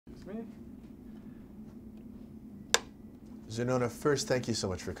me. Xernona, first, thank you so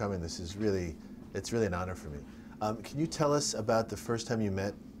much for coming. It's really an honor for me. Can you tell us about the first time you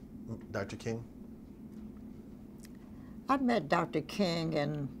met Dr. King? I met Dr. King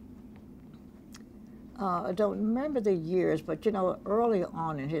and I don't remember the years, but you know, early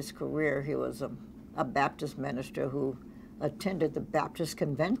on in his career, he was a Baptist minister who attended the Baptist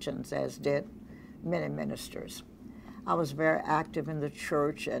conventions, as did many ministers. I was very active in the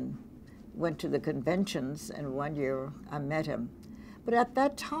church and went to the conventions, and one year I met him. But at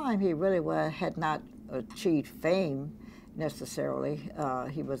that time, he really had not achieved fame necessarily.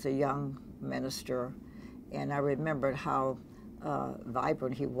 He was a young minister, and I remembered how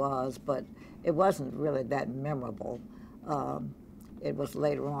vibrant he was, but it wasn't really that memorable. It was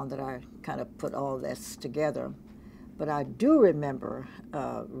later on that I kind of put all this together. But I do remember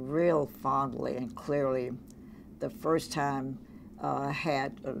real fondly and clearly the first time I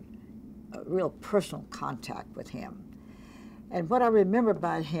had a real personal contact with him. And what I remember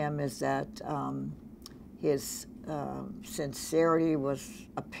about him is that his sincerity was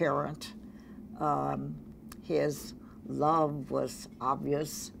apparent. His love was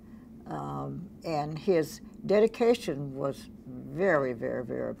obvious. And his dedication was very, very,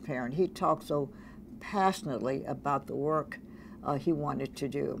 very apparent. He talked so passionately about the work he wanted to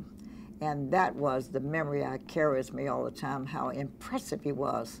do. And that was the memory I carry with me all the time, how impressive he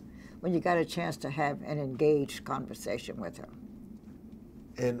was when you got a chance to have an engaged conversation with him.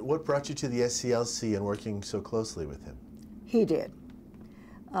 And what brought you to the SCLC and working so closely with him? He did.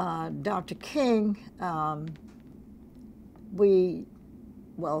 Dr. King, he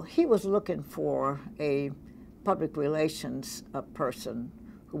was looking for a public relations person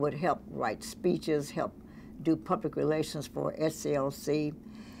who would help write speeches, help do public relations for SCLC.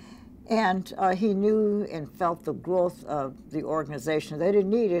 And he knew and felt the growth of the organization, that it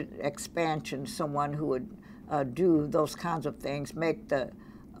needed expansion, someone who would do those kinds of things, make the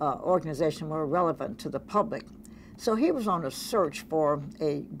organization more relevant to the public. So he was on a search for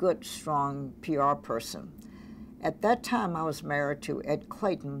a good, strong PR person. At that time, I was married to Ed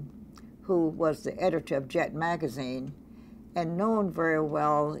Clayton, who was the editor of Jet magazine and known very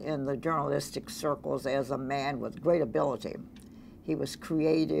well in the journalistic circles as a man with great ability. He was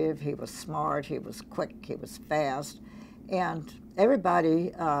creative, he was smart, he was quick, he was fast, and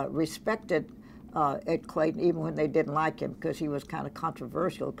everybody respected Ed Clayton even when they didn't like him, because he was kind of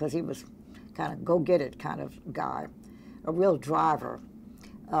controversial, because he was kind of go-get-it kind of guy, a real driver.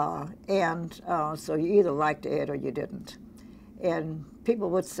 So you either liked Ed or you didn't. And people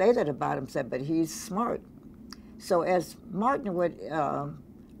would say that about him, said, but he's smart. So as Martin would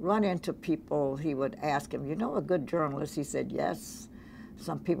run into people, he would ask him, you know a good journalist? He said, yes.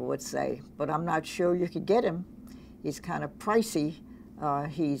 Some people would say, but I'm not sure you could get him. He's kind of pricey.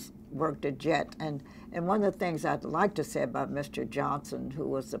 He's worked at Jet. And one of the things I'd like to say about Mr. Johnson, who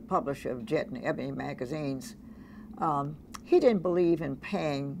was the publisher of Jet and Ebony magazines, he didn't believe in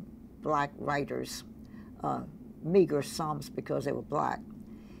paying black writers meager sums because they were black.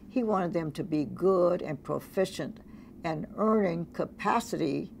 He wanted them to be good and proficient and earning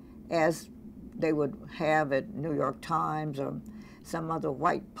capacity as they would have at New York Times or some other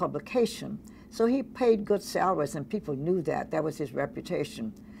white publication. So he paid good salaries, and people knew that. That was his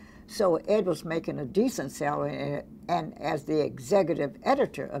reputation. So Ed was making a decent salary, and as the executive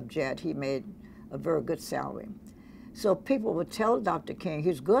editor of Jet, he made a very good salary. So people would tell Dr. King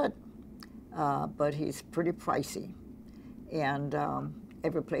he's good, but he's pretty pricey. And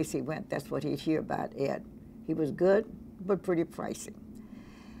every place he went, that's what he'd hear about Ed. He was good, but pretty pricey.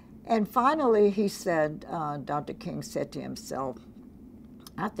 And finally, he said, Dr. King said to himself,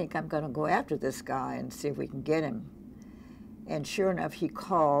 I think I'm going to go after this guy and see if we can get him. And sure enough, he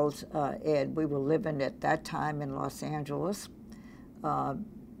called Ed. We were living at that time in Los Angeles.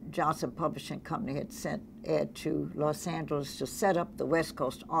 Johnson Publishing Company had sent Ed to Los Angeles to set up the West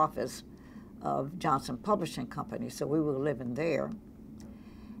Coast office of Johnson Publishing Company, so we were living there.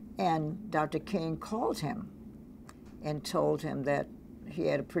 And Dr. King called him and told him that he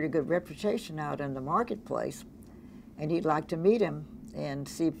had a pretty good reputation out in the marketplace, and he'd like to meet him and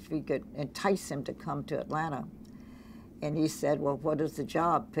see if he could entice him to come to Atlanta. And he said, well, what does the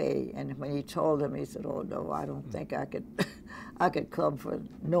job pay? And when he told him, he said, oh, no, I don't think I could, I could come for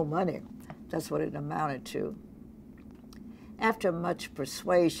no money. That's what it amounted to. After much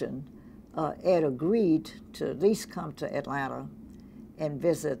persuasion, Ed agreed to at least come to Atlanta and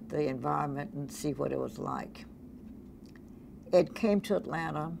visit the environment and see what it was like. Ed came to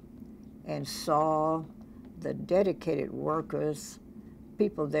Atlanta and saw the dedicated workers,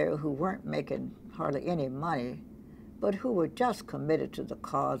 people there who weren't making hardly any money, but who were just committed to the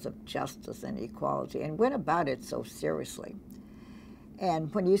cause of justice and equality and went about it so seriously.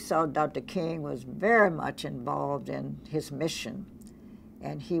 And when you saw Dr. King was very much involved in his mission,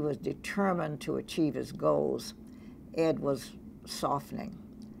 and he was determined to achieve his goals, Ed was softening.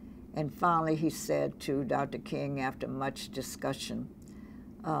 And finally he said to Dr. King, after much discussion,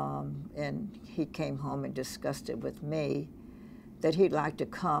 and he came home and discussed it with me, that he'd like to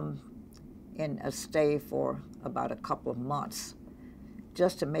come in a stay for about a couple of months,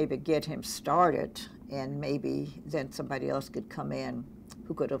 just to maybe get him started, and maybe then somebody else could come in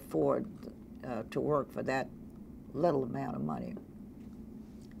who could afford to work for that little amount of money.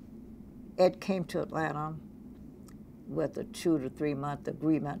 Ed came to Atlanta with a 2 to 3 month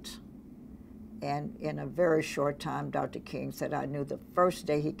agreement, and in a very short time, Dr. King said, I knew the first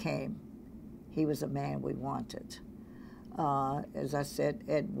day he came, he was a man we wanted. As I said,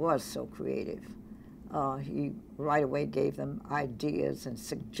 Ed was so creative. He right away gave them ideas and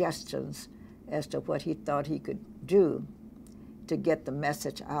suggestions as to what he thought he could do to get the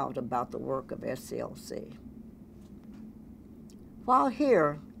message out about the work of SCLC. While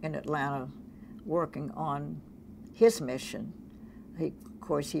here in Atlanta working on his mission, of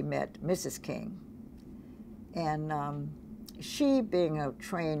course he met Mrs. King. And she, being a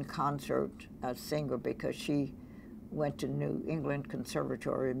trained concert singer, because she went to New England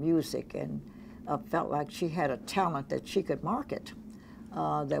Conservatory of Music, and felt like she had a talent that she could market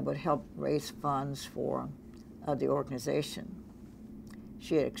that would help raise funds for the organization.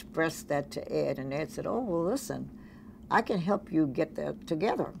 She had expressed that to Ed, and Ed said, oh, well, listen, I can help you get that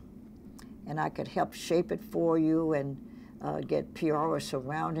together, and I could help shape it for you and get PR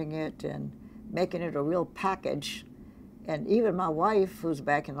surrounding it and making it a real package. And even my wife, who's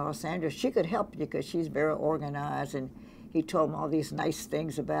back in Los Angeles, she could help you because she's very organized. And he told me all these nice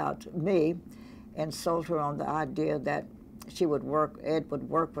things about me and sold her on the idea that she would work, Ed would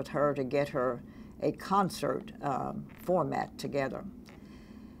work with her to get her a concert format together.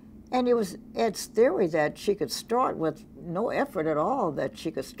 And it was Ed's theory that she could start with no effort at all, that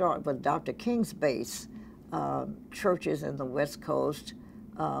she could start with Dr. King's base, churches in the West Coast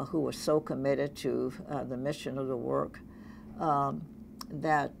who were so committed to the mission of the work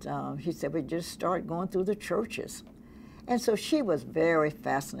that he said we just start going through the churches. And so she was very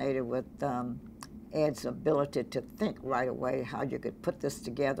fascinated with Ed's ability to think right away how you could put this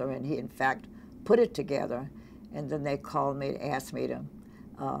together, and he in fact put it together. And then they called me to ask me to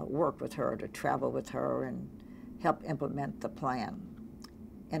work with her, to travel with her and help implement the plan.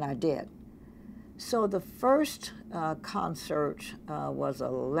 And I did. So the first concert was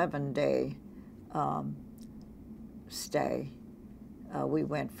an 11-day stay. We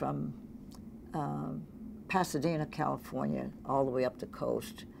went from Pasadena, California, all the way up the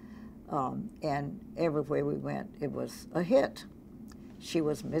coast. And everywhere we went, it was a hit. She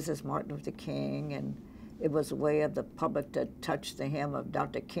was Mrs. Martin Luther King, and it was a way of the public to touch the hem of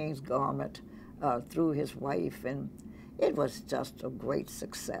Dr. King's garment through his wife, and it was just a great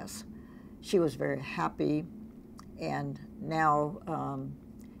success. She was very happy, and now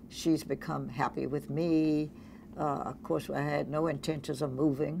she's become happy with me. Of course, I had no intentions of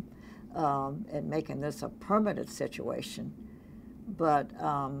moving and making this a permanent situation, but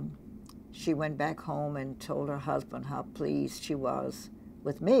she went back home and told her husband how pleased she was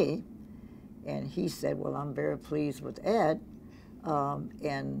with me, and he said, well, I'm very pleased with Ed,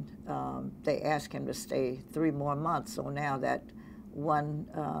 and they asked him to stay 3 more months, so now that one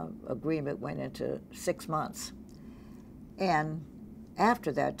agreement went into 6 months. And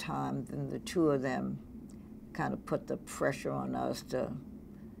after that time, then the two of them kind of put the pressure on us to,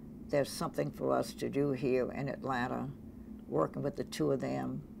 there's something for us to do here in Atlanta, working with the two of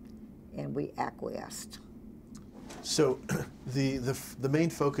them, and we acquiesced. So the main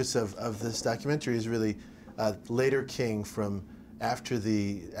focus of this documentary is really later King, from after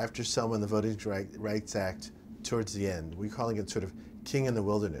Selma and the Voting Rights Act towards the end. We're calling it sort of King in the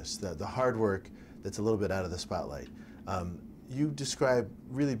Wilderness, the hard work that's a little bit out of the spotlight. You describe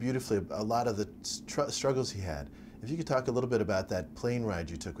really beautifully a lot of the struggles he had. If you could talk a little bit about that plane ride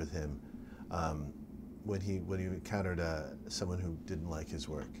you took with him when he encountered someone who didn't like his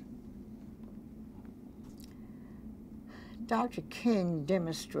work. Dr. King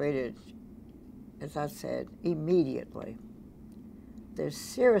demonstrated, as I said, immediately the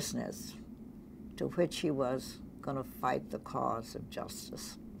seriousness to which he was going to fight the cause of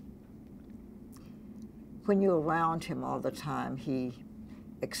justice. When you're around him all the time, he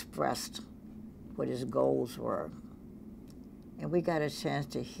expressed what his goals were. And we got a chance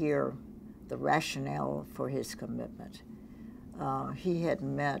to hear the rationale for his commitment. He had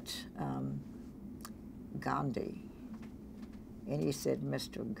met Gandhi, And he said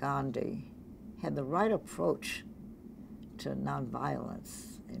Mr. Gandhi had the right approach to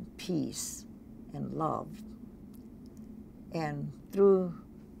nonviolence and peace and love. And through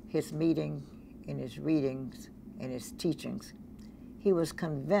his meeting and his readings and his teachings, he was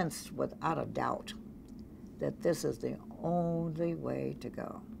convinced without a doubt that this is the only way to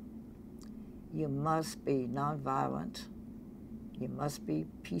go. You must be nonviolent, you must be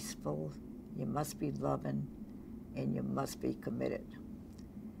peaceful, you must be loving, and you must be committed.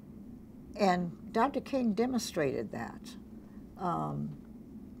 And Dr. King demonstrated that.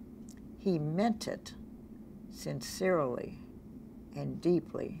 He meant it sincerely and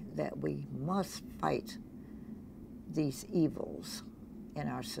deeply that we must fight these evils in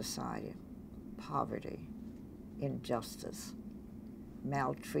our society: poverty, injustice,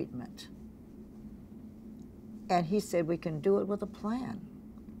 maltreatment. And he said we can do it with a plan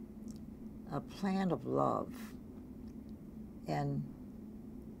of love. And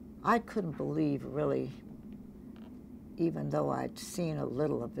I couldn't believe, really, even though I'd seen a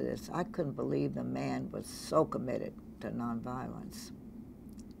little of this, I couldn't believe the man was so committed to nonviolence.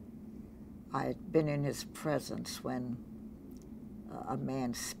 I had been in his presence when a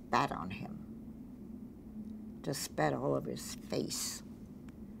man spat on him, just spat all over his face.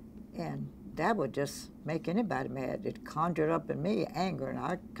 And that would just make anybody mad. It conjured up in me anger, and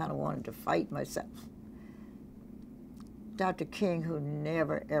I kind of wanted to fight myself. Dr. King, who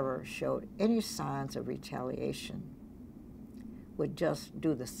never ever showed any signs of retaliation, would just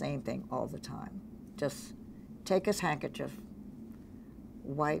do the same thing all the time. Just take his handkerchief,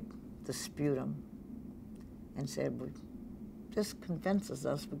 wipe the sputum, and said, "This convinces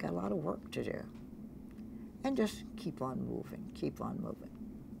us we got a lot of work to do." And just keep on moving, keep on moving.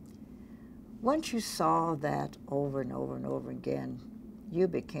 Once you saw that over and over and over again, you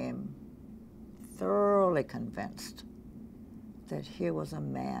became thoroughly convinced that here was a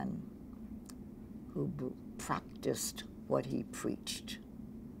man who practiced what he preached.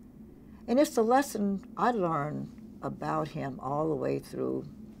 And it's the lesson I learned about him all the way through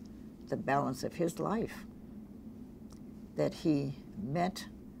the balance of his life, that he meant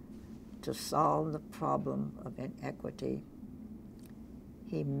to solve the problem of inequity.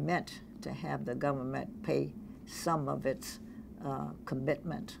 He meant to have the government pay some of its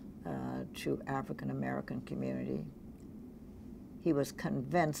commitment to African American community. He was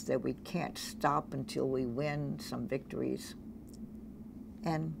convinced that we can't stop until we win some victories.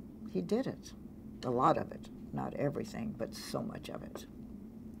 And he did it, a lot of it, not everything, but so much of it.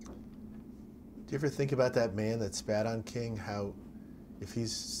 Do you ever think about that man that spat on King? How, if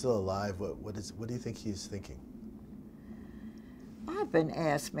he's still alive, what do you think he's thinking? I've been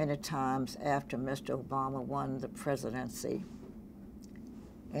asked many times after Mr. Obama won the presidency,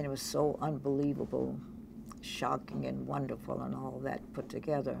 and it was so unbelievable, shocking and wonderful and all that put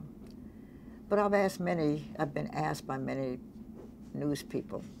together. But I've been asked by many news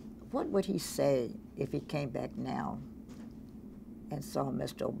people, what would he say if he came back now and saw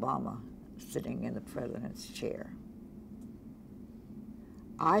Mr. Obama sitting in the president's chair?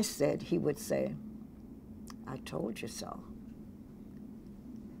 I said he would say, "I told you so."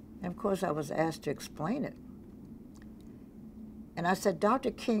 And of course I was asked to explain it. And I said,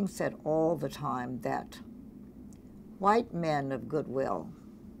 Dr. King said all the time that white men of goodwill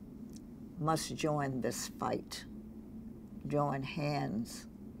must join this fight, join hands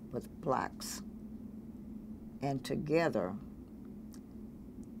with blacks, and together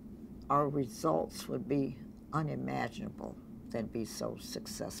our results would be unimaginable. They'd be so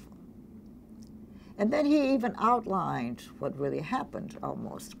successful. And then he even outlined what really happened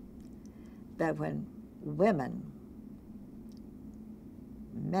almost, that when women,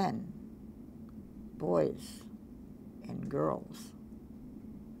 men, boys, and girls,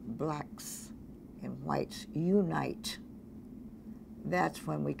 blacks and whites unite, that's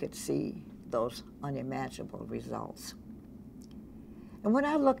when we could see those unimaginable results. And when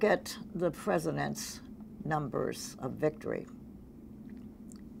I look at the president's numbers of victory,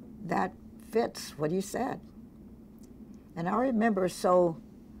 that fits what he said. And I remember so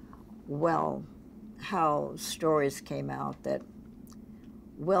well how stories came out that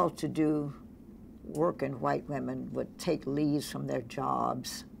well-to-do working white women would take leaves from their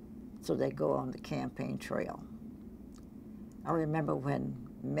jobs so they go on the campaign trail. I remember when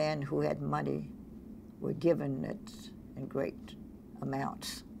men who had money were given it in great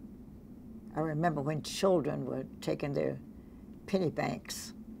amounts. I remember when children were taking their penny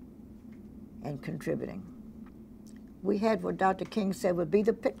banks and contributing. We had what Dr. King said would be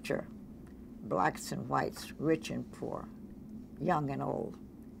the picture: blacks and whites, rich and poor, young and old,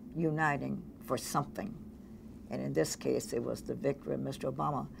 uniting for something. And in this case, it was the victory of Mr.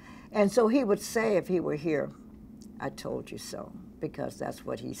 Obama. And so he would say, if he were here, I told you so, because that's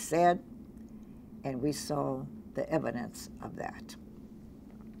what he said, and we saw the evidence of that.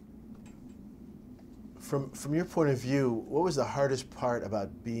 From your point of view, what was the hardest part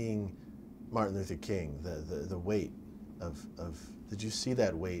about being Martin Luther King, the weight of, did you see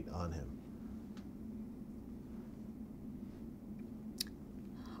that weight on him?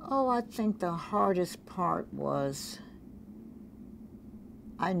 Oh, I think the hardest part was,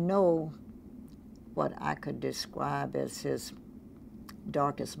 I know what I could describe as his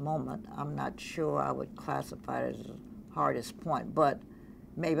darkest moment. I'm not sure I would classify it as the hardest point, but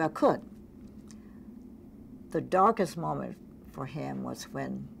maybe I could. The darkest moment for him was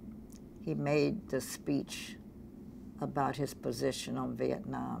when he made the speech about his position on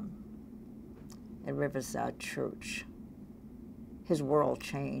Vietnam at Riverside Church. His world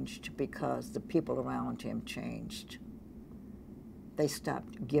changed because the people around him changed. They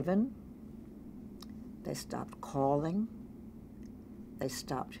stopped giving, they stopped calling, they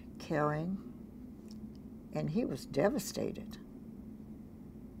stopped caring, and he was devastated.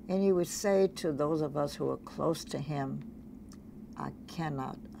 And he would say to those of us who were close to him, I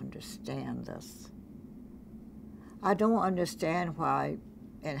cannot understand this. I don't understand why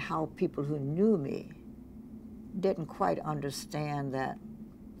and how people who knew me didn't quite understand that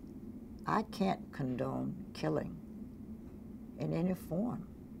I can't condone killing in any form.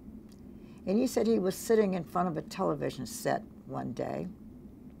 And he said he was sitting in front of a television set one day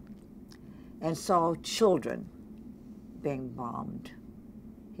and saw children being bombed.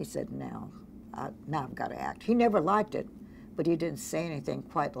 He said, now I've got to act. He never liked it, but he didn't say anything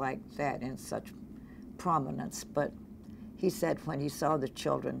quite like that in such prominence. But he said when he saw the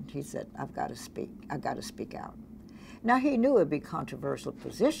children, he said, I've got to speak out. Now, he knew it would be a controversial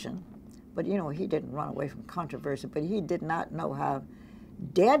position, but you know, he didn't run away from controversy, but he did not know how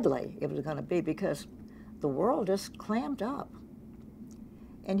deadly it was going to be because the world just clammed up.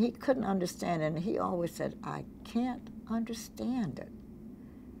 And he couldn't understand it, and he always said, I can't understand it.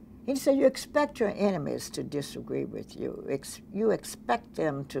 He said, you expect your enemies to disagree with you. You expect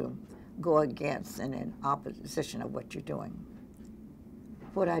them to go against and in opposition of what you're doing.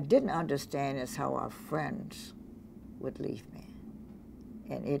 What I didn't understand is how our friends would leave me.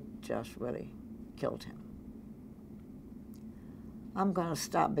 And it just really killed him. I'm going to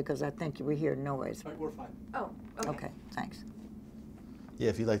stop because I think we hear noise. Right, we're fine. Oh, okay. Okay, thanks. Yeah,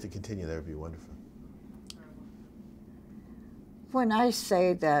 if you'd like to continue, that would be wonderful. When I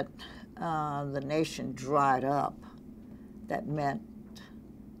say that the nation dried up, that meant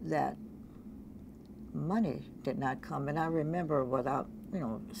that money did not come. And I remember, without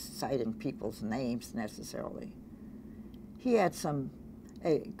citing people's names necessarily, he had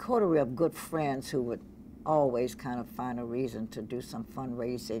a coterie of good friends who would always kind of find a reason to do some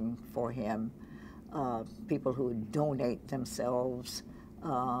fundraising for him, people who would donate themselves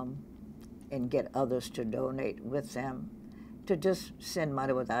and get others to donate with them, to just send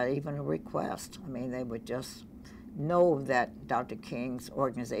money without even a request. I mean, they would just know that Dr. King's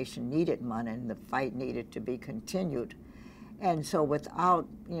organization needed money and the fight needed to be continued. And so without,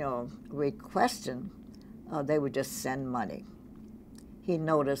 requesting, they would just send money. He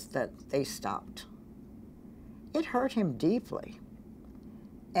noticed that they stopped. It hurt him deeply.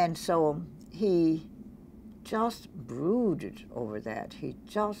 And so he just brooded over that. He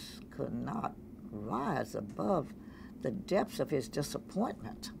just could not rise above the depths of his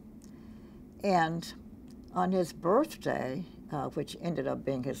disappointment. And on his birthday, which ended up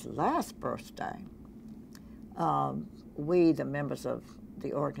being his last birthday, we, the members of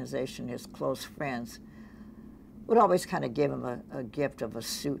the organization, his close friends, would always kind of give him a gift of a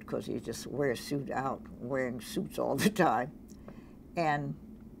suit because he just wears suit out, wearing suits all the time. And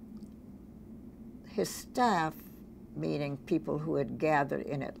his staff, meaning people who had gathered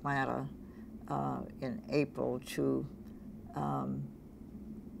in Atlanta in April to,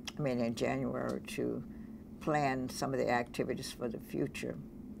 in January to plan some of the activities for the future.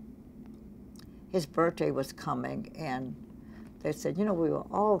 His birthday was coming, and they said, we were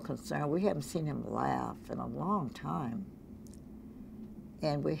all concerned. We haven't seen him laugh in a long time.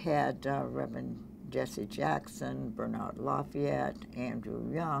 And we had Reverend Jesse Jackson, Bernard Lafayette,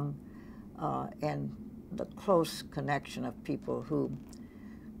 Andrew Young, and the close connection of people who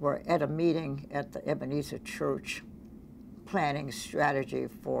were at a meeting at the Ebenezer Church planning strategy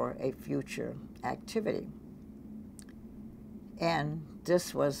for a future activity. And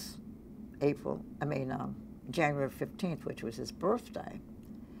this was January 15th, which was his birthday.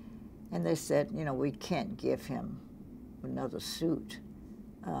 And they said, we can't give him another suit.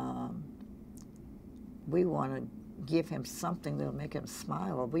 we want to give him something that'll make him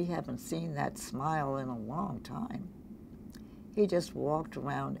smile. We haven't seen that smile in a long time. He just walked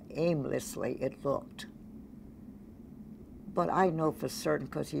around aimlessly, it looked. But I know for certain,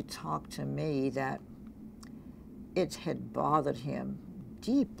 because he talked to me, that it had bothered him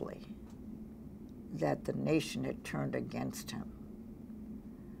deeply that the nation had turned against him.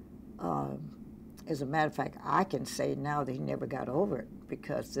 As a matter of fact, I can say now that he never got over it,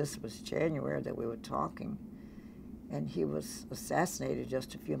 because this was January that we were talking, and he was assassinated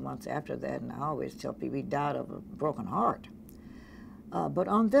just a few months after that, and I always tell people he died of a broken heart. But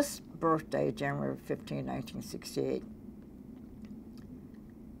on this birthday, January 15, 1968,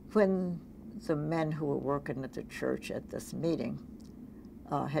 when the men who were working at the church at this meeting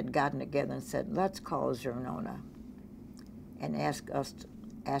had gotten together and said, let's call Xernona and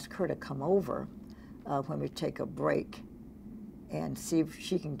ask her to come over when we take a break and see if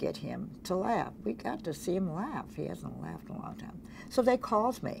she can get him to laugh. We got to see him laugh. He hasn't laughed in a long time. So they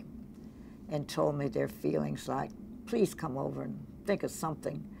called me and told me their feelings, like, please come over and think of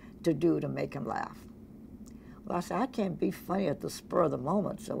something to do to make him laugh. Well, I said, I can't be funny at the spur of the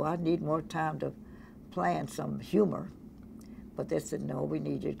moment, so I need more time to plan some humor. But they said, no, we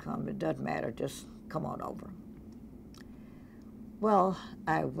need you to come. It doesn't matter, just come on over. Well,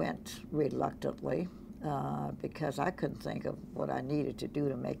 I went reluctantly because I couldn't think of what I needed to do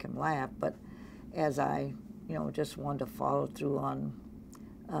to make him laugh. But as I, just wanted to follow through on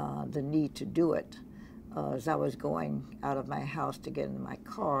the need to do it, as I was going out of my house to get in my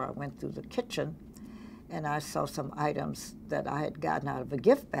car, I went through the kitchen and I saw some items that I had gotten out of a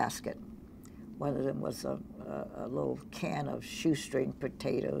gift basket. One of them was a little can of shoestring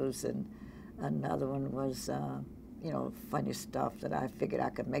potatoes, and another one was, funny stuff that I figured I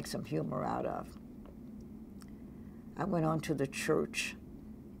could make some humor out of. I went on to the church,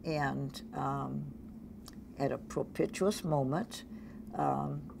 and at a propitious moment,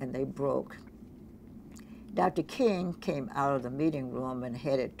 and they broke, Dr. King came out of the meeting room and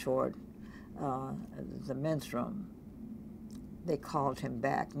headed toward the men's room. They called him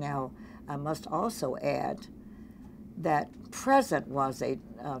back. Now, I must also add that present was a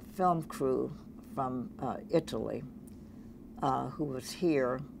film crew from Italy who was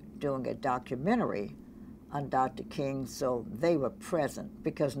here doing a documentary on Dr. King, so they were present,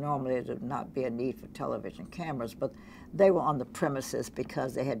 because normally there would not be a need for television cameras, but they were on the premises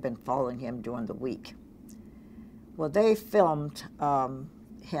because they had been following him during the week. Well, they filmed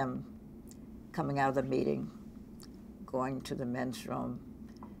him coming out of the meeting, going to the men's room,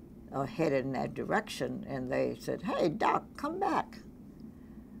 headed in that direction, and they said, hey, Doc, come back.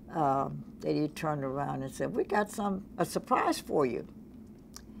 Then he turned around and said, we got a surprise for you.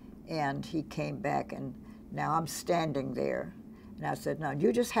 And he came back, and now I'm standing there. And I said, no,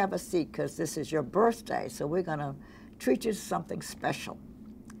 you just have a seat, because this is your birthday, so we're going to treat you to something special.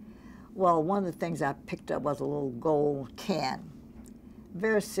 Well, one of the things I picked up was a little gold can,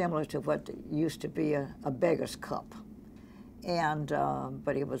 very similar to what used to be a beggar's cup. And,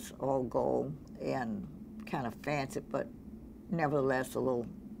 but it was all gold and kind of fancy, but nevertheless a little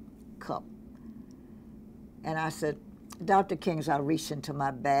cup. And I said, Dr. King's, I reached into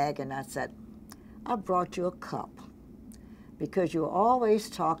my bag and I said, I brought you a cup because you're always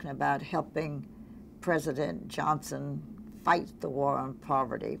talking about helping President Johnson fight the war on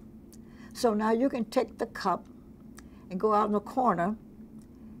poverty. So now you can take the cup and go out in the corner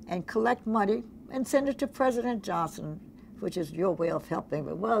and collect money and send it to President Johnson, which is your way of helping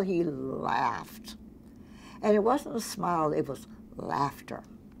him. Well, he laughed. And it wasn't a smile, it was laughter.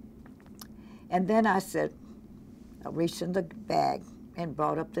 And then I said, I reached in the bag and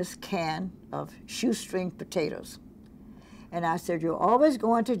brought up this can of shoestring potatoes. And I said, you're always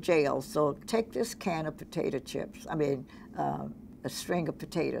going to jail, so take this can of potato chips, a string of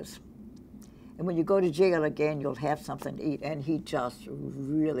potatoes. And when you go to jail again, you'll have something to eat. And he just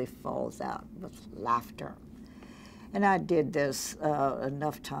really falls out with laughter. And I did this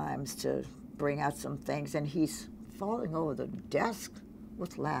enough times to bring out some things, and he's falling over the desk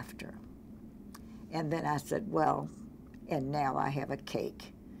with laughter. And then I said, well, and now I have a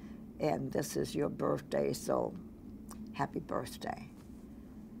cake, and this is your birthday, so happy birthday.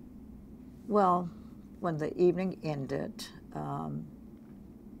 Well, when the evening ended, the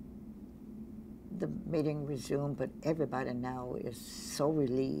meeting resumed, but everybody now is so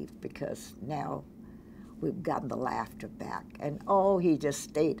relieved because now we've gotten the laughter back. And oh, he just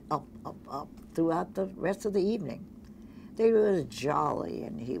stayed up throughout the rest of the evening. He was jolly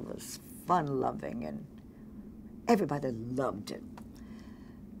and he was fun-loving and everybody loved it.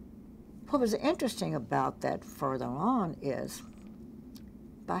 What was interesting about that further on is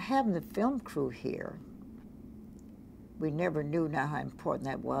by having the film crew here, we never knew now how important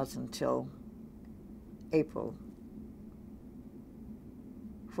that was until April,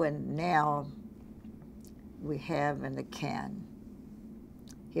 when now we have in the can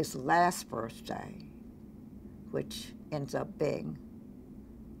his last birthday, which ends up being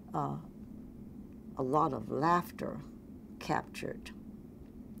a lot of laughter captured.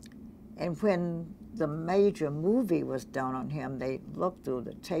 And when the major movie was done on him, they looked through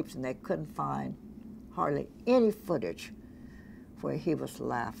the tapes and they couldn't find hardly any footage where he was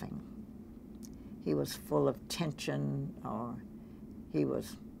laughing. He was full of tension, or he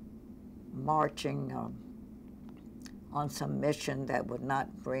was marching on some mission that would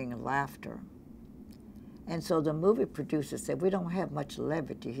not bring laughter. And so the movie producers said, we don't have much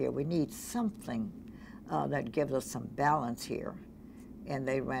levity here. We need something that gives us some balance here. And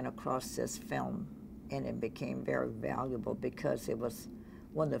they ran across this film, and it became very valuable because it was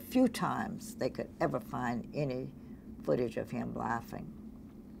one of the few times they could ever find any footage of him laughing.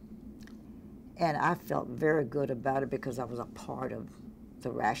 And I felt very good about it because I was a part of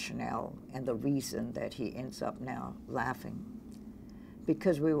the rationale and the reason that he ends up now laughing.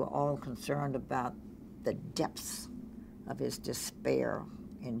 Because we were all concerned about the depths of his despair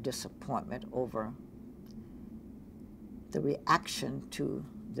and disappointment over the reaction to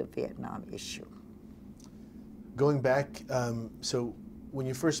the Vietnam issue. Going back, so when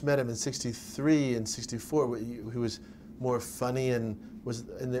you first met him in '63 and '64, he was more funny, and was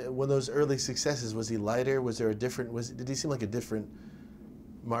one of those early successes. Was he lighter? Was there a different? Did he seem like a different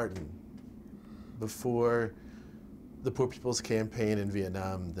Martin before the Poor People's Campaign in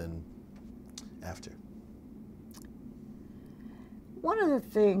Vietnam than after? One of the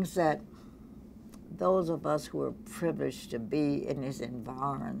things that those of us who were privileged to be in his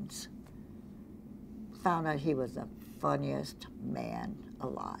environs found out he was the funniest man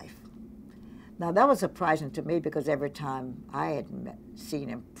alive. Now that was surprising to me because every time I had seen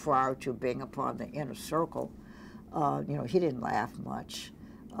him prior to being a part of the inner circle, you know, he didn't laugh much.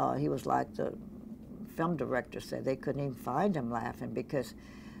 He was like the film director said, they couldn't even find him laughing because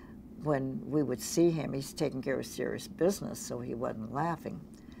when we would see him, he's taking care of serious business, so he wasn't laughing.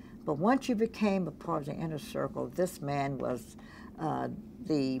 But once you became a part of the inner circle, this man was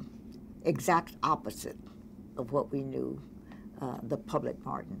the exact opposite of what we knew, the public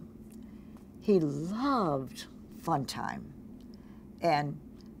Martin. He loved fun time, and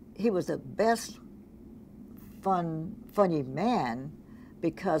he was the best funny man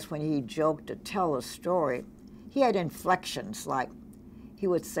because when he joked to tell a story, he had inflections, like he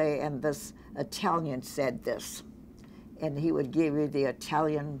would say, and this Italian said this, and he would give you the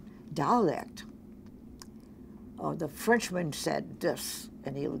Italian dialect. Or the Frenchman said this,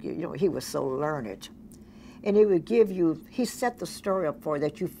 and he would give, you know, he was so learned. And he would give you, he set the story up for you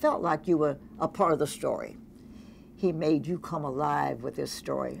that you felt like you were a part of the story. He made you come alive with his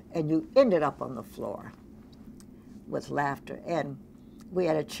story, and you ended up on the floor with laughter. And we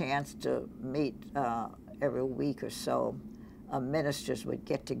had a chance to meet every week or so. Ministers would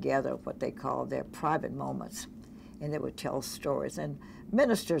get together, what they call their private moments, and they would tell stories. And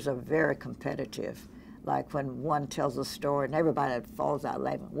ministers are very competitive. Like when one tells a story and everybody falls out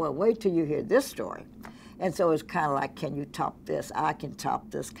laughing, well, wait till you hear this story. And so it's kind of like, can you top this? I can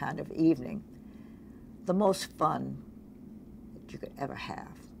top this kind of evening. The most fun that you could ever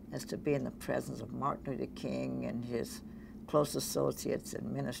have is to be in the presence of Martin Luther King and his close associates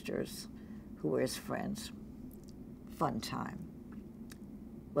and ministers who were his friends. Fun time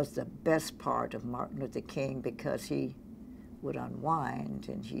was the best part of Martin Luther King because he would unwind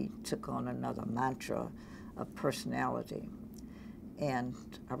and he took on another mantra of personality. And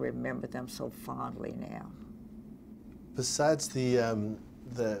I remember them so fondly now. Besides the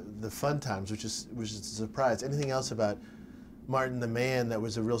fun times, which is a surprise, anything else about Martin the man that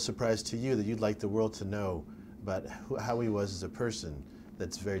was a real surprise to you that you'd like the world to know about how he was as a person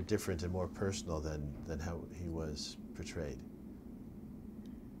that's very different and more personal than how he was portrayed?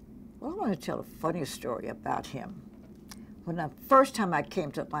 Well, I want to tell a funny story about him. When the first time I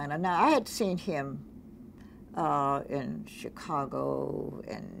came to Atlanta, now I had seen him in Chicago,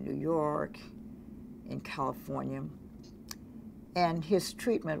 in New York, in California, and his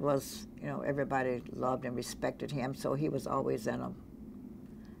treatment was, you know, everybody loved and respected him, so he was always in a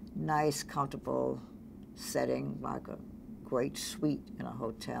nice, comfortable setting, like a great suite in a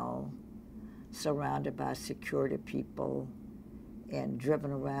hotel, surrounded by security people, and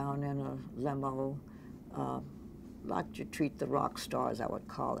driven around in a limo, like you treat the rock stars, I would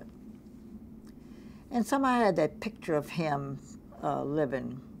call it. And somehow I had that picture of him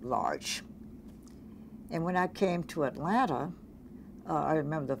living large. And when I came to Atlanta, I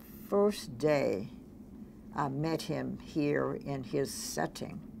remember the first day I met him here in his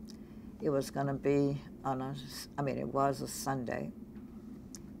setting. It was going to be on it was a Sunday.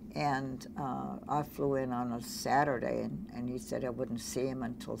 And I flew in on a Saturday, and he said I wouldn't see him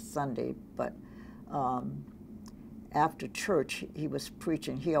until Sunday. But after church, he was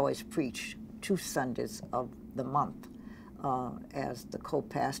preaching. He always preached 2 Sundays of the month as the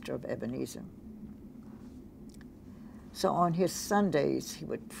co-pastor of Ebenezer. So on his Sundays, he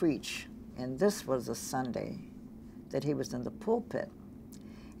would preach, and this was a Sunday that he was in the pulpit.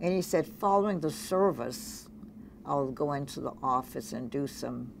 And he said, following the service, I'll go into the office and do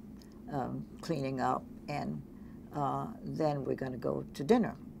some cleaning up, and then we're going to go to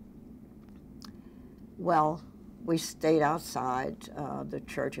dinner. Well, we stayed outside the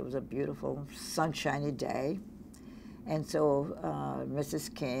church. It was a beautiful, sunshiny day. And so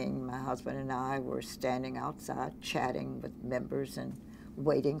Mrs. King, my husband, and I were standing outside chatting with members and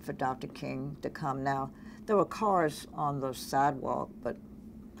waiting for Dr. King to come. Now, there were cars on the sidewalk, but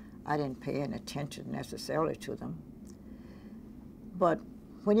I didn't pay any attention necessarily to them. But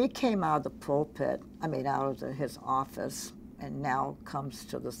when he came out of the pulpit, out of his office, and now comes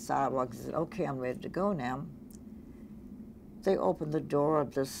to the sidewalk, he said, okay, I'm ready to go now. They opened the door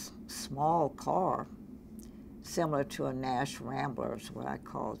of this small car, similar to a Nash Rambler is what I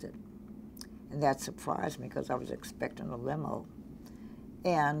called it. And that surprised me because I was expecting a limo.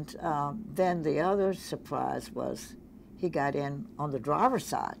 And then the other surprise was he got in on the driver's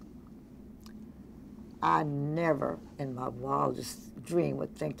side. I never in my wildest dream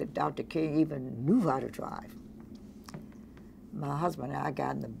would think that Dr. King even knew how to drive. My husband and I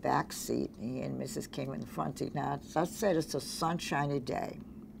got in the back seat, and he and Mrs. King were in the front seat. Now, as I said, it's a sunshiny day.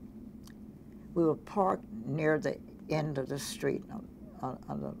 We were parked near the end of the street, on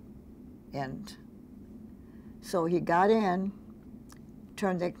the end. So he got in,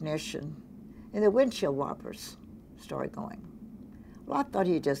 turned the ignition, and the windshield wipers started going. Well, I thought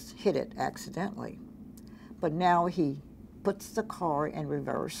he just hit it accidentally. But now he puts the car in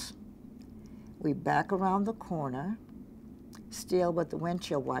reverse. We back around the corner, still with the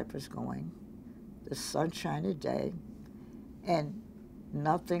windshield wipers going, the sunshiny day, and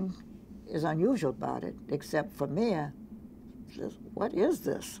nothing is unusual about it, except for me, just, what is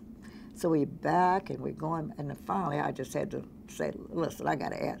this? So we back and we're going, and then finally I just had to say, listen, I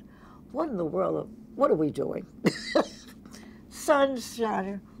gotta ask, what in the world, what are we doing? Sun's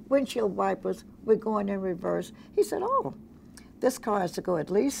shining, windshield wipers, we're going in reverse. He said, oh, this car has to go at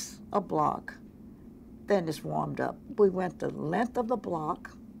least a block, then it's warmed up. We went the length of the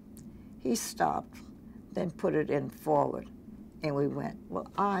block, he stopped, then put it in forward. And we went, well,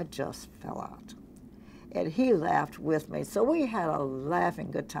 I just fell out. And he laughed with me. So we had a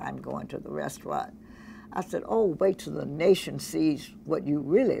laughing good time going to the restaurant. I said, oh, wait till the nation sees what you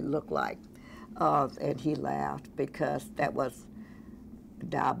really look like. And he laughed because that was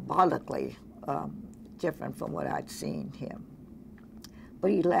diabolically different from what I'd seen him. But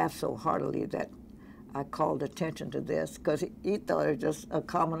he laughed so heartily that I called attention to this because he thought it was just a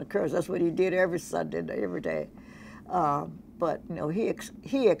common occurrence. That's what he did every Sunday, every day. But you know,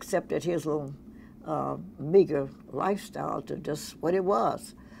 he accepted his little meager lifestyle to just what it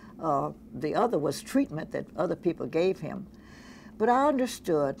was. The other was treatment that other people gave him. But I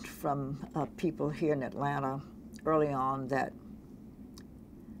understood from people here in Atlanta early on that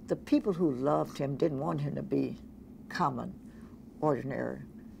the people who loved him didn't want him to be common, ordinary,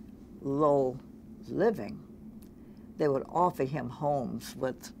 low living. They would offer him homes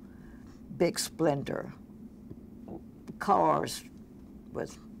with big splendor, cars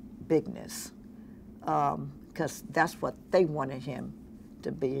with bigness, because that's what they wanted him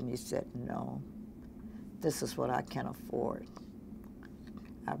to be. And he said, no, this is what I can afford.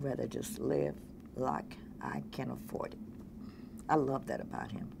 I'd rather just live like I can afford it. I love that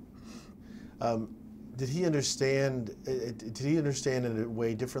about him. Did he understand in a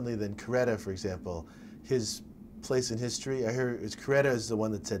way differently than Coretta, for example, his place in history? I hear Coretta is the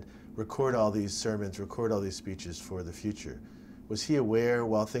one that said, record all these sermons, record all these speeches for the future. Was he aware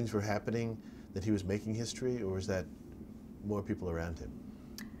while things were happening that he was making history, or was that more people around him?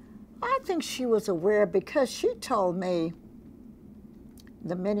 I think she was aware because she told me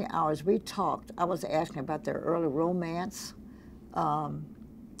the many hours we talked, I was asking about their early romance.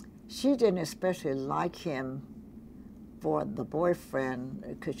 She didn't especially like him for the boyfriend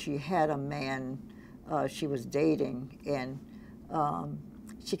because she had a man she was dating, and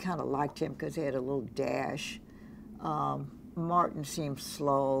she kind of liked him because he had a little dash. Martin seemed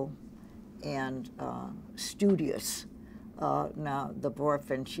slow and studious. Now, the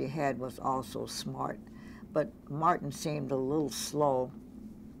boyfriend she had was also smart, but Martin seemed a little slow.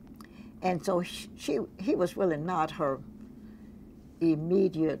 And so he was really not her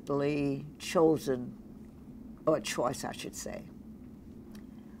immediately chosen, or choice, I should say.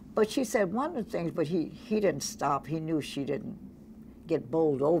 But she said one of the things, but he didn't stop. He knew she didn't get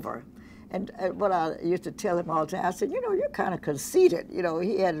bowled over. And what I used to tell him all the time, I said, you know, you're kind of conceited. You know,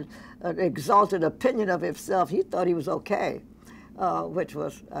 he had an exalted opinion of himself. He thought he was okay, which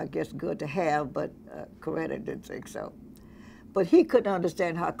was, I guess, good to have, but Coretta didn't think so. But he couldn't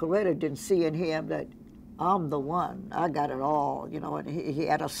understand how Coretta didn't see in him that I'm the one, I got it all, you know, and he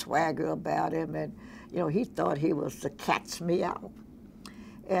had a swagger about him, and, you know, he thought he was the cat's meow.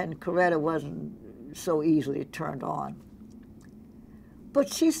 And Coretta wasn't so easily turned on.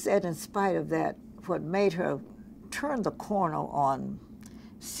 But she said in spite of that, what made her turn the corner on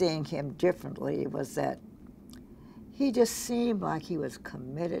seeing him differently was that he just seemed like he was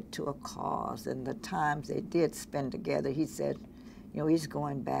committed to a cause. And the times they did spend together, he said, you know, he's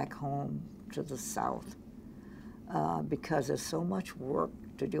going back home to the South because there's so much work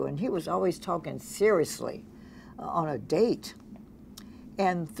to do. And he was always talking seriously on a date.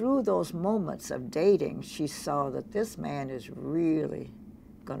 And through those moments of dating, she saw that this man is really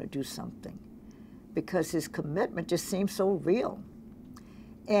going to do something because his commitment just seemed so real.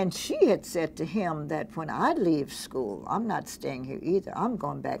 And she had said to him that when I leave school, I'm not staying here either. I'm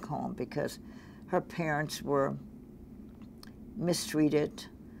going back home because her parents were mistreated.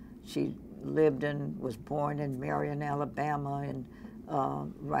 She was born in Marion, Alabama, and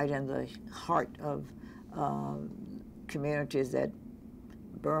right in the heart of communities that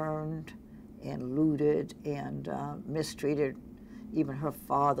burned and looted and mistreated even her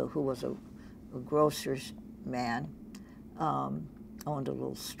father, who was a grocer's man, owned a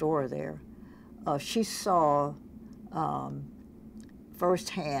little store there. She saw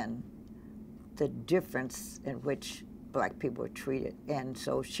firsthand the difference in which black people were treated, and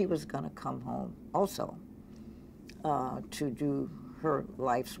so she was going to come home also to do her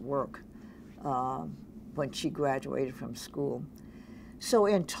life's work when she graduated from school. So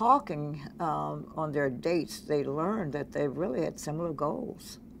in talking on their dates, they learned that they really had similar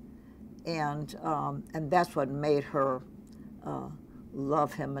goals. And that's what made her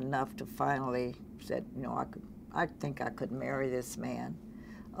love him enough to finally said, you know, I think I could marry this man.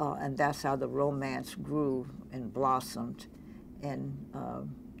 And that's how the romance grew and blossomed and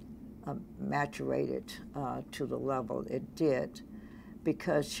maturated to the level it did,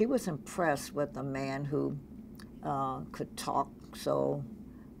 because she was impressed with a man who could talk so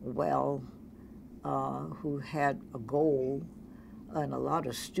well, who had a goal. And a lot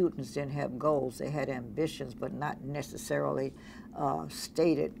of students didn't have goals. They had ambitions, but not necessarily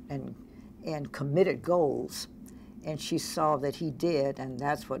stated and committed goals. And she saw that he did, and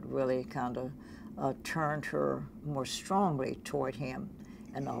that's what really kind of turned her more strongly toward him.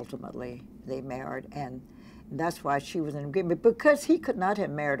 And ultimately, they married. And that's why she was in agreement, because he could not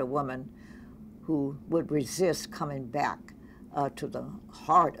have married a woman who would resist coming back to the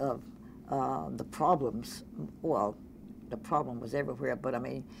heart of the problems. Well, the problem was everywhere, but I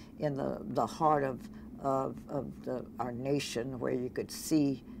mean, in the heart of our nation, where you could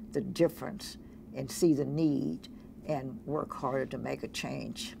see the difference and see the need and work harder to make a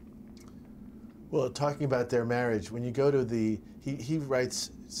change. Well, talking about their marriage, when you go to he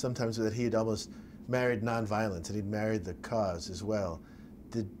writes sometimes that he had almost married nonviolence, and he'd married the cause as well.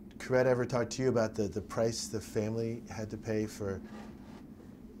 Did Coretta ever talk to you about the price the family had to pay for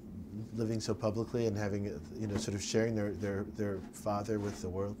living so publicly and having, you know, sort of sharing their father with the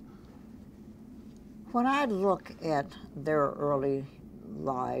world? When I look at their early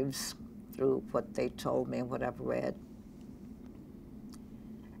lives through what they told me and what I've read,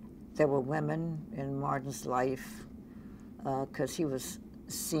 there were women in Martin's life because he was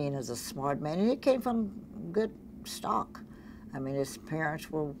seen as a smart man, and he came from good stock. I mean, his parents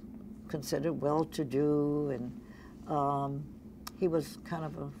were considered well-to-do, and he was kind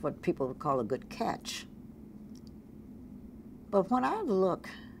of what people would call a good catch. But when I look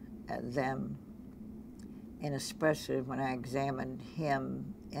at them, and especially when I examine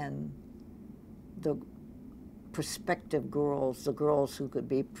him and the prospective girls, the girls who could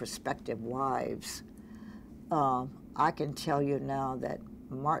be prospective wives, I can tell you now that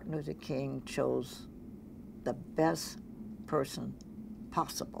Martin Luther King chose the best person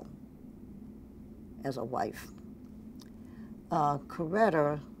possible as a wife.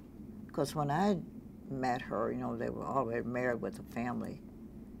 Coretta, because when I met her, you know, they were already married with a family.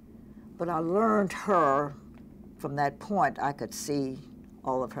 But I learned her, from that point, I could see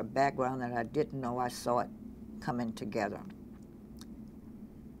all of her background that I didn't know. I saw it coming together.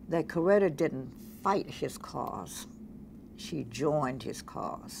 That Coretta didn't fight his cause. She joined his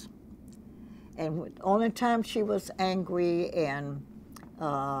cause. And the only time she was angry and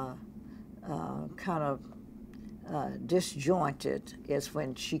kind of disjointed is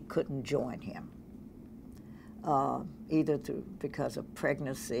when she couldn't join him, either because of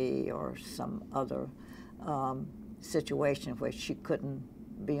pregnancy or some other situation where she couldn't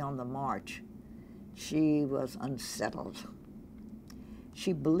be on the march. She was unsettled.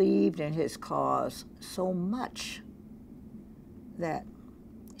 She believed in his cause so much that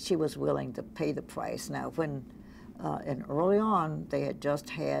she was willing to pay the price. Now, when and early on, they had just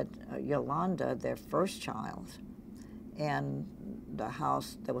had Yolanda, their first child, and the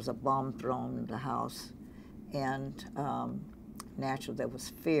house, there was a bomb thrown in the house, and naturally there was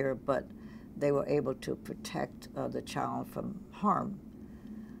fear, but they were able to protect the child from harm.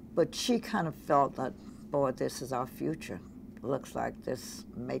 But she kind of felt that, boy, this is our future. Looks like this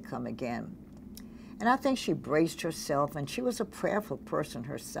may come again. And I think she braced herself, and she was a prayerful person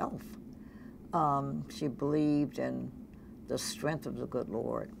herself. She believed in the strength of the good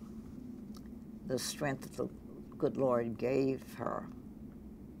Lord, the strength that the good Lord gave her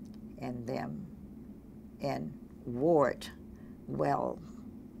and them, and wore it well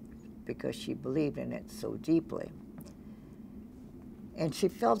because she believed in it so deeply. And she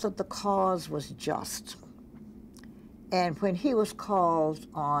felt that the cause was just. And when he was called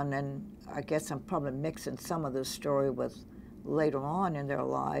on, and I guess I'm probably mixing some of this story with later on in their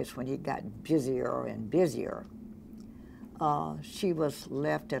lives when he got busier and busier, she was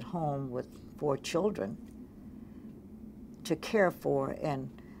left at home with 4 children to care for. And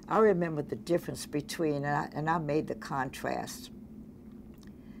I remember the difference between, and I made the contrast,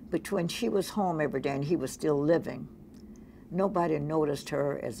 between she was home every day and he was still living. Nobody noticed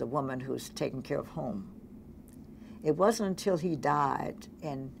her as a woman who's taking care of home. It wasn't until he died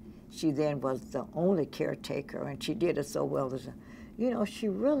and she then was the only caretaker, and she did it so well that, you know, she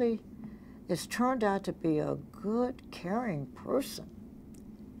really has turned out to be a good, caring person.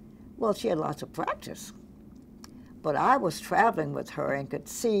 Well, she had lots of practice, but I was traveling with her and could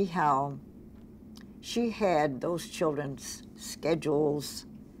see how she had those children's schedules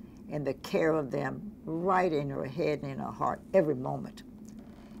and the care of them right in her head and in her heart every moment.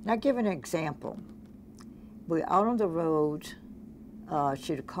 And I'll give an example. We're out on the road.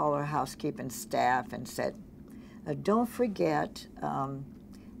 She'd call her housekeeping staff and said, don't forget,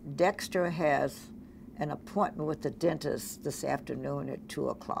 Dexter has an appointment with the dentist this afternoon at 2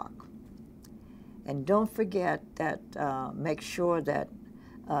 o'clock. And don't forget that, make sure that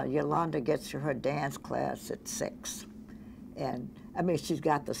Yolanda gets to her dance class at 6. And I mean, she's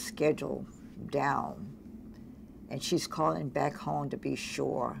got the schedule down, and she's calling back home to be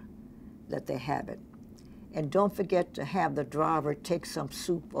sure that they have it. And don't forget to have the driver take some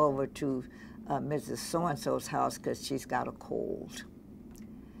soup over to Mrs. So-and-so's house because she's got a cold.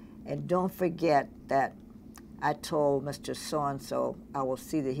 And don't forget that I told Mr. So-and-so I will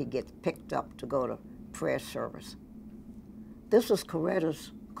see that he gets picked up to go to prayer service. This was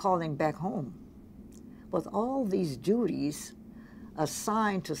Coretta's calling back home, with all these duties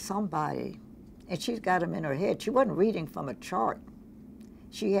assigned to somebody, and she's got them in her head. She wasn't reading from a chart.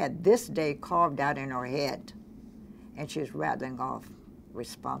 She had this day carved out in her head, and she was rattling off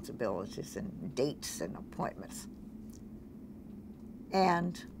responsibilities and dates and appointments.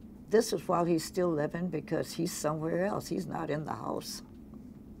 And this is while he's still living, because he's somewhere else. He's not in the house.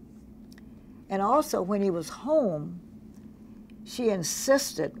 And also, when he was home, she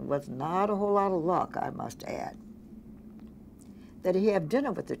insisted, with not a whole lot of luck, I must add, that he have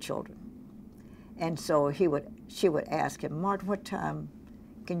dinner with the children. And so she would ask him, Martin, what time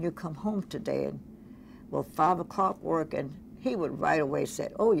can you come home today? And, well, 5 o'clock work, and he would right away say,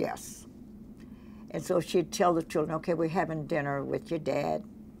 oh, yes. And so she'd tell the children, okay, we're having dinner with your dad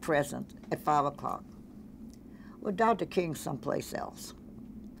present at 5 o'clock. Well, Dr. King's someplace else.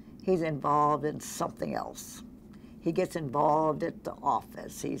 He's involved in something else. He gets involved at the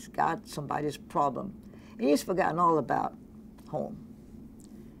office. He's got somebody's problem. And he's forgotten all about home.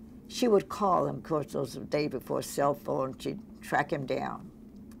 She would call him, of course, those were the day before cell phone. She'd track him down.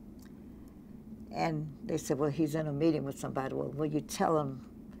 And they said, well, he's in a meeting with somebody. Well, will you tell him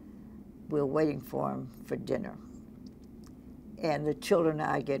we're waiting for him for dinner? And the children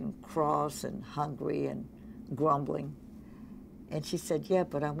are getting cross and hungry and grumbling. And she said, yeah,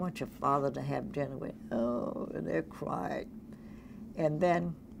 but I want your father to have dinner with. Oh, and they're crying. And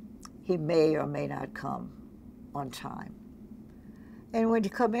then he may or may not come on time. And when he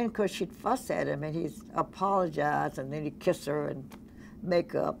come in, because she'd fuss at him, and he'd apologize, and then he'd kiss her and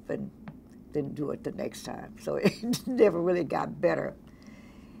make up, and didn't do it the next time. So it never really got better.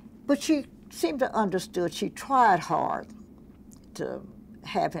 But she seemed to understood. She tried hard to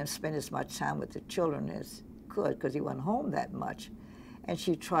have him spend as much time with the children as could because he wasn't home that much. And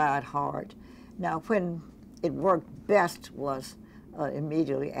she tried hard. Now, when it worked best was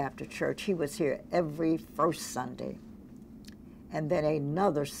immediately after church. He was here every first Sunday, and then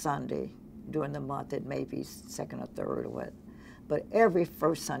another Sunday during the month, it may be second or third or what, but every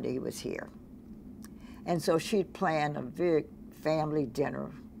first Sunday he was here. And so she'd planned a big family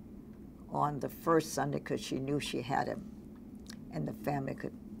dinner on the first Sunday because she knew she had him, and the family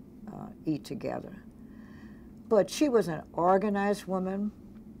could eat together. But she was an organized woman.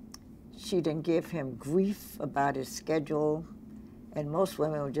 She didn't give him grief about his schedule, and most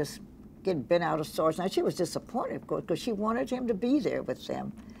women would just get bent out of sorts. Now, she was disappointed, of course, because she wanted him to be there with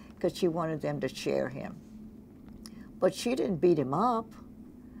them, because she wanted them to share him. But she didn't beat him up.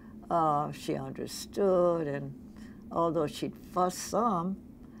 She understood, and although she'd fuss some,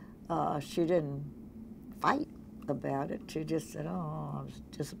 she didn't fight about it. She just said, oh, I was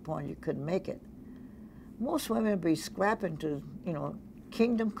disappointed you couldn't make it. Most women would be scrapping to, you know,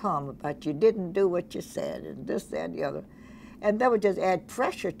 kingdom come about you didn't do what you said, and this, that, and the other. And that would just add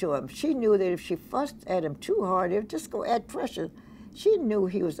pressure to him. She knew that if she fussed at him too hard, it would just go add pressure. She knew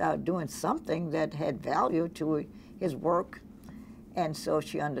he was out doing something that had value to his work, and so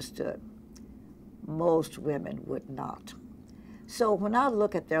she understood. Most women would not. So when I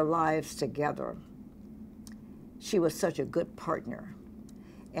look at their lives together, she was such a good partner.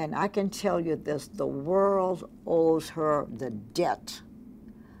 And I can tell you this, the world owes her the debt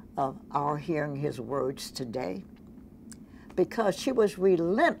of our hearing his words today, because she was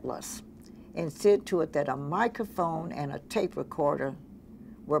relentless and said to it that a microphone and a tape recorder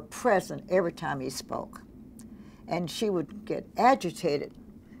were present every time he spoke. And she would get agitated,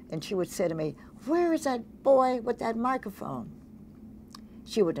 and she would say to me, where is that boy with that microphone?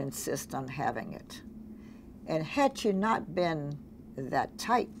 She would insist on having it. And had she not been that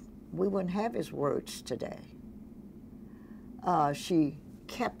tight, we wouldn't have his words today. She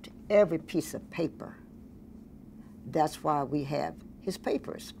kept every piece of paper. That's why we have his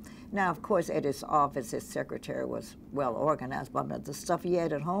papers. Now, of course, at his office, his secretary was well organized, but the stuff he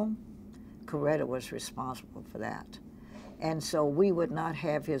had at home, Coretta was responsible for that. And so we would not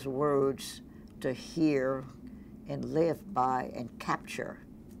have his words to hear and live by and capture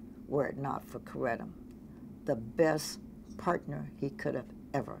were it not for Coretta, the best partner he could have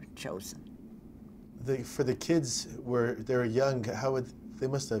ever chosen. For the kids, they were young, they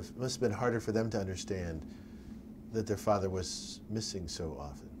must have been harder for them to understand that their father was missing so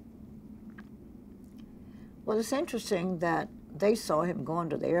often. Well, it's interesting that they saw him going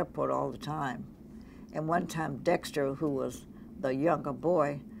to the airport all the time. And one time, Dexter, who was the younger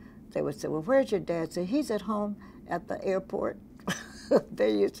boy, they would say, well, where's your dad? Say, he's at home at the airport.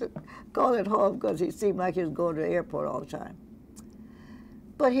 They used to call it home because he seemed like he was going to the airport all the time.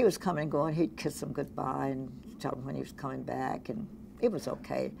 But he was coming and going. He'd kiss them goodbye and tell them when he was coming back, and it was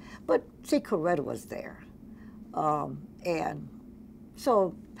okay. But see, Coretta was there. And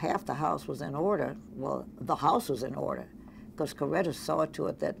so half the house was in order. Well, the house was in order because Coretta saw to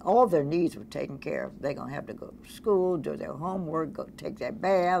it that all their needs were taken care of. They're going to have to go to school, do their homework, go take their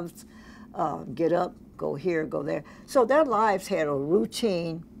baths, get up, go here, go there. So their lives had a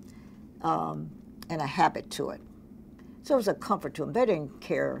routine and a habit to it. So it was a comfort to them. They didn't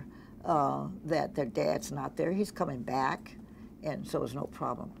care that their dad's not there. He's coming back, and so it was no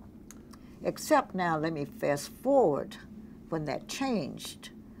problem. Except now, let me fast forward when that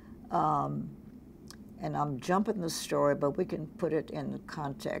changed. And I'm jumping the story, but we can put it in the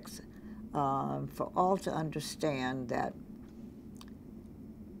context for all to understand that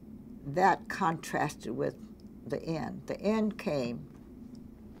that contrasted with the end. The end came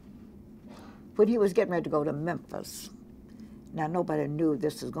when he was getting ready to go to Memphis. Now, nobody knew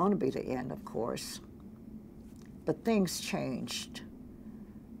this was going to be the end, of course, but things changed.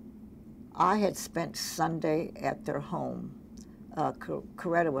 I had spent Sunday at their home.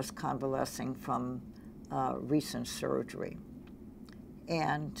 Coretta was convalescing from recent surgery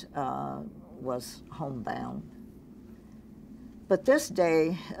and was homebound. But this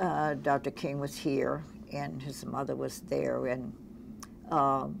day, Dr. King was here, and his mother was there, and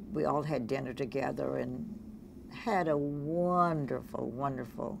we all had dinner together and had a wonderful,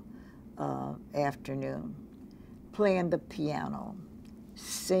 wonderful afternoon, playing the piano,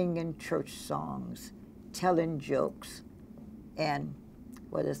 singing church songs, telling jokes, and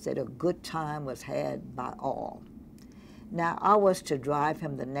what I said, a good time was had by all. Now, I was to drive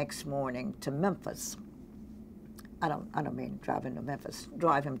him the next morning to Memphis. I don't mean drive him to Memphis,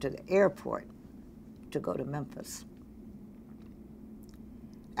 drive him to the airport to go to Memphis.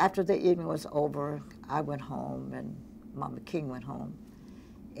 After the evening was over, I went home and Mama King went home.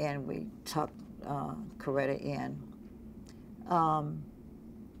 and we tucked Coretta in.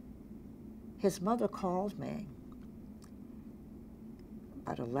 His mother called me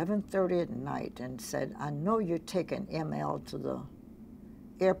at 11:30 at night and said, I know you're taking ML to the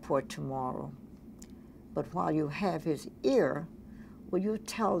airport tomorrow, but while you have his ear, will you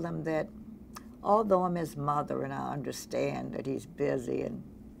tell them that although I'm his mother and I understand that he's busy and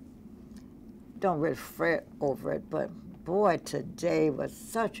don't really fret over it, but boy, today was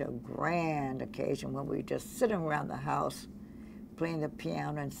such a grand occasion when we were just sitting around the house playing the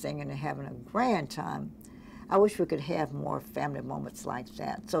piano and singing and having a grand time. I wish we could have more family moments like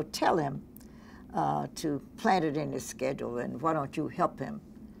that. So tell him to plan it in his schedule, and why don't you help him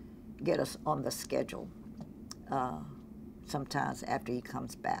get us on the schedule sometimes after he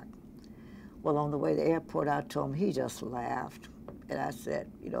comes back. Well, on the way to the airport, I told him, he just laughed. And I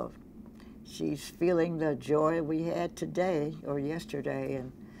said, you know, she's feeling the joy we had today or yesterday,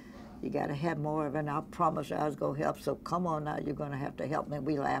 and you got to have more of it. And I promised I was going to help, so come on now, you're going to have to help me.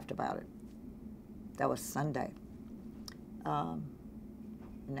 We laughed about it. That was Sunday. Now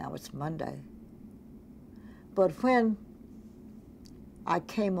it's Monday. But when I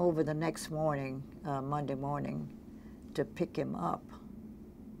came over the next morning, Monday morning, to pick him up,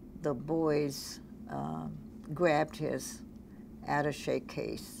 the boys grabbed his attaché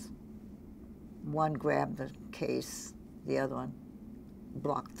case. One grabbed the case, the other one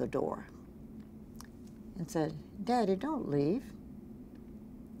blocked the door and said, Daddy, don't leave.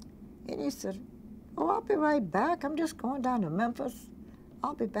 And he said, oh, I'll be right back. I'm just going down to Memphis.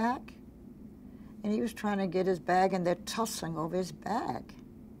 I'll be back. And he was trying to get his bag, and they're tussling over his bag.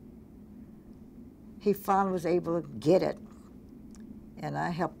 He finally was able to get it, and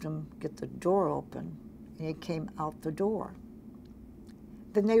I helped him get the door open, and he came out the door.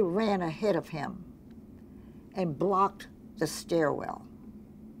 Then they ran ahead of him and blocked the stairwell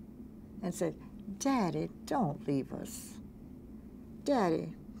and said, Daddy, don't leave us.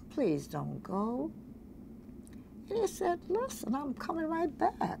 Daddy, please don't go. And he said, listen, I'm coming right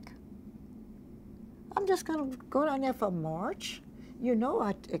back. I'm just going to go down there for a march. You know,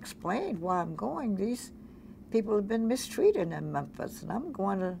 I explained why I'm going. These people have been mistreated in Memphis, and I'm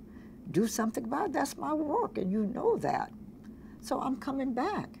going to do something about it. That's my work, and you know that. So I'm coming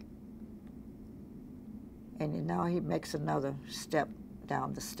back. And now he makes another step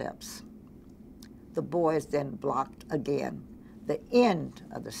down the steps. The boys then blocked again the end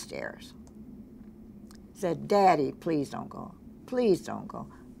of the stairs. Said, Daddy, please don't go. Please don't go.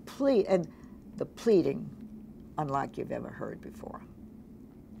 Please. And the pleading, unlike you've ever heard before.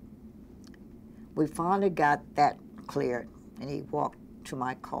 We finally got that cleared, and he walked to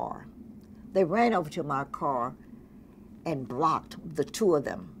my car. They ran over to my car and blocked, the two of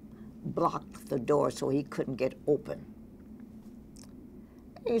them, blocked the door so he couldn't get open.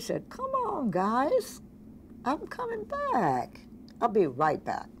 He said, come on, guys. I'm coming back. I'll be right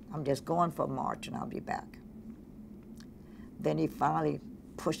back. I'm just going for a march, and I'll be back. Then he finally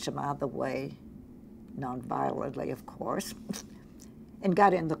pushed him out of the way, non-violently, of course, and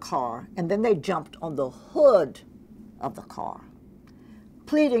got in the car. And then they jumped on the hood of the car,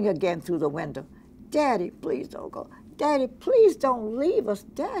 pleading again through the window, Daddy, please don't go. Daddy, please don't leave us.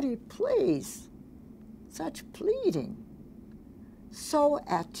 Daddy, please. Such pleading. So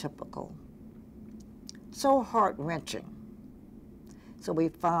atypical. So heart-wrenching. So we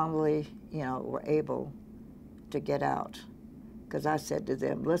finally, were able to get out. Because I said to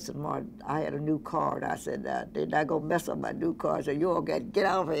them, listen, Martin, I had a new car. And I said, did I go mess up my new car? I said, you all get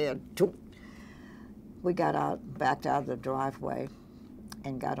out of here. We got out, backed out of the driveway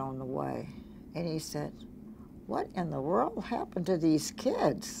and got on the way. And he said, what in the world happened to these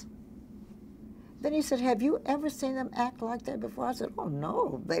kids? Then he said, have you ever seen them act like that before? I said, oh,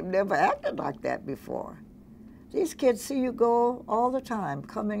 no, they've never acted like that before. These kids see you go all the time,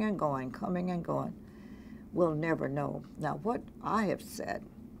 coming and going, coming and going. We'll never know. Now, what I have said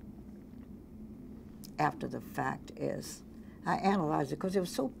after the fact is, I analyzed it because it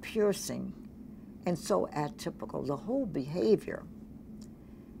was so piercing and so atypical, the whole behavior.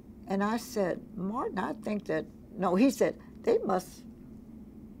 And I said, Martin, I think that, no, he said, they must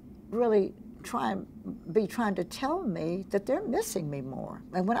really be trying to tell me that they're missing me more.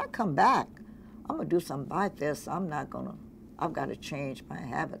 And when I come back, I'm going to do something like this. I've got to change my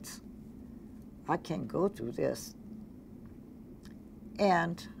habits. I can't go through this.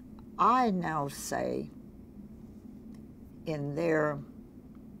 And I now say, in their,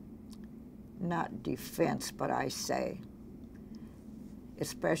 not defense, but I say,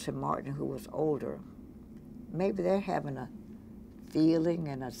 especially Martin, who was older, maybe they're having a feeling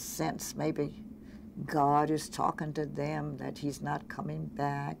and a sense, maybe God is talking to them, that he's not coming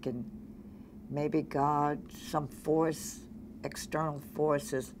back, and maybe God, some force, external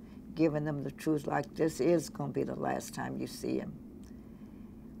force, is giving them the truth, like this is going to be the last time you see him.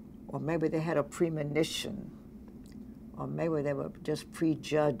 Or maybe they had a premonition, or maybe they were just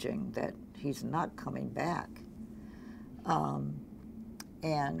prejudging that he's not coming back.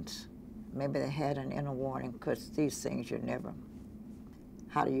 And maybe they had an inner warning, because these things you never,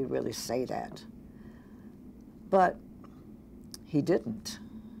 how do you really say that? But he didn't.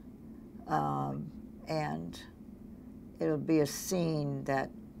 And it'll be a scene that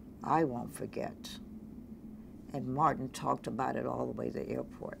I won't forget. And Martin talked about it all the way to the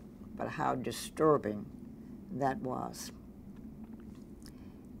airport, but how disturbing that was.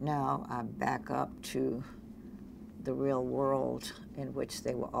 Now I back up to the real world in which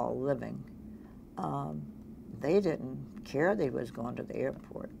they were all living. They didn't care that he was going to the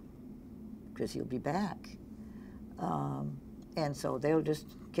airport, because he'll be back. And so they'll just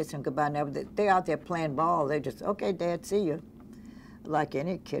kiss him goodbye. Now, they're out there playing ball. They just, okay, Dad, see you, like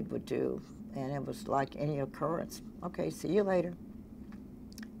any kid would do. And it was like any occurrence. Okay, see you later,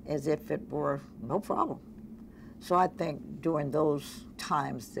 as if it were no problem. So I think during those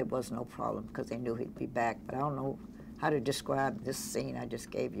times there was no problem, because they knew he'd be back. But I don't know how to describe this scene I just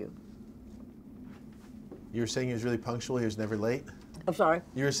gave you. You were saying he was really punctual, he was never late? I'm sorry?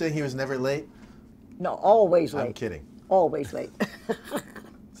 You were saying he was never late? No, always late. I'm kidding. Always late.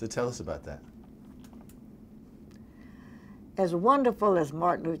 So tell us about that. As wonderful as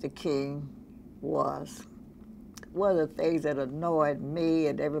Martin Luther King was, one of the things that annoyed me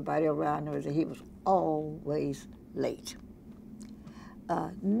and everybody around him was that he was always late.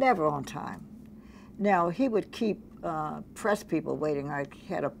 Never on time. Now, he would keep press people waiting. I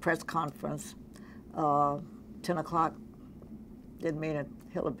had a press conference, 10 o'clock, didn't mean a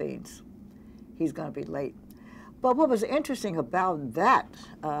hill of beans. He's going to be late. But what was interesting about that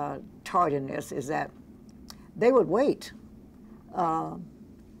tardiness is that they would wait,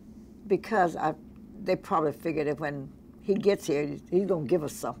 because they probably figured that when he gets here, he's going to give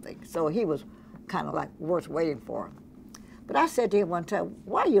us something. So he was kind of like worth waiting for. But I said to him one time,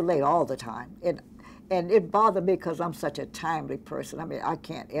 why are you late all the time? And it bothered me because I'm such a timely person. I mean, I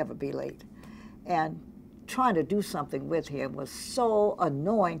can't ever be late. And trying to do something with him was so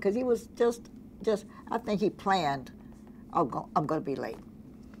annoying, because he was just, I think he planned, I'm going to be late.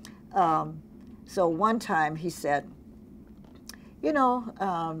 So one time he said, you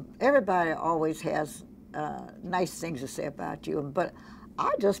know, everybody always has nice things to say about you, but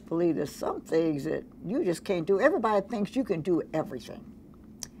I just believe there's some things that you just can't do. Everybody thinks you can do everything.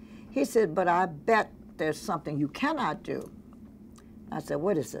 He said, but I bet there's something you cannot do. I said,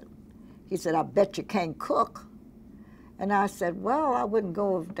 what is it? He said, I bet you can't cook. And I said, well, I wouldn't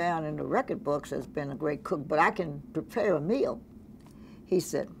go down in the record books as being a great cook, but I can prepare a meal. He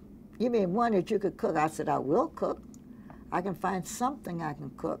said, you mean one that you could cook? I said, I will cook. I can find something I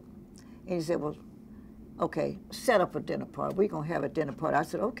can cook. And he said, well, okay, set up a dinner party. We're going to have a dinner party. I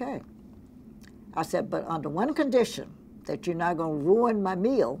said, okay. I said, but under one condition, that you're not going to ruin my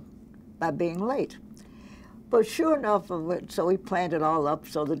meal by being late. But sure enough, so we planned it all up.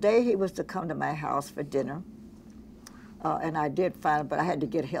 So the day he was to come to my house for dinner, and I did find, but I had to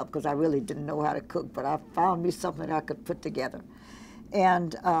get help because I really didn't know how to cook, but I found me something I could put together.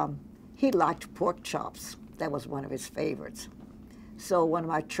 And he liked pork chops. That was one of his favorites. So one of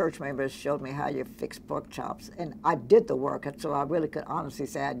my church members showed me how you fix pork chops, and I did the work, and so I really could honestly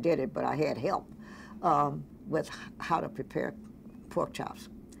say I did it, but I had help with how to prepare pork chops.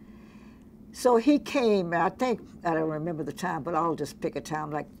 So he came, and I think, I don't remember the time, but I'll just pick a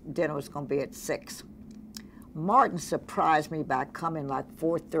time, like dinner was going to be at 6. Martin surprised me by coming like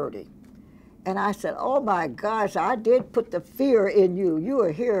 4:30. And I said, oh my gosh, I did put the fear in you. You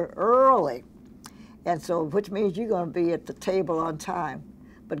were here early. And so, which means you're going to be at the table on time.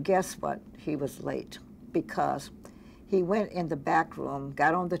 But guess what? He was late because he went in the back room,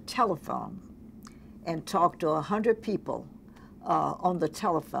 got on the telephone, and talked to 100 people on the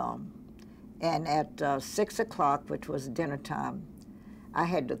telephone. And at 6 o'clock, which was dinner time, I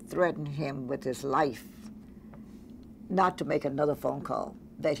had to threaten him with his life not to make another phone call,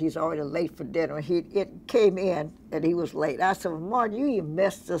 that he's already late for dinner. It came in and he was late. I said, well, Martin, you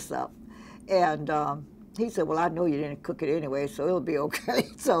messed this up. And he said, well, I know you didn't cook it anyway, so it'll be okay.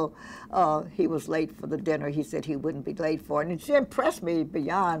 So he was late for the dinner. He said he wouldn't be late for it. And it impressed me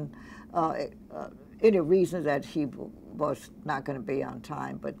beyond any reason that he was not going to be on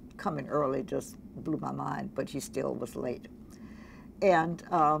time, but coming early just blew my mind, but he still was late. And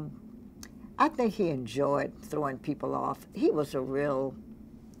I think he enjoyed throwing people off. He was a real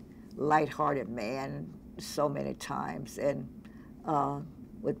lighthearted man so many times, and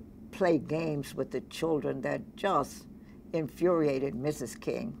would play games with the children that just infuriated Mrs.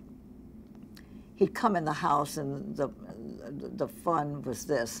 King. He'd come in the house, and the fun was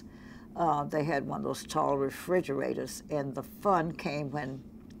this. They had one of those tall refrigerators, and the fun came when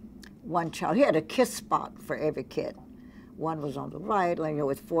one child, he had a kiss spot for every kid. One was on the right, like,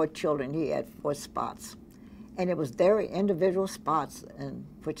 with 4 children, he had 4 spots. And it was their individual spots in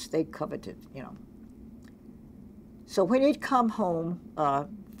which they coveted. So when he'd come home,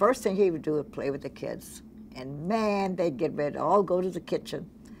 first thing he would do was play with the kids. And man, they'd get ready to all go to the kitchen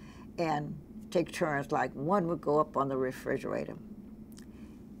and take turns, like one would go up on the refrigerator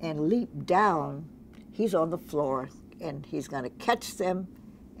and leap down. He's on the floor, and he's going to catch them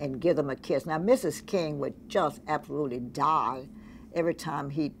and give them a kiss. Now, Mrs. King would just absolutely die every time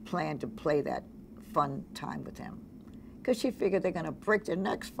he planned to play that fun time with him, because she figured they're going to break their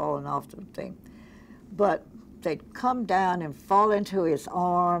necks falling off the thing. But they'd come down and fall into his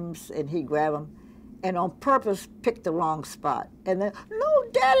arms, and he'd grab them, and on purpose pick the wrong spot. And then, no,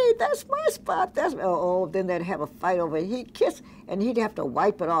 Daddy, that's my spot. Then they'd have a fight over it. He'd kiss, and he'd have to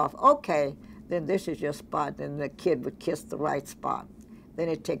wipe it off. Okay, then this is your spot. Then the kid would kiss the right spot. Then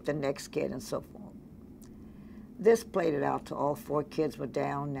he'd take the next kid, and so forth. This played it out till all 4 kids were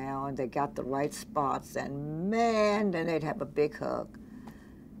down now, and they got the right spots, and man, then they'd have a big hug.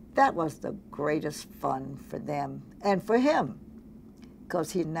 That was the greatest fun for them and for him,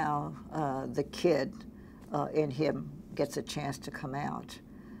 because he now, the kid in him gets a chance to come out.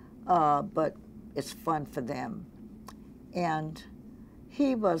 But it's fun for them. And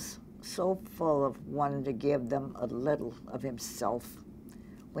he was so full of wanting to give them a little of himself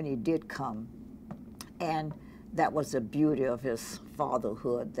when he did come. And that was the beauty of his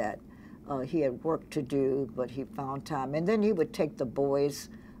fatherhood, that he had work to do, but he found time. And then he would take the boys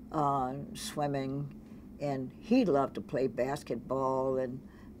swimming, and he loved to play basketball, and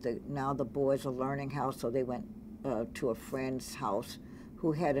now the boys are learning how, so they went to a friend's house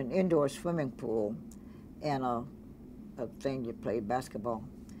who had an indoor swimming pool and a thing you played basketball.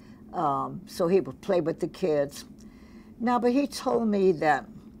 So he would play with the kids. Now, but he told me that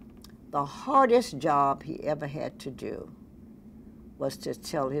the hardest job he ever had to do was to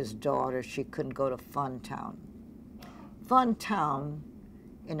tell his daughter she couldn't go to Funtown. Funtown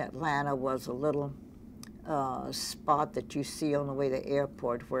in Atlanta was a little spot that you see on the way to the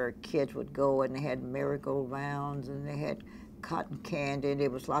airport, where kids would go, and they had merry-go-rounds, and they had cotton candy, and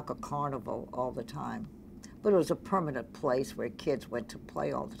it was like a carnival all the time. But it was a permanent place where kids went to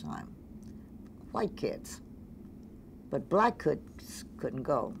play all the time. White kids. But black kids couldn't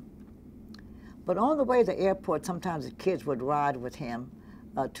go. But on the way to the airport, sometimes the kids would ride with him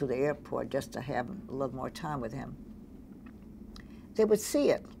to the airport just to have a little more time with him. They would see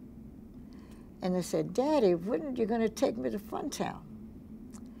it. And they said, Daddy, when are you going to take me to Funtown?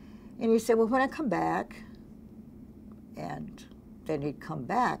 And he said, well, when I come back. And then he'd come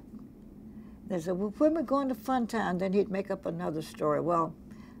back. They said, well, when are we going to Funtown? Then he'd make up another story. Well,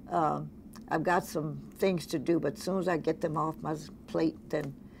 I've got some things to do, but as soon as I get them off my plate,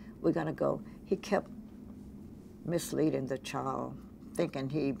 then we're going to go. He kept misleading the child, thinking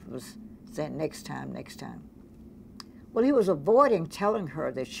he was saying next time, next time. Well, he was avoiding telling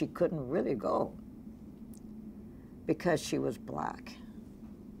her that she couldn't really go because she was black.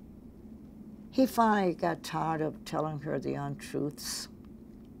 He finally got tired of telling her the untruths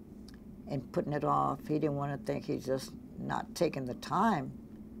and putting it off. He didn't want to think he's just not taking the time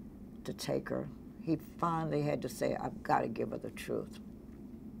to take her. He finally had to say, I've got to give her the truth.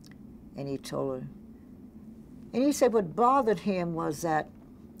 And he told her. And he said what bothered him was that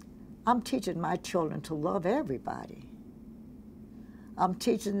I'm teaching my children to love everybody. I'm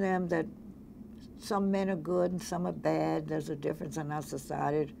teaching them that some men are good and some are bad. There's a difference in our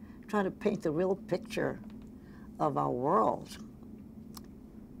society. Trying to paint the real picture of our world.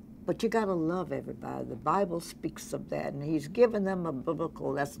 But you got to love everybody. The Bible speaks of that, and he's given them a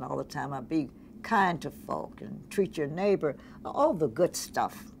biblical lesson all the time. Be kind to folk and treat your neighbor, all the good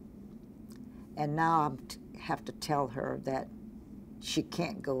stuff. And now I have to tell her that she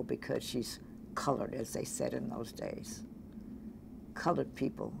can't go because she's colored, as they said in those days. Colored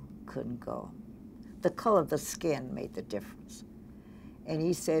people couldn't go. The color of the skin made the difference. And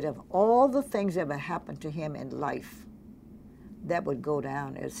he said of all the things that ever happened to him in life, that would go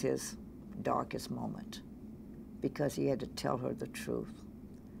down as his darkest moment, because he had to tell her the truth.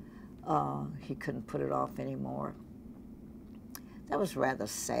 He couldn't put it off anymore. That was rather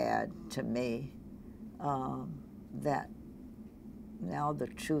sad to me, that now the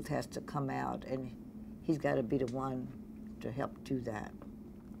truth has to come out, and he's got to be the one to help do that.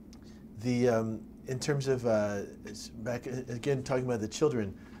 In terms of back again talking about the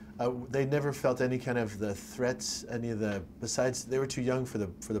children, they never felt any kind of the threats, besides they were too young for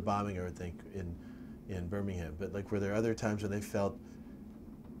the bombing, I would think, in Birmingham. But like, were there other times when they felt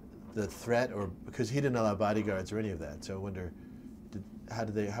the threat, or because he didn't allow bodyguards or any of that? So I wonder,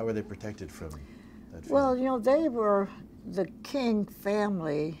 how were they protected from that feeling? Well, you know, the King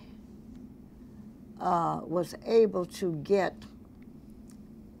family was able to get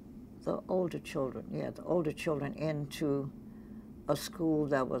the older children into a school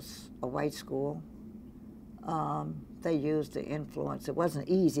that was a white school. They used the influence. It wasn't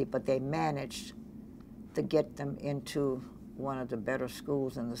easy, but they managed to get them into one of the better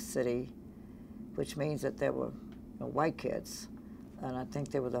schools in the city, which means that there were white kids, and I think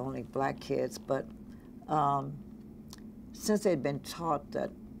they were the only black kids. But since they'd been taught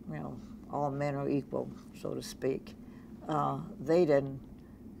that all men are equal, so to speak, they didn't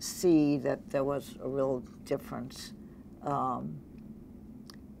see that there was a real difference.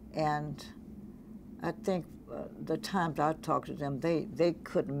 And I think the times I talked to them, they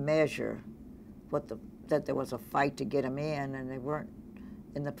couldn't measure that there was a fight to get them in, and they weren't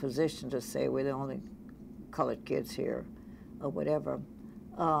in the position to say we're the only colored kids here or whatever.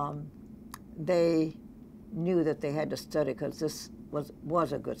 They knew that they had to study because this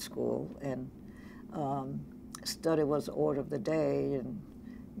was a good school, and study was the order of the day, and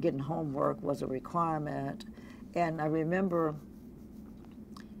getting homework was a requirement. And I remember,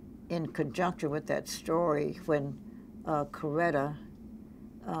 in conjunction with that story, when Coretta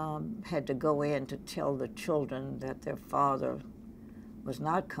had to go in to tell the children that their father was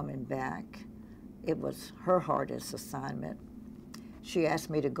not coming back, it was her hardest assignment. She asked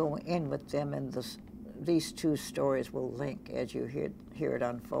me to go in with them, and these two stories will link as you hear it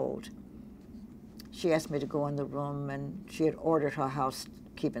unfold. She asked me to go in the room, and she had ordered her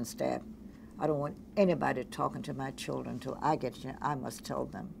housekeeping staff, I don't want anybody talking to my children until I get here. I must tell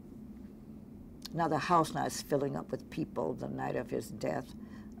them. Now the house now is filling up with people the night of his death.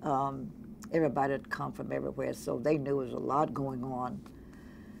 Everybody had come from everywhere, so they knew there was a lot going on.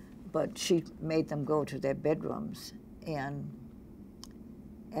 But she made them go to their bedrooms, and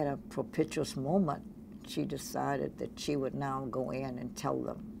at a propitious moment, she decided that she would now go in and tell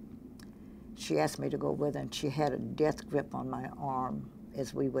them. She asked me to go with her, and she had a death grip on my arm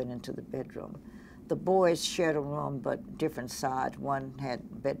as we went into the bedroom. The boys shared a room, but different sides. One had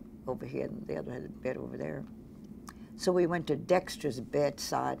a bed over here, and the other had a bed over there. So we went to Dexter's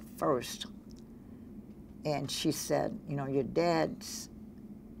bedside first, and she said, your dad's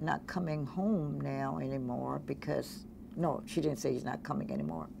not coming home now anymore because, no, she didn't say he's not coming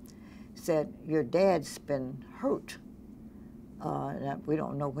anymore. Said, your dad's been hurt. We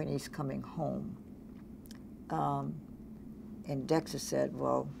don't know when he's coming home. And Dexter said,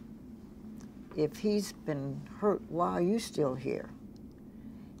 well, if he's been hurt, why are you still here?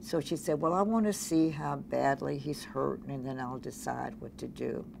 So she said, well, I want to see how badly he's hurt, and then I'll decide what to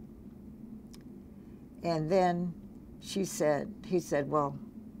do. And then he said, well,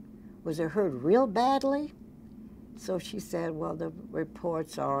 was it hurt real badly? So she said, well, the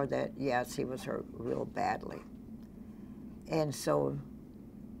reports are that, yes, he was hurt real badly. And so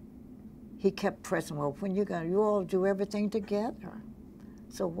he kept pressing, well, when you all do everything together.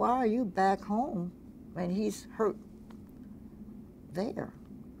 So why are you back home when he's hurt there?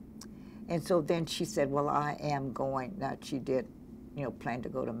 And so then she said, well, I am going. Now, she did, plan to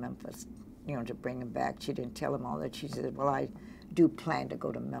go to Memphis, to bring him back. She didn't tell him all that. She said, well, I do plan to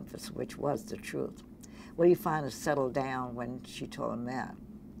go to Memphis, which was the truth. Well, he finally settled down when she told him that.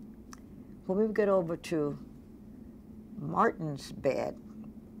 When we get over to Martin's bed,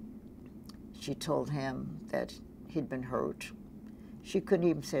 she told him that he'd been hurt. She couldn't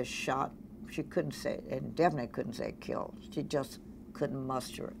even say shot. She couldn't say, and definitely couldn't say killed. She just couldn't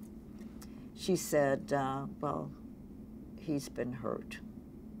muster it. She said, well, he's been hurt,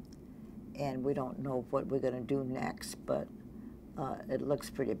 and we don't know what we're going to do next, but it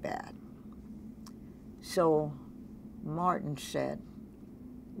looks pretty bad. So Martin said,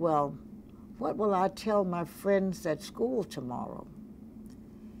 well, what will I tell my friends at school tomorrow?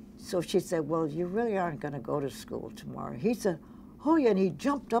 So she said, well, you really aren't going to go to school tomorrow. He said, oh, yeah, and he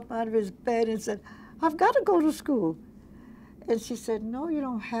jumped up out of his bed and said, I've got to go to school. And she said, no, you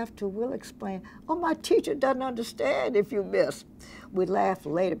don't have to. We'll explain. Oh, my teacher doesn't understand if you miss. We laughed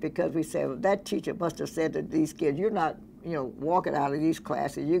later because we said, well, that teacher must have said to these kids, you're not, walking out of these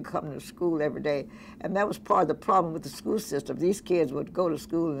classes. You come to school every day. And that was part of the problem with the school system. These kids would go to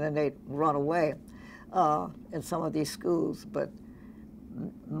school and then they'd run away in some of these schools. But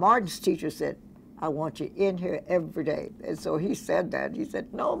Martin's teacher said, I want you in here every day. And so he said that. He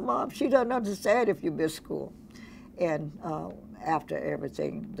said, no, Mom, she doesn't understand if you miss school. And after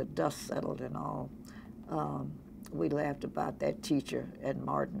everything, the dust settled and all, we laughed about that teacher and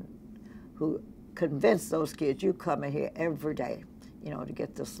Martin, who convinced those kids, you come in here every day, you know, to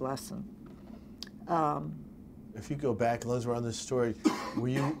get this lesson. If you go back, as long as we're on this story,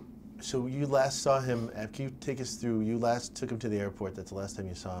 so you last saw him, can you take us through, you last took him to the airport, that's the last time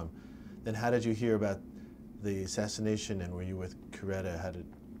you saw him. Then how did you hear about the assassination, and were you with Coretta,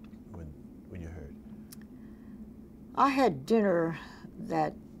 when you heard? I had dinner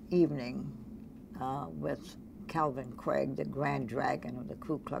that evening with Calvin Craig, the Grand Dragon of the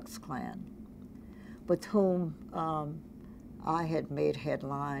Ku Klux Klan, with whom I had made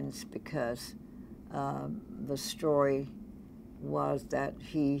headlines because the story was that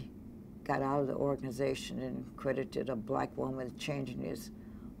he got out of the organization and credited a black woman with changing his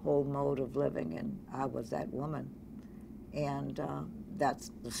whole mode of living, and I was that woman. And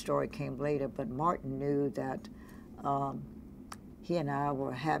that's the story came later, but Martin knew that he and I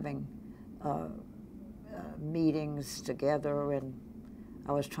were having meetings together, and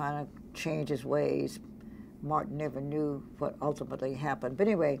I was trying to change his ways. Martin never knew what ultimately happened. But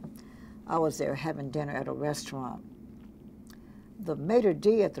anyway, I was there having dinner at a restaurant. The maitre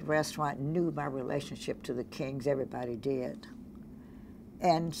d' at the restaurant knew my relationship to the Kings. Everybody did.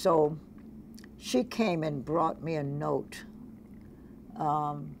 And so she came and brought me a note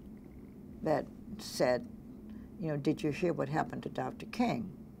that said, you know, did you hear what happened to Dr.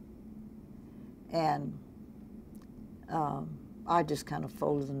 King? And I just kind of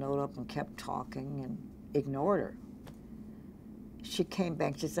folded the note up and kept talking and ignored her. She came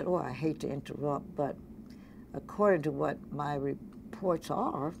back, she said, oh, I hate to interrupt, but according to what my reports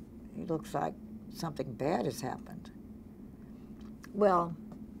are, it looks like something bad has happened. Well,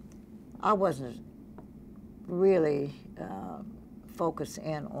 I wasn't really focused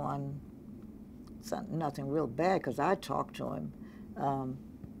in on nothing real bad, because I talked to him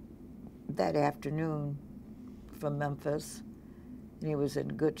that afternoon from Memphis, and he was in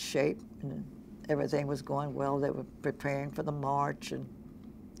good shape, and everything was going well. They were preparing for the march, and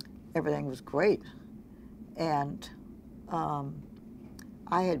everything was great. And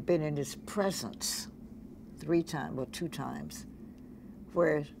I had been in his presence 2 times,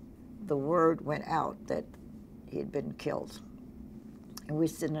 where the word went out that he had been killed. And we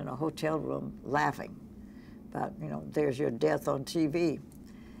sitting in a hotel room laughing about, you know, there's your death on TV.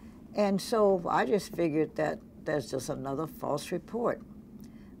 And so I just figured that that's just another false report.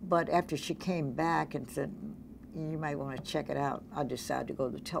 But after she came back and said, you might want to check it out, I decided to go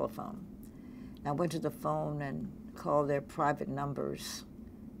to the telephone. And I went to the phone and called their private numbers,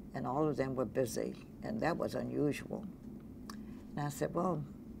 and all of them were busy, and that was unusual. And I said, well,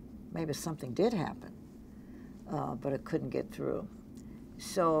 maybe something did happen, but I couldn't get through.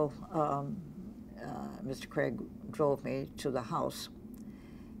 So Mr. Craig drove me to the house.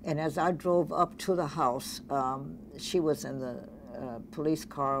 And as I drove up to the house, she was in the police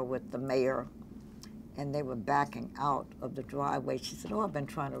car with the mayor, and they were backing out of the driveway. She said, oh, I've been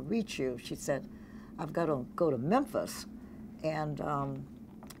trying to reach you. She said, I've got to go to Memphis, and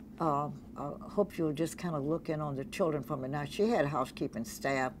I hope you'll just kind of look in on the children for me. Now, she had housekeeping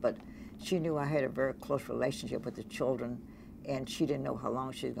staff, but she knew I had a very close relationship with the children, and she didn't know how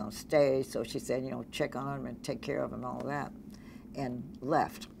long she was going to stay, so she said, you know, check on them and take care of them and all that, and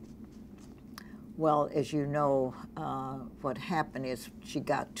left. Well, as you know, what happened is she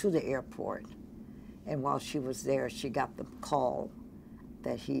got to the airport, and while she was there, she got the call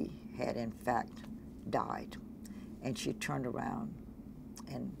that he had, in fact, died. And she turned around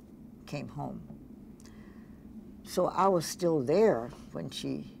and came home. So I was still there when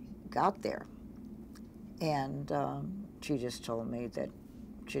she got there. And she just told me that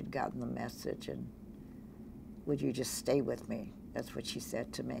she'd gotten the message, and would you just stay with me? That's what she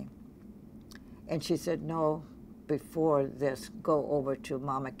said to me. And she said, no, before this, go over to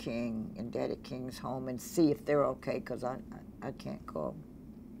Mama King and Daddy King's home and see if they're okay, because I can't go.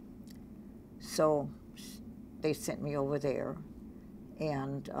 So they sent me over there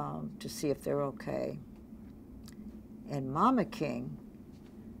and to see if they're okay. And Mama King,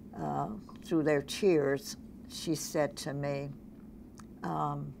 through their tears, she said to me,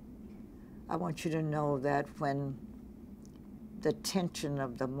 I want you to know that when the tension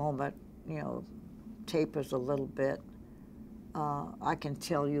of the moment, you know, tapers a little bit, I can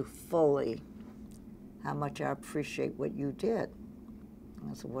tell you fully how much I appreciate what you did. And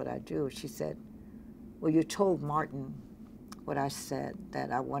I said, what I do? She said, well, you told Martin what I said,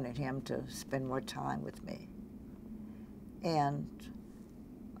 that I wanted him to spend more time with me. And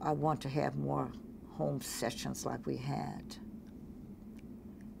I want to have more home sessions like we had.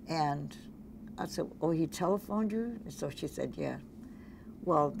 And I said, oh, he telephoned you? And so she said, yeah.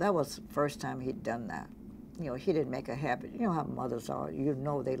 Well, that was the first time he'd done that. You know, he didn't make a habit. You know how mothers are. You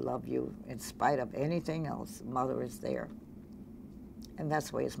know they love you in spite of anything else. Mother is there. And that's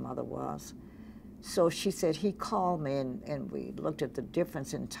the way his mother was. So she said he called me, and we looked at the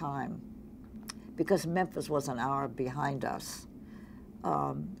difference in time, because Memphis was an hour behind us.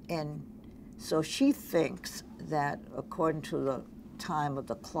 And so she thinks that according to the time of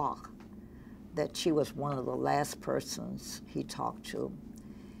the clock, that she was one of the last persons he talked to.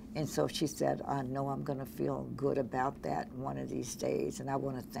 And so she said, I know I'm going to feel good about that one of these days, and I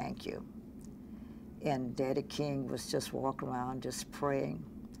want to thank you. And Daddy King was just walking around just praying.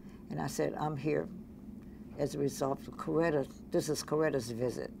 And I said, I'm here as a result of Coretta. This is Coretta's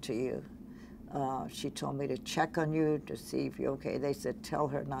visit to you. She told me to check on you to see if you're okay. They said, tell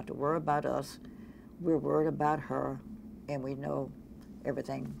her not to worry about us. We're worried about her, and we know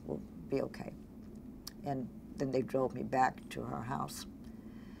everything will be okay. And then they drove me back to her house.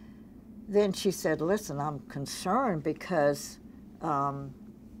 Then she said, listen, I'm concerned because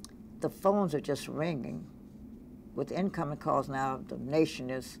the phones are just ringing. With incoming calls now, the nation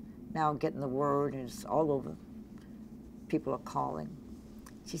is now getting the word, and it's all over. People are calling.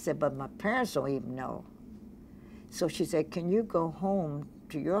 She said, but my parents don't even know. So she said, can you go home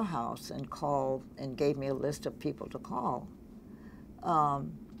to your house and call, and gave me a list of people to call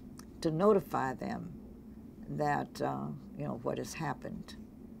to notify them that, you know, what has happened.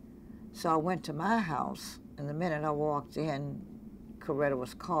 So I went to my house, and the minute I walked in, Coretta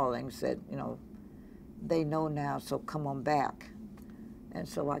was calling, said, you know, they know now, so come on back. And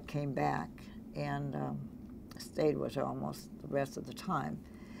so I came back and stayed with her almost the rest of the time.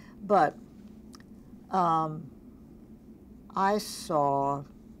 But I saw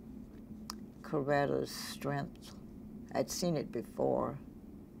Coretta's strength. I'd seen it before,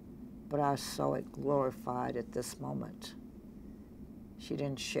 but I saw it glorified at this moment. She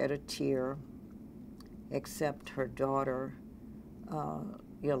didn't shed a tear, except her daughter,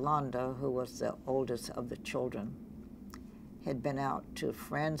 Yolanda, who was the oldest of the children, had been out to a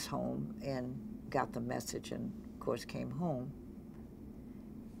friend's home and got the message and, of course, came home.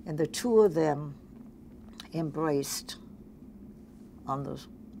 And the two of them embraced on the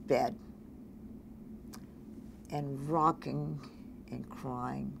bed and rocking and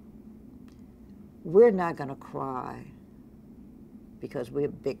crying. We're not going to cry because we're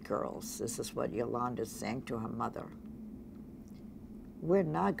big girls. This is what Yolanda's saying to her mother. We're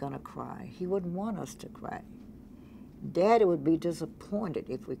not going to cry. He wouldn't want us to cry. Daddy would be disappointed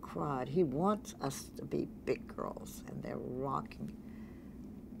if we cried. He wants us to be big girls, and they're rocking.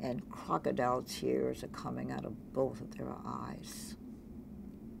 And crocodile tears are coming out of both of their eyes.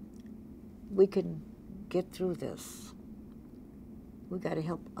 We can get through this. We got to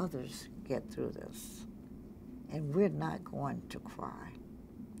help others get through this. And we're not going to cry.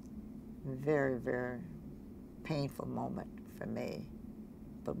 Very, very painful moment for me,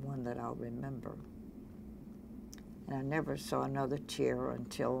 but one that I'll remember. And I never saw another tear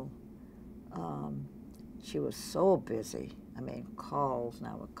until she was so busy. I mean, calls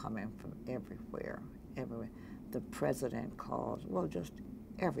now were coming from everywhere, everywhere. The president called, well, just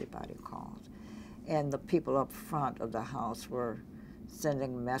everybody called. And the people up front of the house were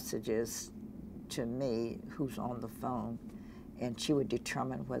sending messages to me, who's on the phone, and she would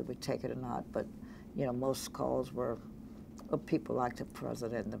determine whether we take it or not. But, you know, most calls were of people like the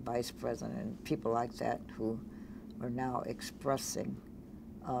president and the vice president and people like that who are now expressing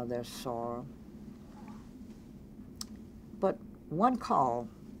their sorrow. But one call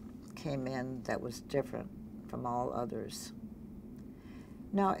came in that was different from all others.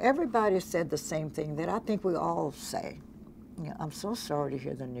 Now, everybody said the same thing that I think we all say. You know, I'm so sorry to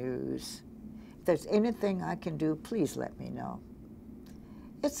hear the news. If there's anything I can do, please let me know.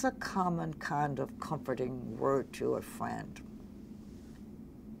 It's a common kind of comforting word to a friend.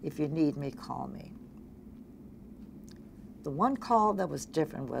 If you need me, call me. The one call that was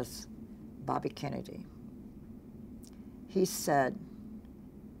different was Bobby Kennedy. He said,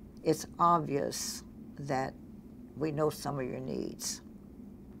 it's obvious that we know some of your needs.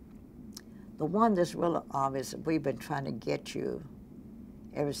 The one that's really obvious, we've been trying to get you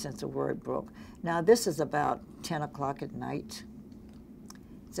ever since the word broke. Now, this is about 10 o'clock at night.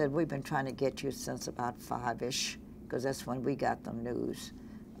 He said, we've been trying to get you since about 5-ish, because that's when we got the news,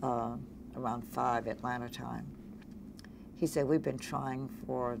 around 5 Atlanta time. He said, we've been trying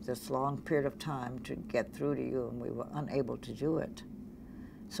for this long period of time to get through to you, and we were unable to do it.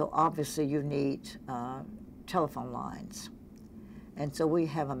 So obviously you need telephone lines. And so we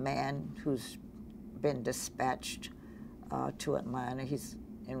have a man who's been dispatched to Atlanta. He's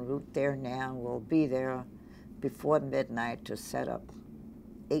en route there now. We'll be there before midnight to set up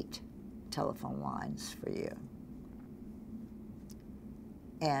 8 telephone lines for you.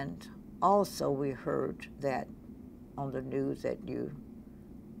 And also we heard that on the news that you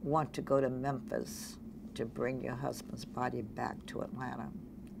want to go to Memphis to bring your husband's body back to Atlanta.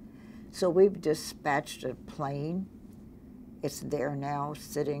 So we've dispatched a plane. It's there now,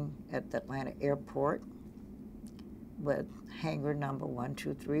 sitting at the Atlanta airport with hangar number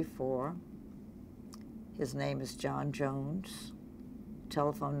 1234. His name is John Jones.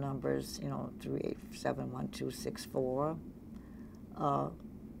 Telephone numbers, 387-1264.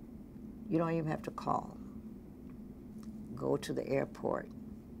 You don't even have to call. Go to the airport.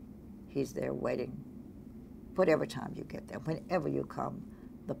 He's there waiting. Whatever time you get there, whenever you come,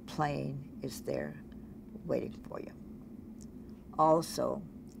 the plane is there waiting for you. Also,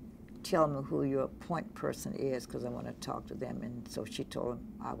 tell me who your point person is, because I want to talk to them. And so she told him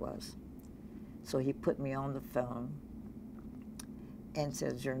I was. So he put me on the phone and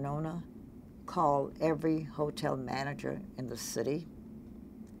said, Xernona, call every hotel manager in the city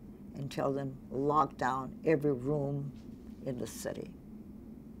and tell them lock down every room in the city.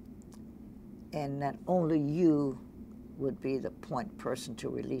 And that only you would be the point person to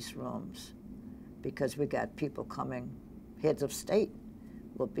release rooms, because we got people coming, heads of state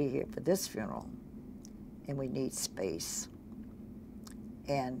will be here for this funeral, and we need space.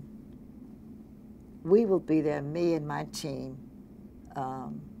 And we will be there, me and my team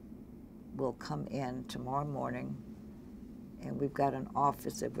will come in tomorrow morning, and we've got an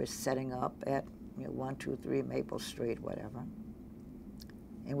office that we're setting up at 123 Maple Street, whatever.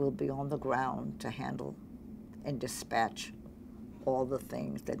 And we'll be on the ground to handle and dispatch all the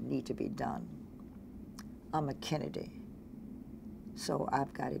things that need to be done. I'm a Kennedy, so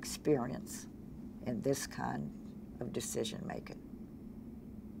I've got experience in this kind of decision making.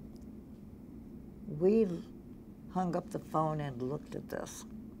 We hung up the phone and looked at this.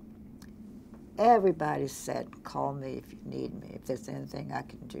 Everybody said, call me if you need me, if there's anything I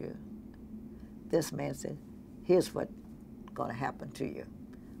can do. This man said, here's what's going to happen to you.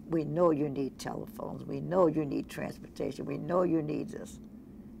 We know you need telephones. We know you need transportation. We know you need this.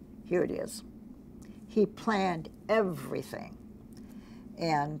 Here it is. He planned everything.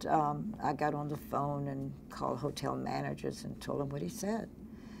 And I got on the phone and called hotel managers and told them what he said.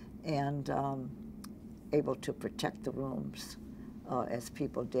 And able to protect the rooms as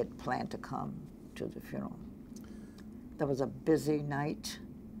people did plan to come to the funeral. That was a busy night.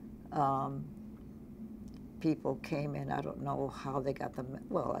 People came in. I don't know how they got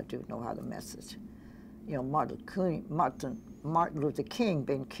well, I do know how the message. Martin Luther King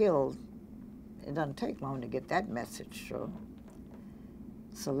being killed, it doesn't take long to get that message through.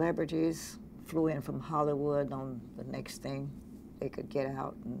 Celebrities flew in from Hollywood on the next thing they could get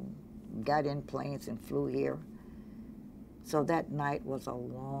out, and got in planes and flew here. So that night was a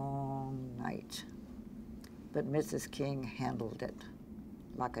long night. But Mrs. King handled it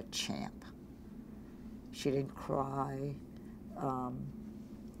like a champ. She didn't cry.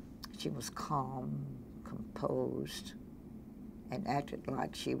 She was calm, composed, and acted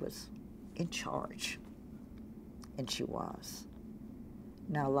like she was in charge. And she was.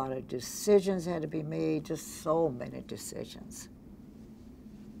 Now, a lot of decisions had to be made, just so many decisions.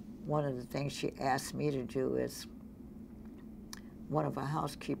 One of the things she asked me to do is, one of our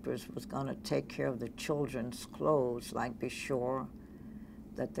housekeepers was going to take care of the children's clothes, like be sure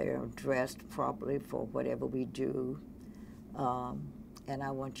that they're dressed properly for whatever we do, and I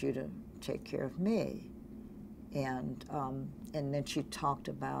want you to take care of me. And then she talked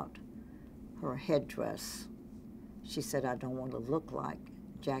about her headdress. She said, I don't want to look like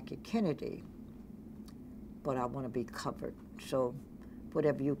Jackie Kennedy, but I want to be covered. So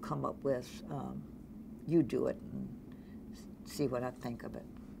whatever you come up with, you do it and see what I think of it.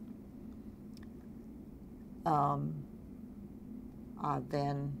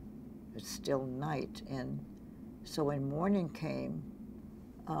 Then it's still night, and so when morning came,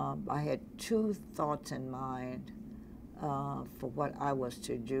 I had 2 thoughts in mind for what I was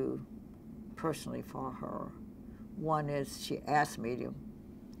to do personally for her. One is she asked me to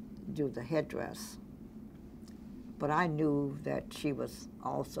do the headdress, but I knew that she was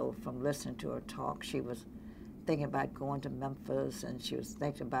also, from listening to her talk, she was thinking about going to Memphis, and she was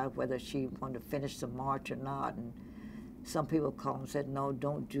thinking about whether she wanted to finish the march or not. And some people called and said, no,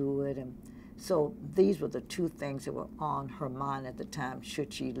 don't do it. And so these were the 2 things that were on her mind at the time.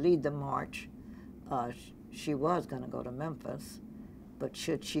 Should she lead the march? She was going to go to Memphis, but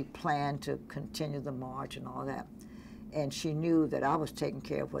should she plan to continue the march and all that? And she knew that I was taking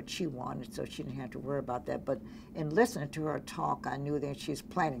care of what she wanted, so she didn't have to worry about that. But in listening to her talk, I knew that she was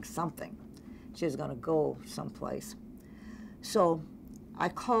planning something. She was going to go someplace. So I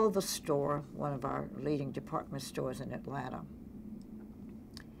called the store, one of our leading department stores in Atlanta,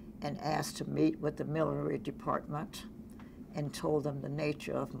 and asked to meet with the millinery department and told them the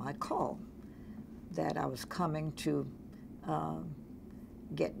nature of my call, that I was coming to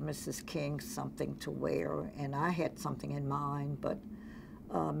get Mrs. King something to wear, and I had something in mind, but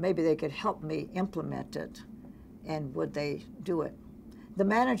maybe they could help me implement it, and would they do it? The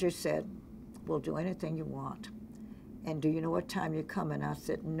manager said, we'll do anything you want. And do you know what time you're coming? I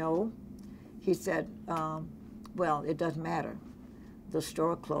said, no. He said, well, it doesn't matter. The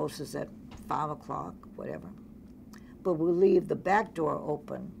store closes at 5 o'clock, whatever. But we'll leave the back door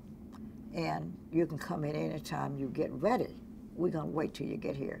open, and you can come in anytime you get ready. We're going to wait till you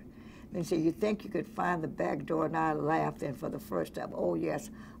get here. And he said, you think you could find the back door? And I laughed, and for the first time, oh, yes,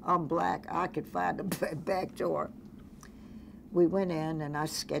 I'm black. I could find the back door. We went in, and I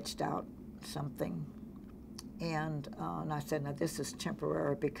sketched out something. And I said, now, this is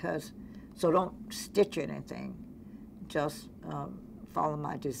temporary because, so don't stitch anything. Just follow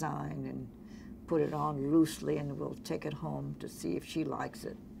my design and put it on loosely, and we'll take it home to see if she likes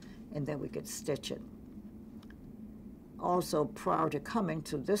it, and then we could stitch it. Also, prior to coming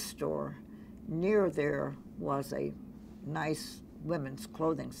to this store, near there was a nice women's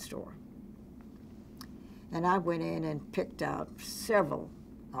clothing store. And I went in and picked out several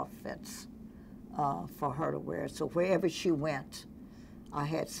outfits for her to wear. So wherever she went, I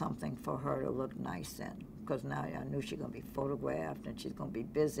had something for her to look nice in, because now I knew she's going to be photographed and she's going to be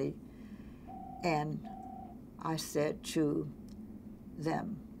busy. And I said to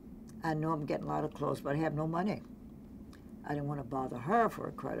them, I know I'm getting a lot of clothes, but I have no money. I didn't want to bother her for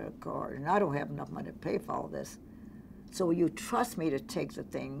a credit card, and I don't have enough money to pay for all this. So will you trust me to take the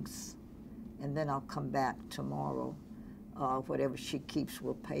things, and then I'll come back tomorrow. Whatever she keeps,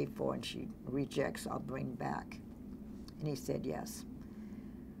 we'll pay for, and she rejects, I'll bring back. And he said yes.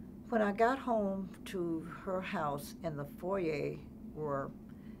 When I got home to her house, in the foyer were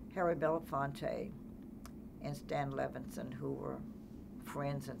Harry Belafonte and Stan Levinson, who were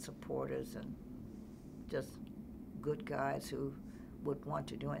friends and supporters and just good guys who would want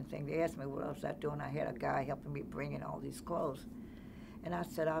to do anything. They asked me what I was doing. I had a guy helping me bring in all these clothes. And I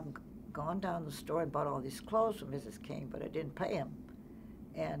said, I've gone down the store and bought all these clothes for Mrs. King, but I didn't pay him.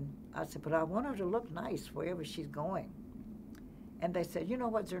 And I said, but I want her to look nice wherever she's going. And they said, you know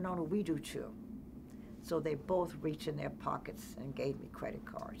what, Xernona, we do too. So they both reached in their pockets and gave me credit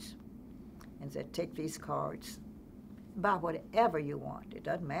cards and said, take these cards, buy whatever you want. It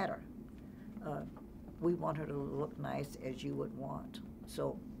doesn't matter. We want her to look nice as you would want.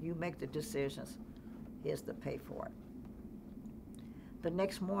 So you make the decisions. Here's the pay for it. The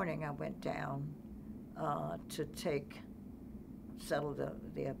next morning, I went down to settle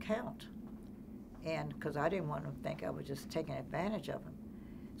the account. And because I didn't want to think I was just taking advantage of him.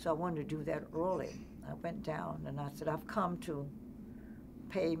 So I wanted to do that early. I went down and I said, I've come to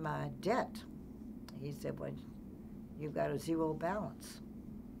pay my debt. He said, well, you've got a zero balance.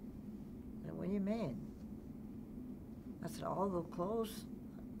 I said, what do you mean? I said, all the clothes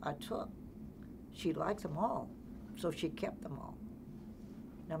I took, she liked them all, so she kept them all.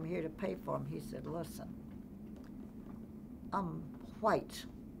 And I'm here to pay for them. He said, listen, I'm white,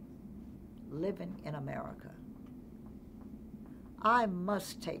 living in America. I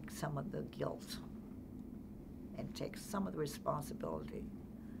must take some of the guilt and take some of the responsibility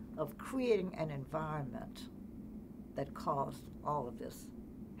of creating an environment that caused all of this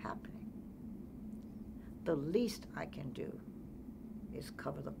happening. The least I can do is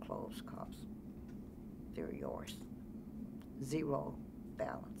cover the clothes costs. They're yours. Zero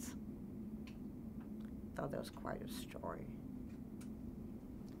balance. Thought that was quite a story.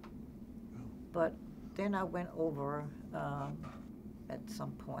 But then I went over at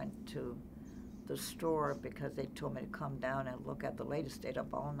some point to the store because they told me to come down and look at the latest. Stayed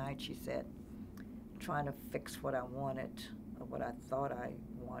up all night, she said, trying to fix what I wanted, or what I thought I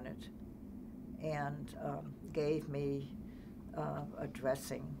wanted, and gave me a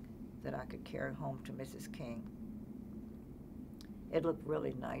dressing that I could carry home to Mrs. King. It looked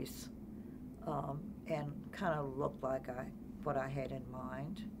really nice and kind of looked like what I had in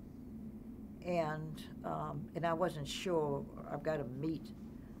mind. And I wasn't sure I've got to meet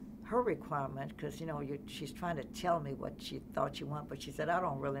her requirement because, you know, she's trying to tell me what she thought she wanted, but she said, I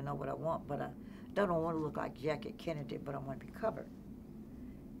don't really know what I want, but I don't want to look like Jackie Kennedy, but I want to be covered.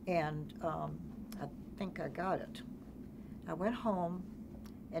 And I think I got it. I went home,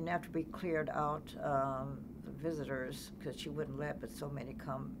 and after we cleared out the visitors, because she wouldn't let but so many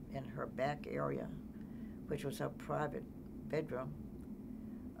come in her back area, which was her private bedroom.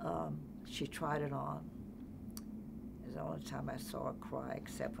 She tried it on. It was the only time I saw her cry,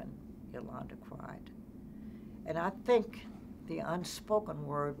 except when Yolanda cried. And I think the unspoken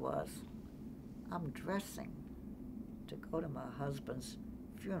word was, I'm dressing to go to my husband's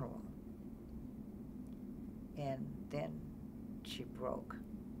funeral. And then she broke.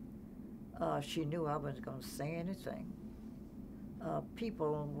 She knew I wasn't going to say anything.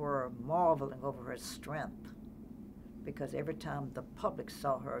 People were marveling over her strength, because every time the public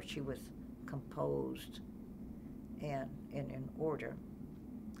saw her, she was composed and in order.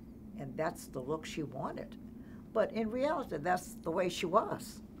 And that's the look she wanted. But in reality, that's the way she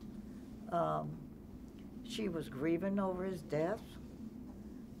was. She was grieving over his death,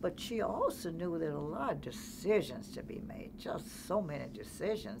 but she also knew there were a lot of decisions to be made, just so many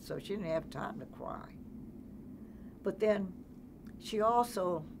decisions, so she didn't have time to cry. But then she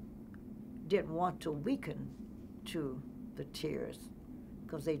also didn't want to weaken to the tears,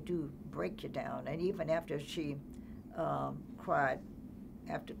 because they do break you down. And even after she cried,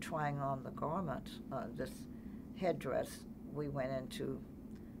 after trying on the garment, this headdress, we went into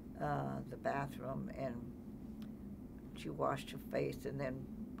the bathroom and she washed her face, and then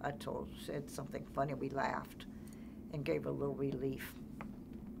I said something funny, we laughed and gave her a little relief.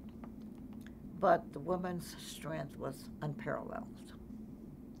 But the woman's strength was unparalleled.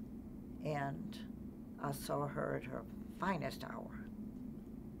 And I saw her at her finest hour.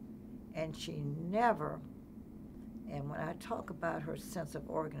 And she never, and when I talk about her sense of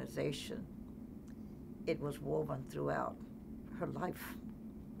organization, it was woven throughout her life,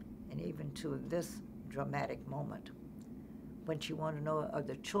 and even to this dramatic moment. When she wanted to know, are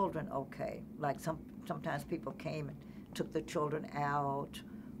the children okay? Like sometimes people came and took the children out,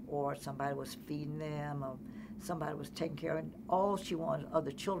 or somebody was feeding them, or somebody was taking care of them. All she wanted, are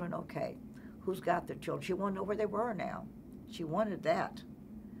the children okay? Who's got their children? She wanted to know where they were now. She wanted that.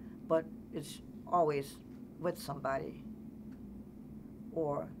 But it's always with somebody,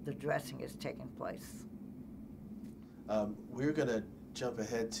 or the dressing is taking place. We're going to jump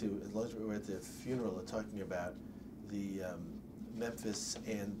ahead to, as long as we're at the funeral, talking about the Memphis,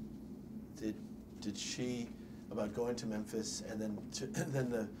 and did she, about going to Memphis, and then and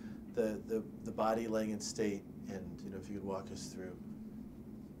then the body laying in state, and if you could walk us through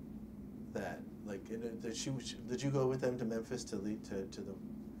that, like, did you go with them to Memphis to lead to the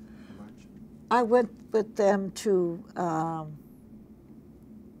march? I went with them to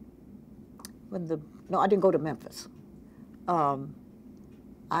no, I didn't go to Memphis.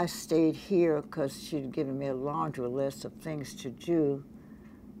 I stayed here because she'd given me a laundry list of things to do,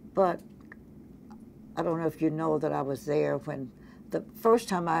 but I don't know if you know that I was there when the first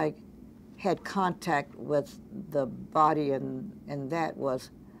time I had contact with the body, and that was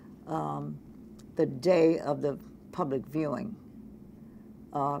the day of the public viewing.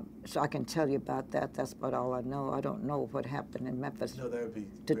 So I can tell you about that. That's about all I know. I don't know what happened in Memphis. No, that would be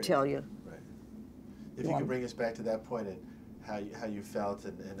to great. tell you. Right. If you could bring us back to that point and how you felt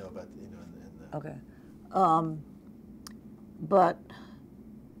and know about and the. Okay. But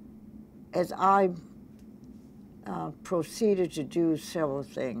as I proceeded to do several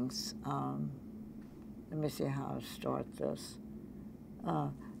things, let me see how to start this.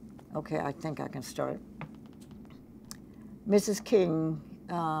 Okay, I think I can start. Mrs. King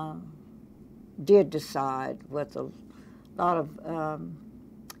did decide, with a lot of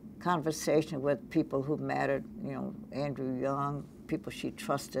conversation with people who mattered, Andrew Young, people she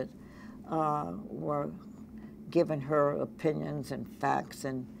trusted, were giving her opinions and facts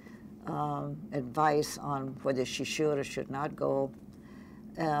and advice on whether she should or should not go.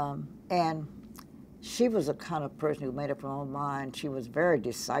 And she was a kind of person who made up her own mind. She was very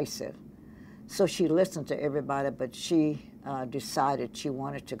decisive. So she listened to everybody, but she decided she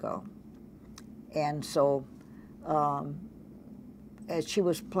wanted to go. And so as she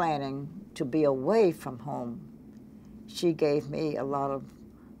was planning to be away from home, she gave me a lot of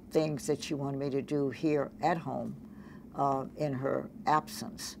things that she wanted me to do here at home in her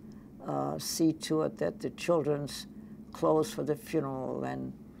absence. See to it that the children's clothes for the funeral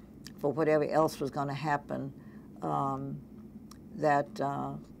and for whatever else was going to happen, that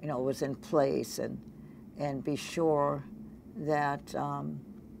was in place, and be sure that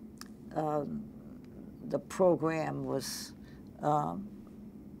the program was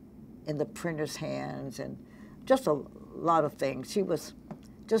in the printer's hands, and just a lot of things. She was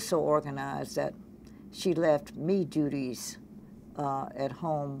just so organized that she left me duties at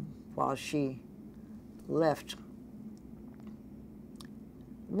home while she left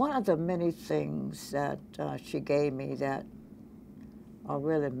One of the many things that she gave me that are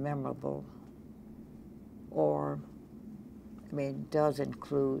really memorable, or, I mean, does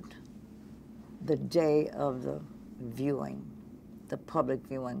include the day of the viewing, the public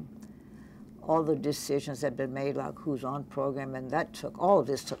viewing. All the decisions that had been made, like who's on program, and all of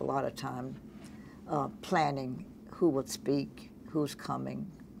this took a lot of time, planning who would speak, who's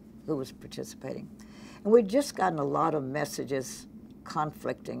coming, who was participating. And we'd just gotten a lot of messages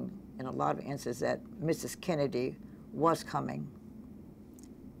conflicting in a lot of instances that Mrs. Kennedy was coming,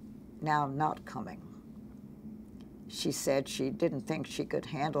 now not coming. She said she didn't think she could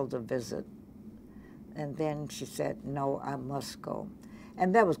handle the visit. And then she said, no, I must go.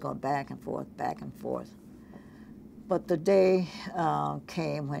 And that was going back and forth, back and forth. But the day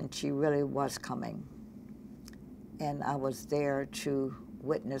came when she really was coming. And I was there to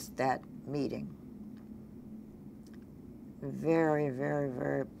witness that meeting. Very, very,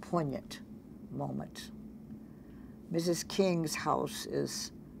 very poignant moment. Mrs. King's house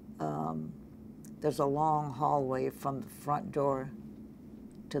is, there's a long hallway from the front door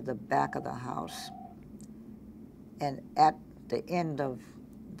to the back of the house. And at the end of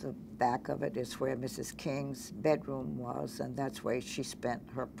the back of it is where Mrs. King's bedroom was, and that's where she spent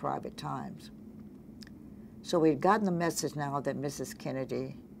her private times. So we'd gotten the message now that Mrs.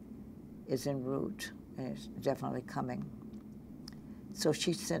 Kennedy is en route and is definitely coming. So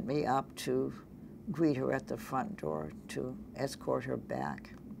she sent me up to greet her at the front door to escort her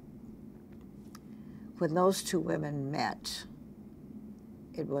back. When those two women met,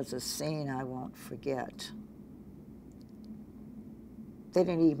 it was a scene I won't forget. They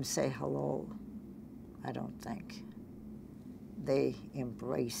didn't even say hello, I don't think. They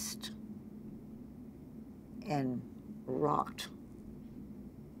embraced and rocked.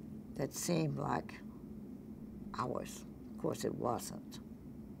 That seemed like hours. Of course, it wasn't.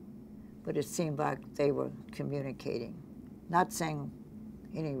 But it seemed like they were communicating, not saying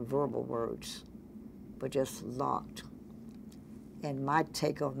any verbal words, but just locked. And my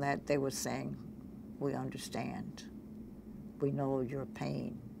take on that, they were saying, we understand. We know your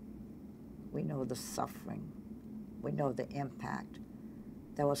pain. We know the suffering. We know the impact.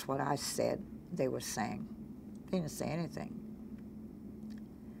 That was what I said they were saying. They didn't say anything.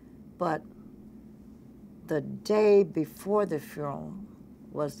 But the day before the funeral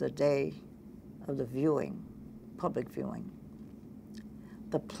was the day of the viewing, public viewing.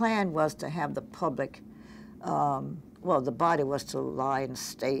 The plan was to have the public, well, the body was to lie in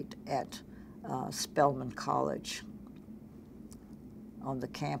state at Spelman College on the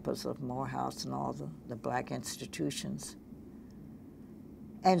campus of Morehouse and all the black institutions.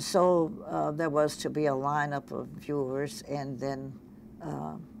 And so there was to be a lineup of viewers and then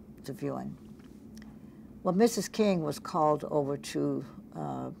the viewing. Well, Mrs. King was called over to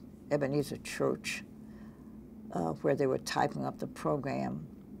Ebenezer Church where they were typing up the program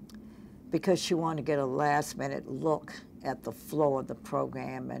because she wanted to get a last-minute look at the flow of the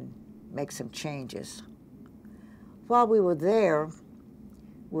program and make some changes. While we were there,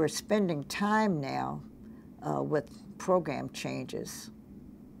 we're spending time now with program changes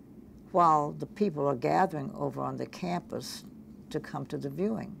while the people are gathering over on the campus to come to the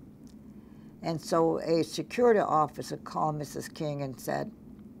viewing. And so a security officer called Mrs. King and said,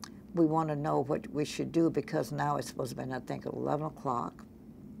 we want to know what we should do because now it's supposed to be, I think, at 11 o'clock.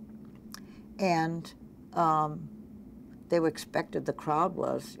 And they were expected, the crowd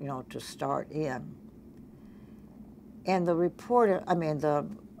was, you know, to start in. And the reporter, I mean, the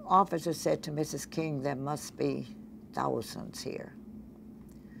officer said to Mrs. King, there must be thousands here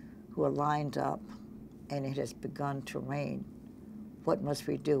who are lined up and it has begun to rain. What must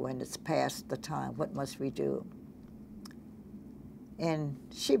we do? And it's past the time. What must we do? And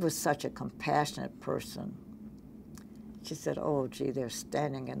she was such a compassionate person. She said, oh, gee, they're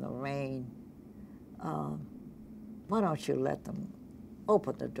standing in the rain. Why don't you let them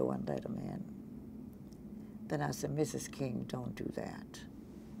open the door and let them in? Then I said, Mrs. King, don't do that.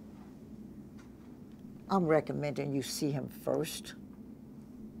 I'm recommending you see him first.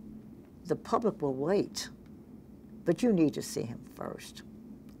 The public will wait, but you need to see him first.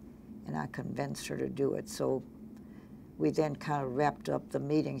 And I convinced her to do it. So we then kind of wrapped up the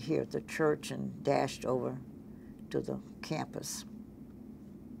meeting here at the church and dashed over to the campus.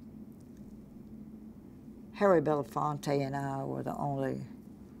 Harry Belafonte and I were the only,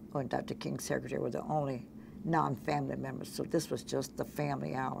 or Dr. King's secretary, were the only non-family members, so this was just the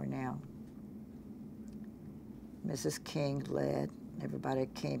family hour now. Mrs. King led, everybody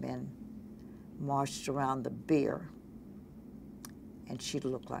came in, marched around the bier, and she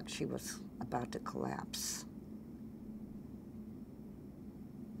looked like she was about to collapse.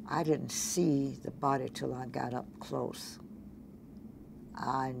 I didn't see the body till I got up close.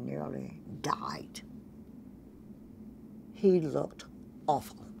 I nearly died. He looked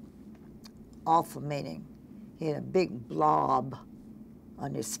awful. Awful meaning he had a big blob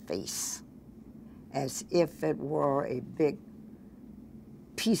on his face, as if it were a big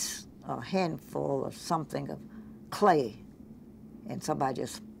piece, a handful of something of clay, and somebody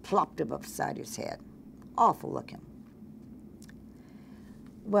just plopped him upside his head. Awful looking.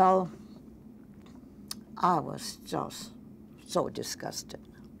 Well, I was just so disgusted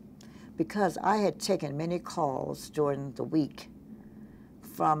because I had taken many calls during the week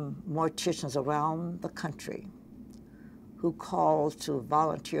from morticians around the country who called to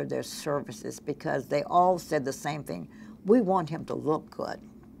volunteer their services because they all said the same thing. We want him to look good,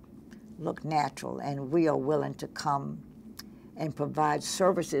 look natural, and we are willing to come and provide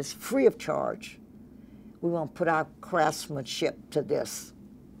services free of charge. We want to put our craftsmanship to this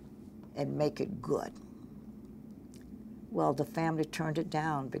and make it good. Well, the family turned it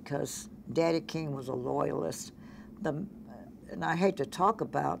down because Daddy King was a loyalist. And I hate to talk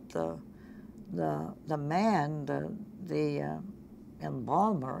about the man, the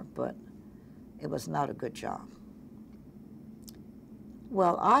embalmer, but it was not a good job.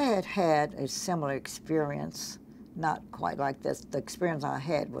 Well, I had had a similar experience, not quite like this. The experience I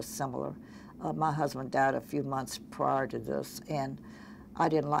had was similar. My husband died a few months prior to this, and I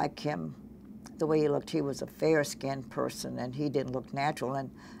didn't like him the way he looked. He was a fair-skinned person, and he didn't look natural.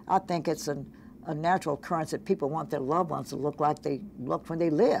 And I think it's a natural occurrence that people want their loved ones to look like they looked when they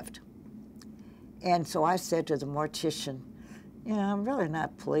lived. And so I said to the mortician, you know, I'm really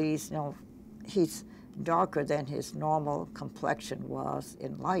not pleased. You know, he's darker than his normal complexion was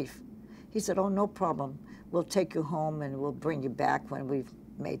in life. He said, oh, no problem. We'll take you home and we'll bring you back when we've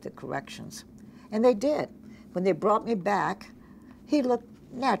made the corrections. And they did. When they brought me back, he looked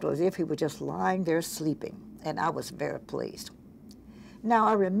natural, as if he were just lying there sleeping, and I was very pleased. Now,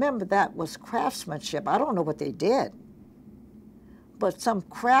 I remember that was craftsmanship. I don't know what they did, but some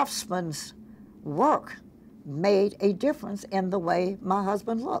craftsman's work made a difference in the way my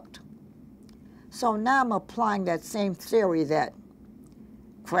husband looked. So now I'm applying that same theory that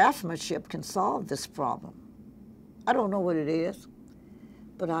craftsmanship can solve this problem. I don't know what it is,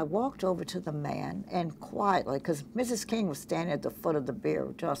 but I walked over to the man and quietly, because Mrs. King was standing at the foot of the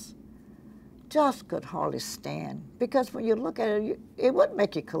bier, just could hardly stand, because when you look at it, it would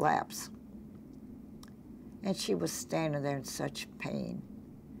make you collapse. And she was standing there in such pain.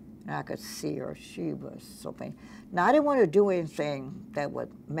 And I could see her. She was so painful. Now, I didn't want to do anything that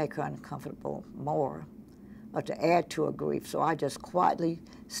would make her uncomfortable more or to add to her grief, so I just quietly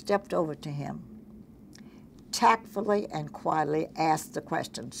stepped over to him, tactfully and quietly asked the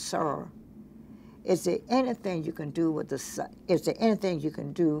question, sir, is there anything you can do with is there anything you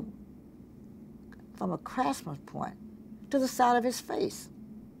can do from a craftsman's point to the side of his face?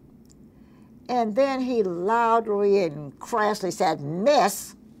 And then he loudly and crassly said,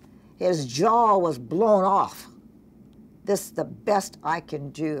 miss. His jaw was blown off. This is the best I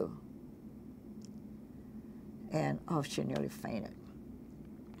can do. And, oh, she nearly fainted.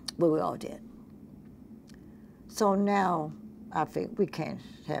 But we all did. So now I think we can't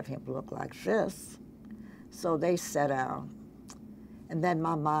have him look like this. So they sat down. And then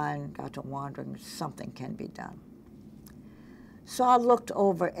my mind got to wandering, something can be done. So I looked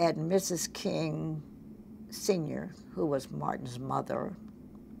over at Mrs. King Sr., who was Martin's mother,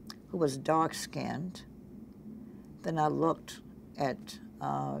 who was dark-skinned. Then I looked at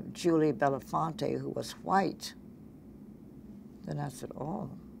Julie Belafonte, who was white. Then I said, oh.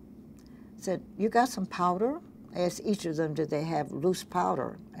 I said, you got some powder? I asked each of them, did they have loose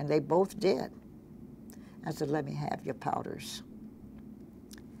powder? And they both did. I said, let me have your powders.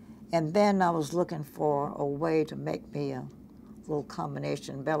 And then I was looking for a way to make me a little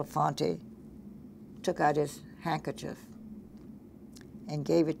combination. Belafonte took out his handkerchief and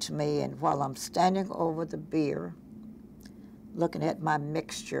gave it to me, and while I'm standing over the bier, looking at my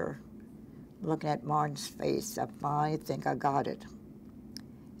mixture, looking at Martin's face, I finally think I got it.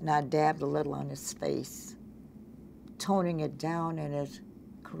 And I dabbed a little on his face, toning it down, and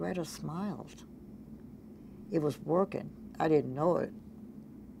Coretta smiled. It was working. I didn't know it.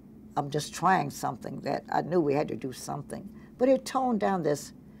 I'm just trying something that I knew we had to do something. But it toned down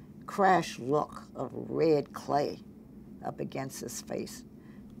this crash look of red clay up against his face,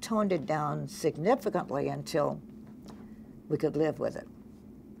 toned it down significantly until we could live with it.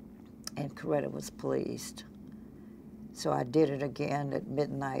 And Coretta was pleased. So I did it again at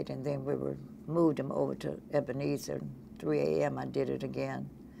midnight, and then moved him over to Ebenezer. 3 a.m. I did it again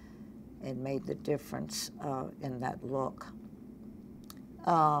and made the difference in that look.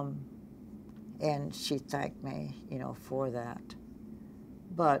 And she thanked me, you know, for that.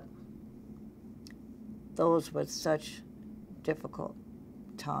 But those were such difficult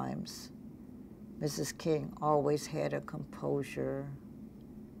times. Mrs. King always had a composure.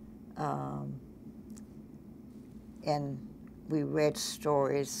 And we read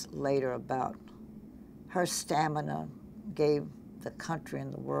stories later about her stamina gave the country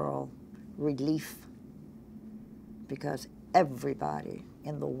and the world relief, because everybody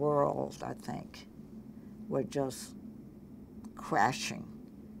in the world, I think, were just crashing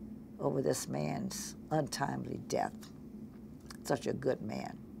over this man's untimely death. Such a good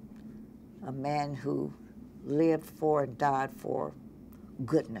man. A man who lived for and died for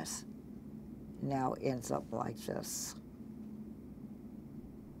goodness now ends up like this.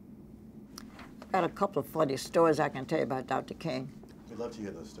 I've got a couple of funny stories I can tell you about Dr. King. We'd love to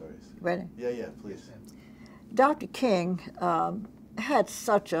hear those stories. Ready? Yeah, please. Dr. King had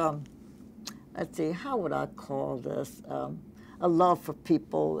such a, let's see, how would I call this? A love for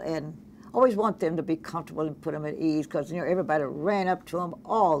people, and always want them to be comfortable and put them at ease, because, you know, everybody ran up to him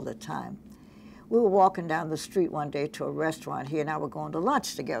all the time. We were walking down the street one day to a restaurant. He and I were going to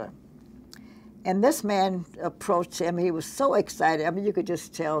lunch together. And this man approached him. He was so excited. I mean, you could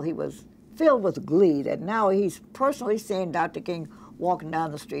just tell he was filled with glee that now he's personally seeing Dr. King walking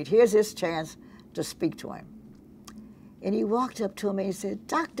down the street. Here's his chance to speak to him. And he walked up to him and he said,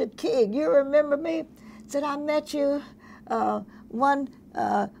 "Dr. King, you remember me?" Said, "I met you one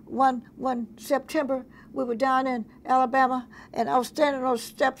September. We were down in Alabama, and I was standing on the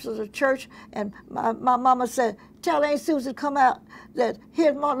steps of the church, and my mama said, 'Tell Aunt Susan to come out, that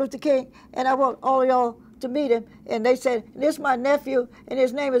here's Martin Luther King, and I want all of y'all to meet him.' And they said, 'This is my nephew, and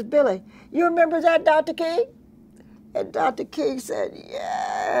his name is Billy. You remember that, Dr. King?' And Dr. King said,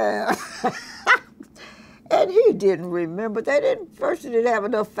 'Yeah.' And he didn't remember. First, he didn't have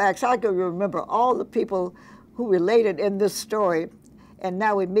enough facts. I could remember all the people who related in this story. And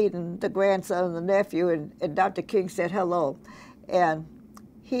now we're meeting the grandson and the nephew, and Dr. King said hello. And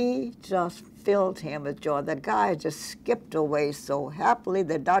he just filled him with joy. The guy just skipped away so happily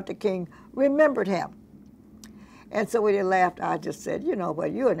that Dr. King remembered him. And so when he laughed, I just said, "You know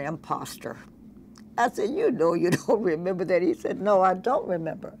what, you're an imposter." I said, "You know you don't remember that." He said, "No, I don't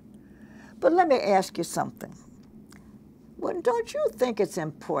remember. But let me ask you something. Well, don't you think it's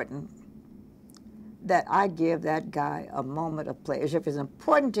important that I give that guy a moment of pleasure? If it's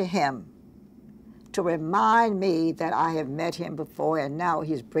important to him to remind me that I have met him before and now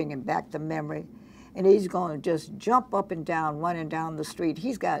he's bringing back the memory, and he's going to just jump up and down, running down the street.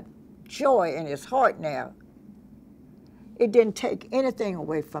 He's got joy in his heart now. It didn't take anything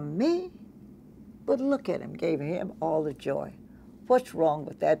away from me, but look at him, gave him all the joy. What's wrong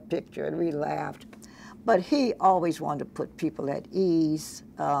with that picture?" And we laughed. But he always wanted to put people at ease,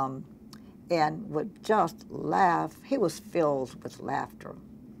 and would just laugh. He was filled with laughter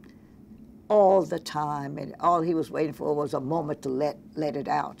all the time, and all he was waiting for was a moment to let it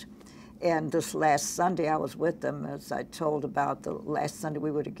out. And this last Sunday I was with them, as I told about the last Sunday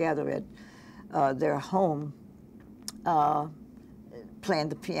we were together at their home playing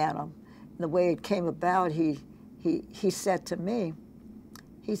the piano. And the way it came about, he said to me,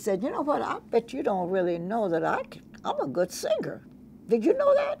 he said, "You know what, I bet you don't really know that I'm a good singer. Did you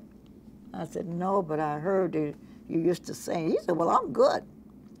know that?" I said, "No, but I heard you used to sing." He said, "Well, I'm good."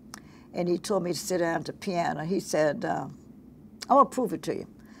 And he told me to sit down at the piano. He said, "I'm going to prove it to you.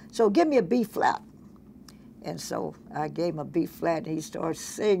 So give me a B flat." And so I gave him a B flat, and he started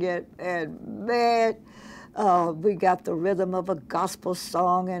singing. And man, we got the rhythm of a gospel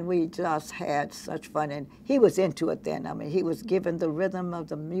song, and we just had such fun. And he was into it then. I mean, he was given the rhythm of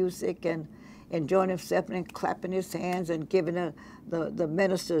the music and enjoying himself and clapping his hands and giving the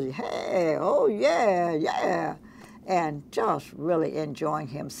minister, "Hey, oh yeah, yeah," and just really enjoying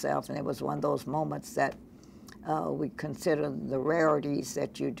himself. And it was one of those moments that we consider the rarities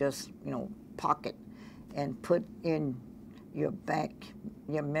that you just, you know, pocket and put in your bank,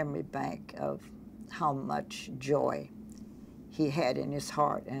 your memory bank of how much joy he had in his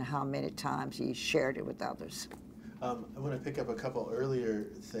heart and how many times he shared it with others. I want to pick up a couple earlier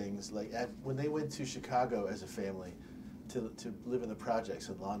things, like when they went to Chicago as a family to live in the projects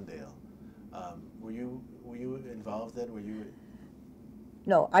in Lawndale. Were you involved then? Were you?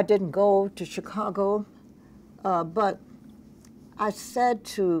 No, I didn't go to Chicago, but I said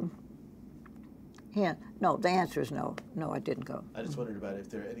to him, no, the answer is no. No, I didn't go. I just wondered about if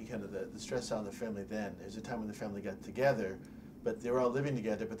there any kind of the stress on the family then. There's a time when the family got together, but they were all living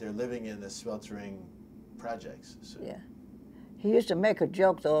together, but they're living in the sweltering projects. So. Yeah. He used to make a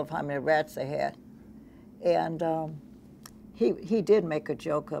joke, though, of how many rats they had. And he did make a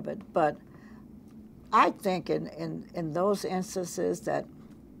joke of it, but I think in those instances that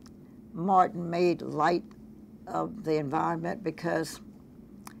Martin made light of the environment because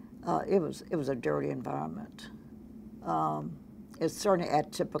it was a dirty environment. It's certainly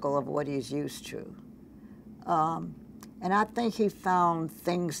atypical of what he's used to. And I think he found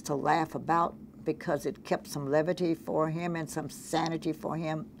things to laugh about because it kept some levity for him and some sanity for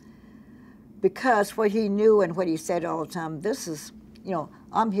him. Because what he knew and what he said all the time, this is, you know,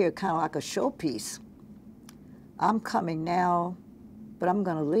 I'm here kind of like a showpiece. I'm coming now, but I'm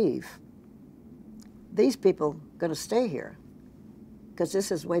going to leave. These people are going to stay here because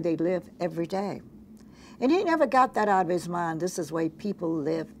this is the way they live every day. And he never got that out of his mind. This is the way people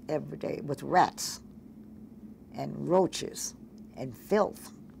live every day with rats and roaches and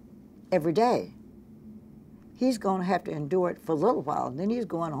filth every day. He's going to have to endure it for a little while, and then he's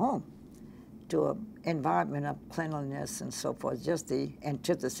going home to an environment of cleanliness and so forth, just the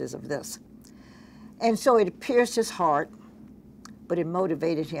antithesis of this. And so it pierced his heart, but it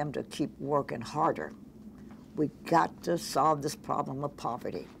motivated him to keep working harder. We got to solve this problem of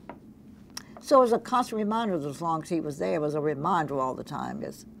poverty. So it was a constant reminder as long as he was there. It was a reminder all the time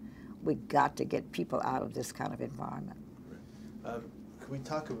is we got to get people out of this kind of environment. Can we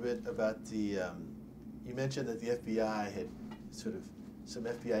talk a bit about the, you mentioned that the FBI had sort of, some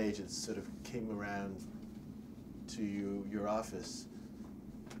FBI agents sort of came around to your office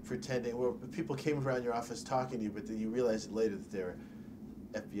pretending, well, people came around your office talking to you, but then you realized later that they were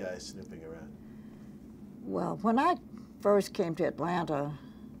FBI snooping around. Well, when I first came to Atlanta,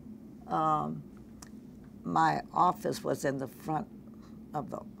 my office was in the front of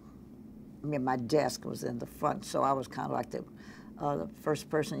the, I mean, my desk was in the front, so I was kind of like the first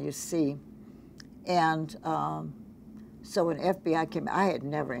person you see. And so when FBI came, I had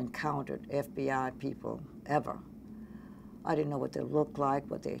never encountered FBI people, ever. I didn't know what they looked like,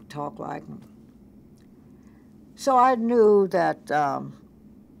 what they talked like. So I knew that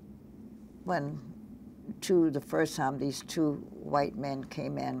when the first time these two white men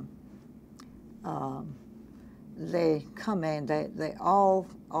came in, they come in, they all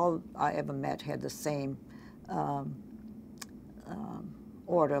I ever met had the same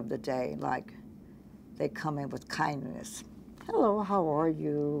order of the day, like they come in with kindness. Hello, how are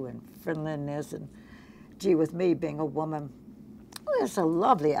you? And friendliness. And gee, with me being a woman, oh, it's a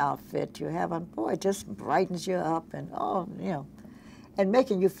lovely outfit you have on. Boy, it just brightens you up and, oh, you know, and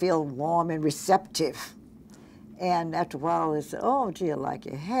making you feel warm and receptive. And after a while, they say, oh, gee, I like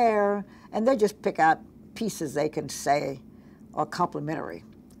your hair. And they just pick out pieces they can say are complimentary.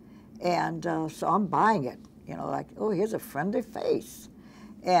 And so I'm buying it, you know, like, oh, here's a friendly face.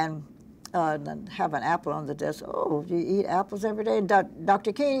 And then have an apple on the desk. Oh, do you eat apples every day? And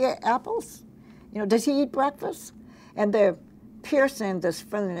Dr. King, you eat apples? You know, does he eat breakfast? And they're piercing this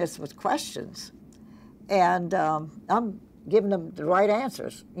friendliness with questions. And I'm giving them the right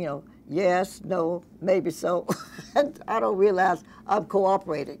answers, you know, yes, no, maybe so. And I don't realize I'm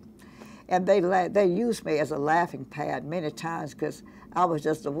cooperating. And they use me as a laughing pad many times because I was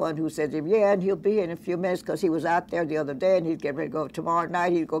just the one who said, yeah, and he'll be here in a few minutes because he was out there the other day and he's getting ready to go tomorrow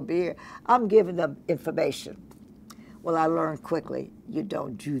night, he's going to be here. I'm giving them information. Well, I learned quickly, you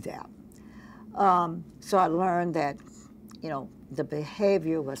don't do that. So I learned that, you know, the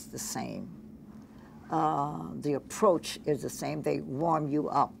behavior was the same. The approach is the same. They warm you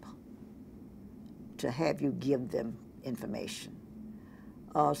up to have you give them information.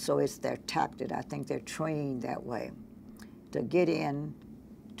 So it's their tactic. I think they're trained that way to get in,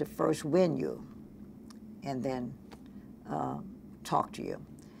 to first win you, and then talk to you.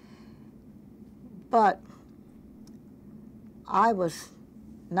 But I was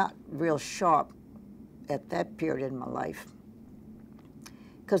not real sharp at that period in my life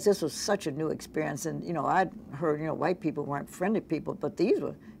because this was such a new experience. And, you know, I'd heard, you know, white people weren't friendly people, but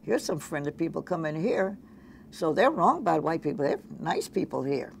here's some friendly people coming here. So they're wrong about white people. They're nice people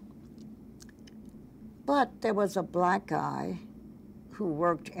here. But there was a black guy who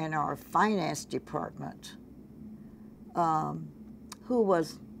worked in our finance department who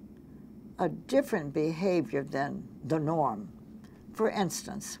was a different behavior than the norm. For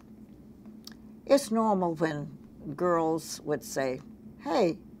instance, it's normal when girls would say,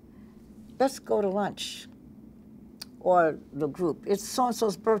 hey, let's go to lunch. Or the group, it's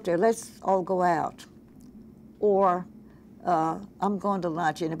so-and-so's birthday, let's all go out. Or I'm going to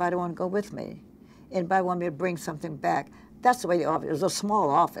lunch, anybody want to go with me? Anybody want me to bring something back? That's the way the office, it was a small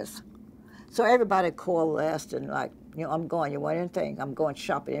office. So everybody coalesced and like, you know, I'm going, you want anything? I'm going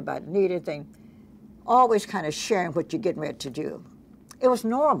shopping, anybody need anything? Always kind of sharing what you're getting ready to do. It was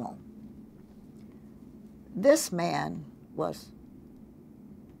normal. This man was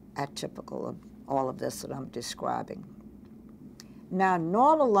atypical of all of this that I'm describing. Now,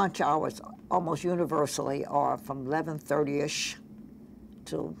 normal lunch hours almost universally are from 11:30-ish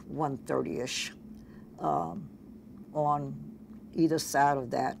to 1:30-ish. On either side of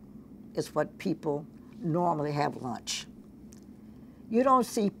that is what people normally have lunch. You don't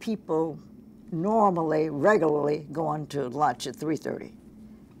see people normally, regularly going to lunch at 3:30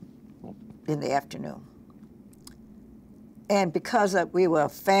 in the afternoon. And because we were a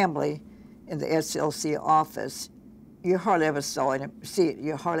family in the SCLC office, you hardly ever saw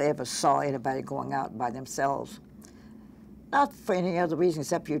anybody going out by themselves. Not for any other reason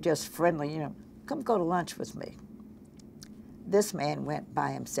except you're just friendly, you know, come go to lunch with me. This man went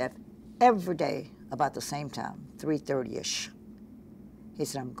by himself every day about the same time, 3:30-ish. He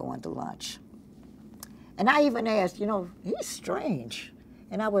said, I'm going to lunch. And I even asked, you know, he's strange.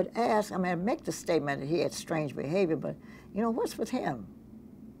 And I would ask, I mean, I'd make the statement that he had strange behavior, but, you know, what's with him?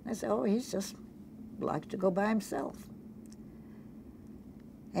 I said, oh, he's just likes to go by himself.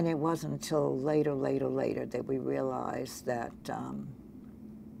 And it wasn't until later that we realized that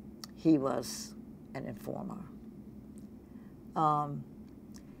he was an informer.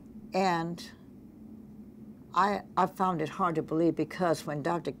 And I found it hard to believe because when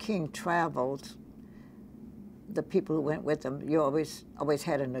Dr. King traveled, the people who went with him, you always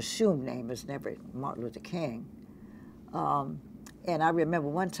had an assumed name. It was never Martin Luther King. And I remember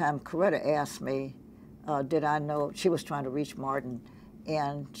one time Coretta asked me, did I know, she was trying to reach Martin,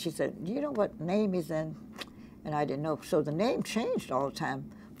 and she said, do you know what name he's in? And I didn't know. So the name changed all the time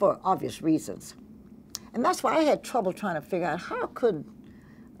for obvious reasons. And that's why I had trouble trying to figure out how could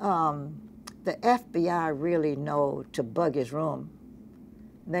the FBI really know to bug his room?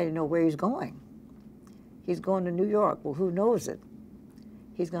 They didn't know where he's going. He's going to New York. Well, who knows it?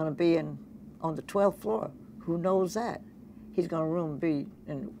 He's going to be on the 12th floor. Who knows that? He's going to be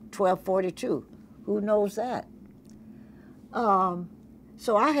in 1242. Who knows that?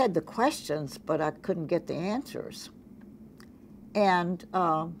 So I had the questions, but I couldn't get the answers. And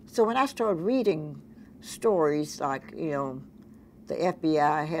so when I started reading stories like, you know, the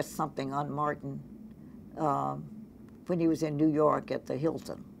FBI had something on Martin when he was in New York at the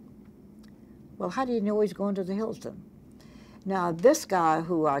Hilton. Well, how do you know he's going to the Hilton? Now, this guy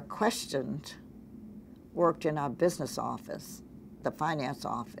who I questioned worked in our business office, the finance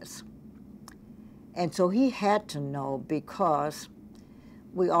office. And so he had to know because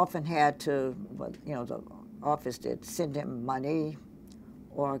we often had to, well, you know, the office did send him money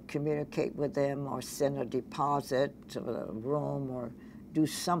or communicate with them or send a deposit to the room or do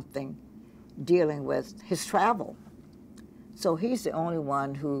something dealing with his travel. So he's the only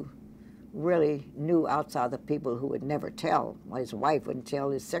one who really knew outside the people who would never tell. Well, his wife wouldn't tell,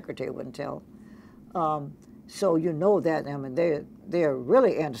 his secretary wouldn't tell. So you know that, I mean, they're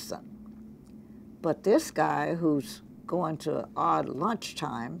really innocent. But this guy who's going to odd lunch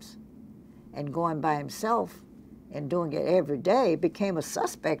times and going by himself and doing it every day became a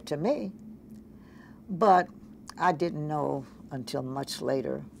suspect to me. But I didn't know until much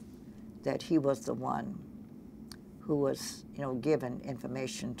later that he was the one who was, you know, given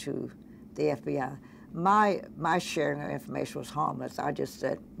information to the FBI. My sharing of information was harmless. I just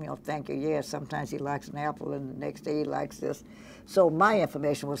said, you know, thank you. Yeah, sometimes he likes an apple, and the next day he likes this. So my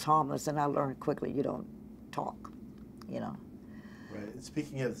information was harmless, and I learned quickly you don't talk, you know. Right. And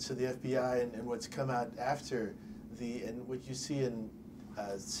speaking of the FBI and what's come out after and what you see in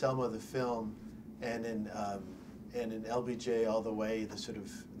Selma the film and in LBJ all the way, the sort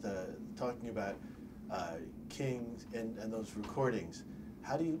of talking about King and those recordings.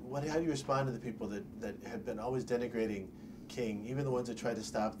 How do you respond to the people that have been always denigrating King, even the ones that tried to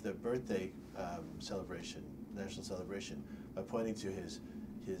stop the birthday celebration, national celebration, by pointing to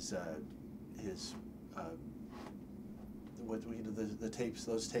the tapes,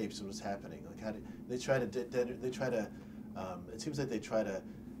 those tapes, and what's happening? Like, how do they try to? It seems like they try to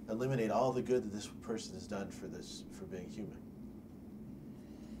eliminate all the good that this person has done for being human.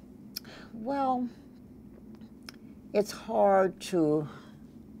 Well, it's hard to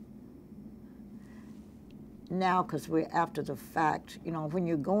now because we're after the fact. You know, when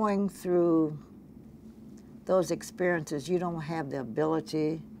you're going through those experiences, you don't have the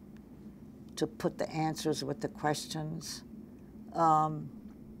ability to put the answers with the questions.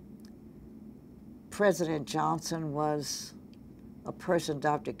 President Johnson was a person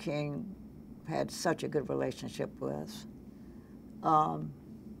Dr. King had such a good relationship with.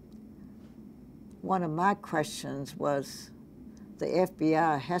 One of my questions was, the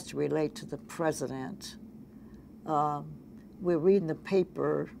FBI has to relate to the president. We're reading the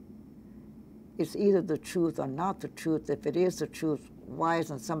paper. it's either the truth or not the truth. If it is the truth, why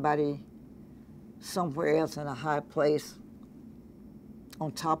isn't somebody somewhere else in a high place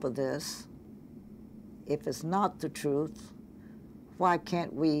on top of this? If it's not the truth, why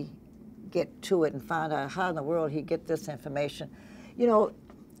can't we get to it and find out how in the world he get this information? You know,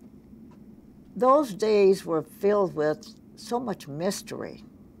 those days were filled with so much mystery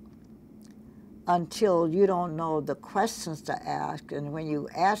until you don't know the questions to ask, and when you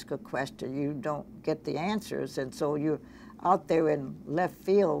ask a question, you don't get the answers, and so you're out there in left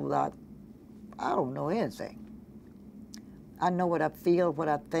field like, I don't know anything. I know what I feel, what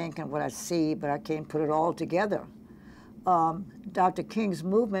I think, and what I see, but I can't put it all together. Dr. King's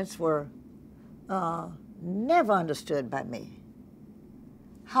movements were never understood by me.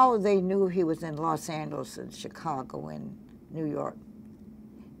 How they knew he was in Los Angeles and Chicago and New York.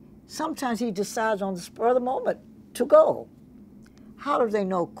 Sometimes he decides on the spur of the moment to go. How do they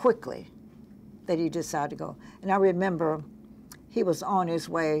know quickly that he decided to go? And I remember he was on his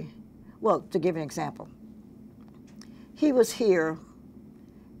way, well, to give you an example. He was here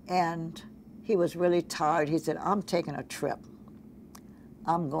and he was really tired. He said, I'm taking a trip.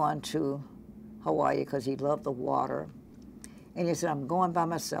 I'm going to Hawaii because he loved the water. And he said, I'm going by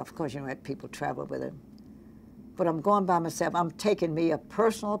myself. Of course, you know, had people travel with him. But I'm going by myself. I'm taking me a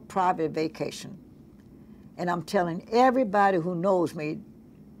personal, private vacation. And I'm telling everybody who knows me,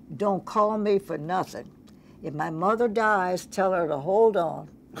 don't call me for nothing. If my mother dies, tell her to hold on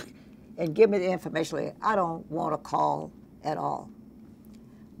and give me the information. I don't want a call at all.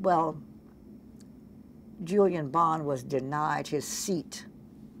 Well, Julian Bond was denied his seat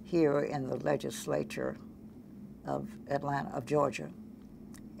here in the legislature of Atlanta, of Georgia.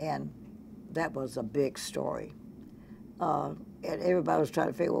 And that was a big story. And everybody was trying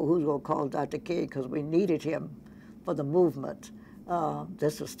to figure, well, who's going to call Dr. King? Because we needed him for the movement.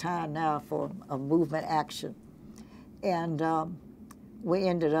 This was time now for a movement action. And we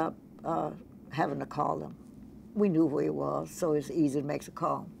ended up having to call him. We knew where he was, so it's easy to make a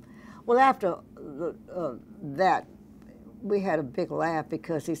call. Well, after that, we had a big laugh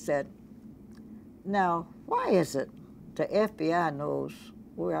because he said, now, why is it the FBI knows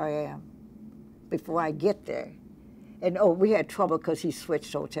where I am before I get there? And, oh, we had trouble because he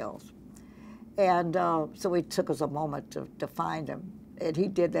switched hotels. And so it took us a moment to find him. And he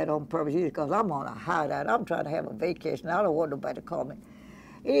did that on purpose. He said, because I'm on a hideout. I'm trying to have a vacation. I don't want nobody to call me.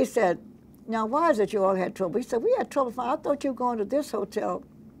 And he said, now, why is it you all had trouble? He said, we had trouble. I thought you were going to this hotel,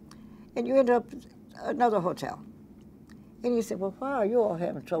 and you ended up another hotel. And he said, well, why are you all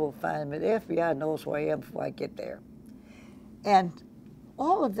having trouble finding me? The FBI knows where I am before I get there. And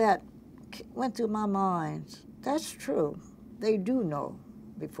all of that went through my mind. That's true. They do know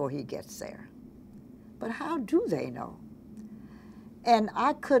before he gets there. But how do they know? And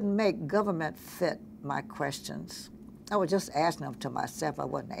I couldn't make government fit my questions. I was just asking them to myself. I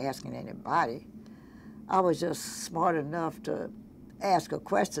wasn't asking anybody. I was just smart enough to ask a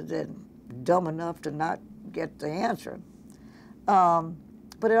question and dumb enough to not get the answer.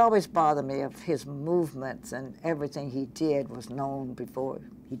 But it always bothered me if his movements and everything he did was known before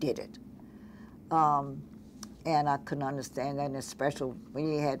he did it. And I couldn't understand that, and especially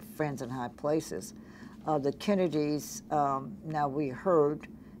when he had friends in high places. The Kennedys, now we heard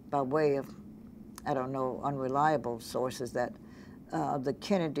by way of, I don't know, unreliable sources that the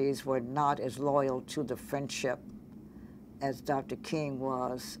Kennedys were not as loyal to the friendship as Dr. King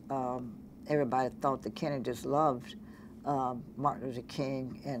was. Everybody thought the Kennedys loved Martin Luther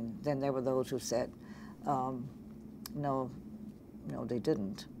King, and then there were those who said, no, they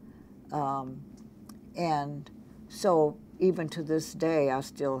didn't. And so even to this day, I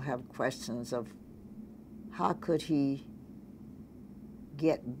still have questions of how could he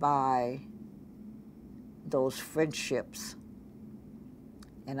get by those friendships?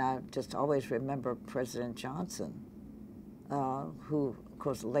 And I just always remember President Johnson, who, of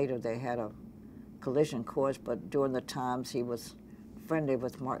course, later they had a collision course, but during the times he was friendly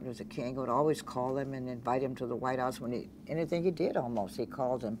with Martin Luther King, would always call him and invite him to the White House when anything he did almost, he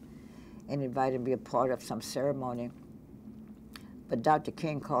called him and invited him to be a part of some ceremony. But Dr.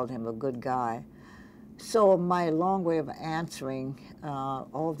 King called him a good guy. So my long way of answering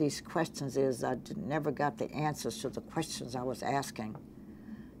all these questions is I never got the answers to the questions I was asking.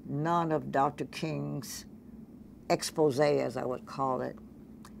 None of Dr. King's expose, as I would call it,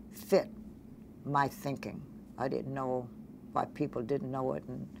 fit my thinking. I didn't know why people didn't know it,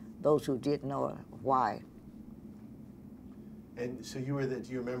 and those who did know it, why. And so you were do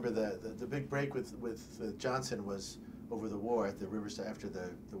you remember the big break with Johnson was over the war at the Riverside after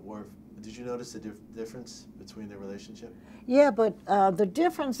the war? Did you notice the difference between their relationship? Yeah, but the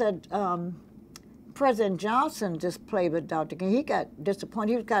difference that President Johnson just played with Dr. King. He got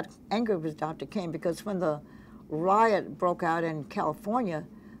disappointed. He got angry with Dr. King because when the riot broke out in California,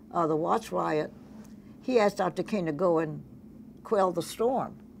 the Watts riot, he asked Dr. King to go and quell the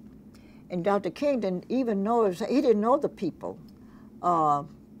storm. And Dr. King didn't even know, he didn't know the people.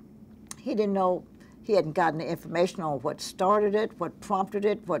 He didn't know, he hadn't gotten the information on what started it, what prompted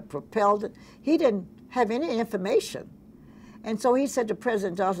it, what propelled it. He didn't have any information. And so he said to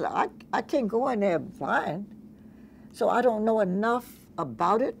President Johnson, I can't go in there blind. So I don't know enough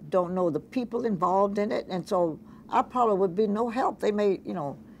about it, don't know the people involved in it, and so I probably would be no help. They may, you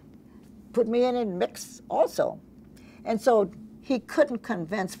know, put me in and mix also. And so he couldn't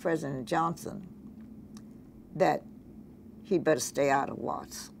convince President Johnson that he better stay out of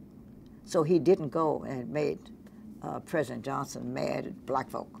Watts. So he didn't go, and it made President Johnson mad at black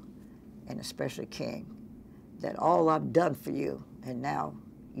folk, and especially King, that all I've done for you, and now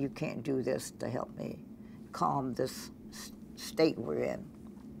you can't do this to help me calm this state we're in.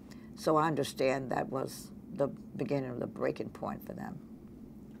 So I understand that was the beginning of the breaking point for them.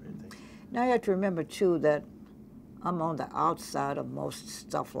 Great, now you have to remember, too, that I'm on the outside of most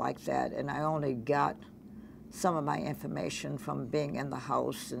stuff like that, and I only got some of my information from being in the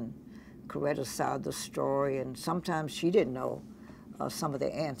house and Coretta's side of the story, and sometimes she didn't know some of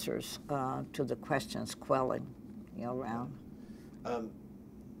the answers to the questions quelling, you know, around.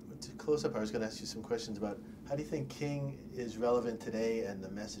 To close up, I was going to ask you some questions about how do you think King is relevant today and the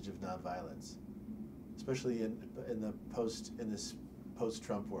message of nonviolence, especially in this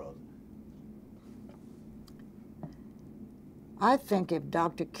post-Trump world? I think if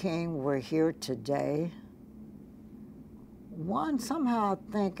Dr. King were here today, somehow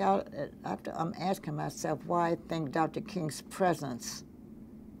I think, after I'm asking myself why I think Dr. King's presence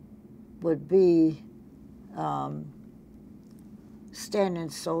would be standing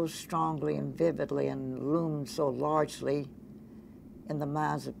so strongly and vividly and loomed so largely in the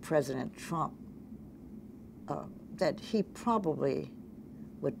minds of President Trump, that he probably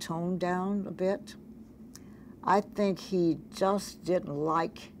would tone down a bit. I think he just didn't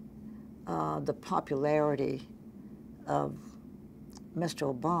like the popularity of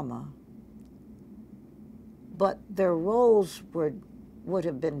Mr. Obama, but their roles would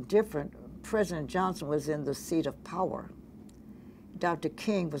have been different. President Johnson was in the seat of power. Dr.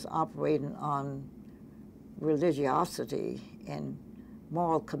 King was operating on religiosity and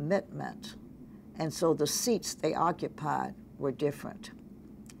moral commitment, and so the seats they occupied were different.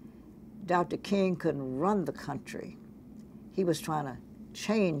 Dr. King couldn't run the country. He was trying to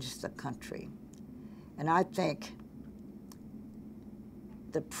change the country. And I think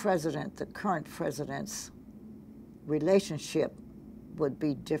the current president's relationship would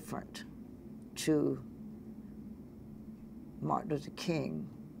be different to Martin Luther King,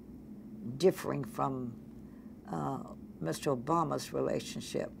 differing from Mr. Obama's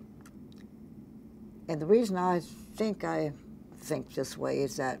relationship. And the reason I think this way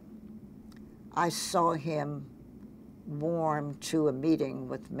is that I saw him warm to a meeting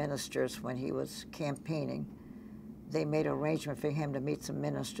with ministers when he was campaigning. They made an arrangement for him to meet some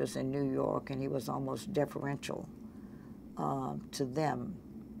ministers in New York, and he was almost deferential to them.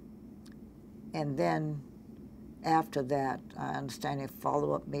 And then after that, I understand a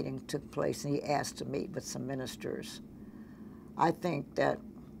follow-up meeting took place, and he asked to meet with some ministers. I think that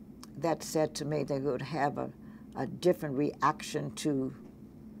said to me they would have a different reaction to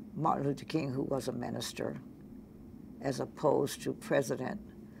Martin Luther King, who was a minister, as opposed to President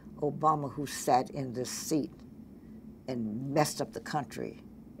Obama, who sat in this seat and messed up the country,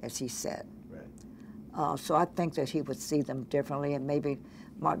 as he said. Right. So I think that he would see them differently, and maybe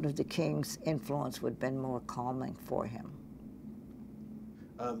Martin Luther King's influence would have been more calming for him.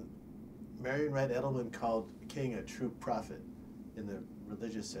 Marion Wright Edelman called King a true prophet in the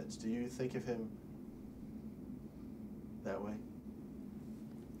religious sense. Do you think of him that way?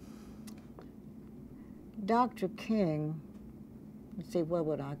 Dr. King, let's see, what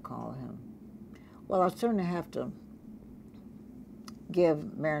would I call him? Well, I certainly have to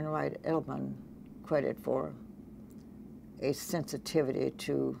give Marion Wright Edelman credit for a sensitivity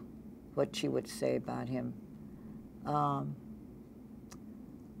to what she would say about him.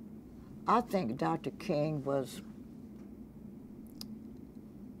 I think Dr. King was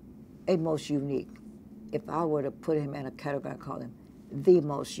a most unique. If I were to put him in a category, I'd call him the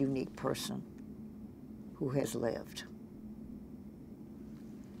most unique person who has lived.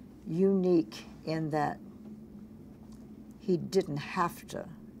 Unique in that he didn't have to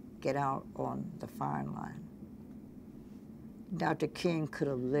get out on the firing line. Dr. King could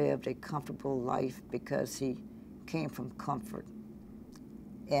have lived a comfortable life because he came from comfort.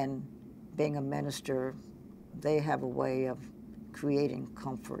 And being a minister, they have a way of creating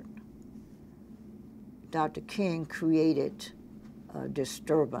comfort. Dr. King created a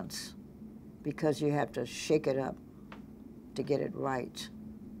disturbance because you have to shake it up to get it right.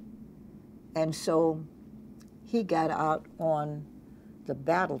 And so he got out on the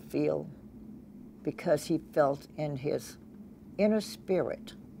battlefield because he felt in his inner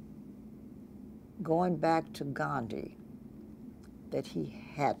spirit, going back to Gandhi, that he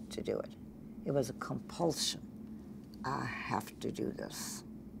had to do it. It was a compulsion. I have to do this.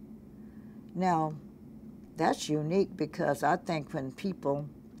 Now, that's unique because I think when people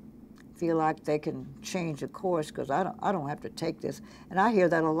feel like they can change a course, because I don't have to take this, and I hear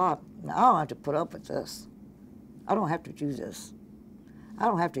that a lot. I don't have to put up with this. I don't have to do this. I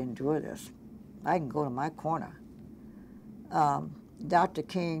don't have to endure this. I can go to my corner. Dr.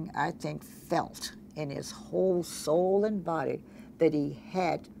 King, I think, felt in his whole soul and body that he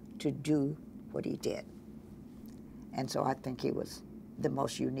had to do what he did. And so I think he was the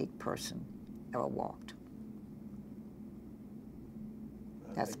most unique person ever walked.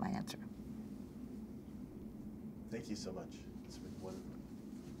 That's my answer. Thank you so much. It's been wonderful.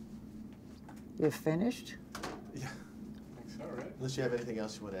 You're finished? Yeah. Thanks, all right. Unless you have anything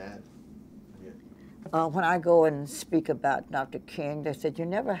else you want to add. Yeah. When I go and speak about Dr. King, they said, you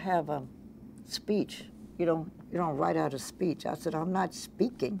never have a speech. You don't write out a speech. I said, I'm not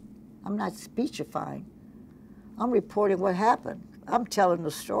speaking. I'm not speechifying. I'm reporting what happened. I'm telling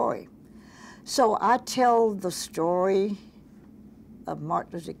the story. So I tell the story of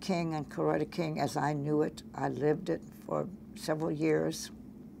Martin Luther King and Coretta King as I knew it. I lived it for several years.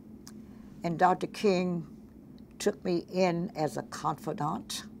 And Dr. King took me in as a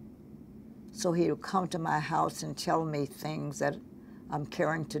confidant. So he would come to my house and tell me things that I'm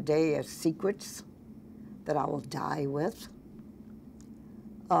carrying today as secrets that I will die with.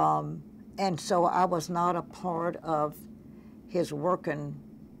 And so I was not a part of his working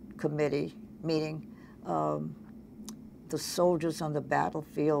committee meeting. The soldiers on the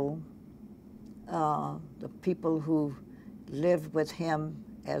battlefield, the people who lived with him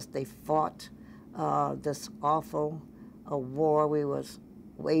as they fought this awful war we was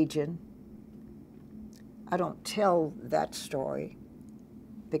waging. I don't tell that story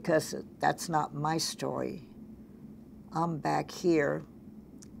because that's not my story. I'm back here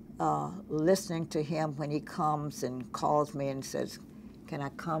listening to him when he comes and calls me and says, can I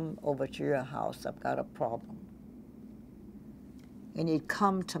come over to your house? I've got a problem. And he'd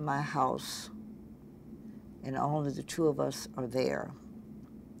come to my house, and only the two of us are there.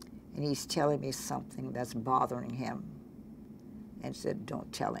 And he's telling me something that's bothering him, and said,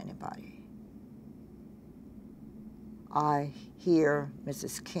 don't tell anybody. I hear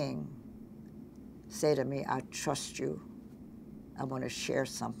Mrs. King say to me, I trust you. I want to share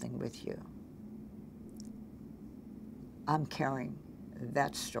something with you. I'm carrying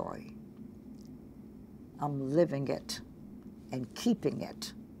that story. I'm living it and keeping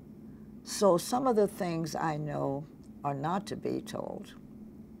it. So some of the things I know are not to be told.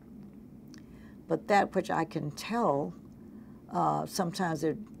 But that which I can tell, sometimes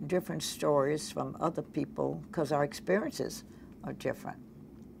they're different stories from other people because our experiences are different.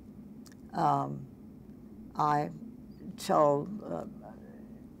 I told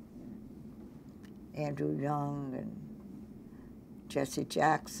Andrew Young and Jesse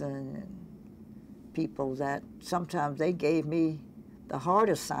Jackson and people that sometimes they gave me the hard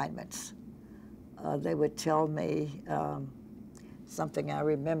assignments. They would tell me something I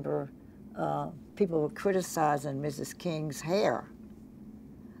remember, people were criticizing Mrs. King's hair,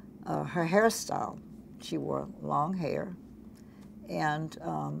 her hairstyle. She wore long hair, and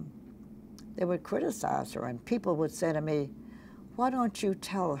they would criticize her, and people would say to me, why don't you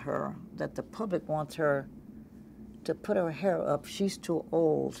tell her that the public wants her to put her hair up? She's too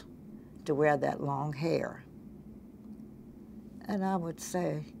old to wear that long hair. And I would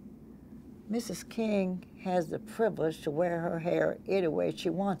say, Mrs. King has the privilege to wear her hair any way she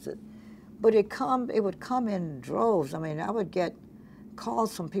wants it. But it would come in droves. I mean, I would get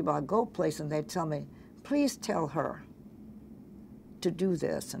calls from people. I'd go places and they'd tell me, please tell her to do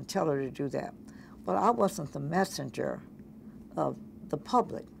this and tell her to do that. But I wasn't the messenger of the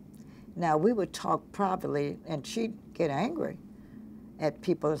public. Now, we would talk privately, and she'd get angry at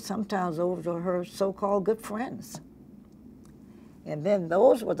people, sometimes over to her so-called good friends. And then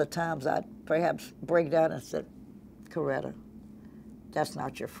those were the times I'd perhaps break down and say, Coretta, that's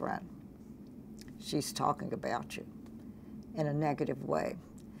not your friend. She's talking about you in a negative way.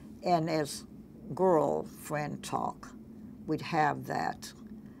 And as girlfriend talk, we'd have that.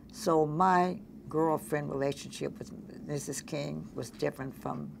 So my girlfriend relationship with Mrs. King was different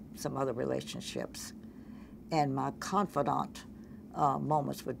from some other relationships. And my confidant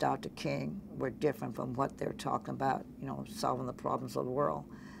moments with Dr. King were different from what they're talking about, you know, solving the problems of the world.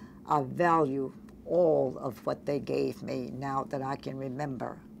 I value all of what they gave me now that I can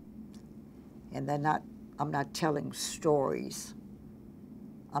remember. And I'm not telling stories.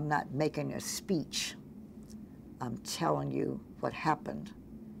 I'm not making a speech. I'm telling you what happened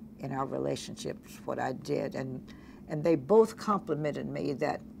in our relationships, what I did. And they both complimented me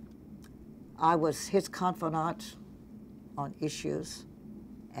that I was his confidant on issues,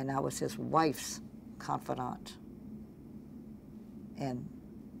 and I was his wife's confidant. And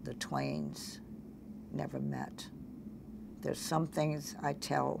the twains never met. There's some things I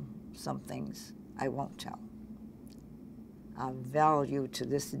tell, some things I won't tell. I value to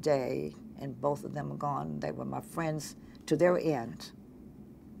this day, and both of them are gone, they were my friends to their end,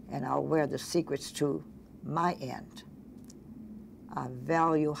 and I'll wear the secrets to my end. I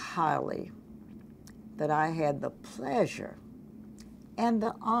value highly that I had the pleasure and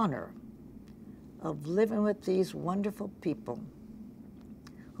the honor of living with these wonderful people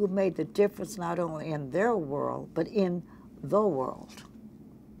who made the difference not only in their world, but in the world.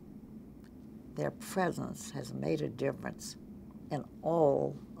 Their presence has made a difference in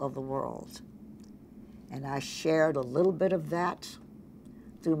all of the world. And I shared a little bit of that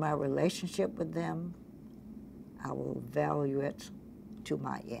through my relationship with them. I will value it to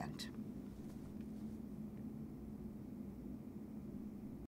my end.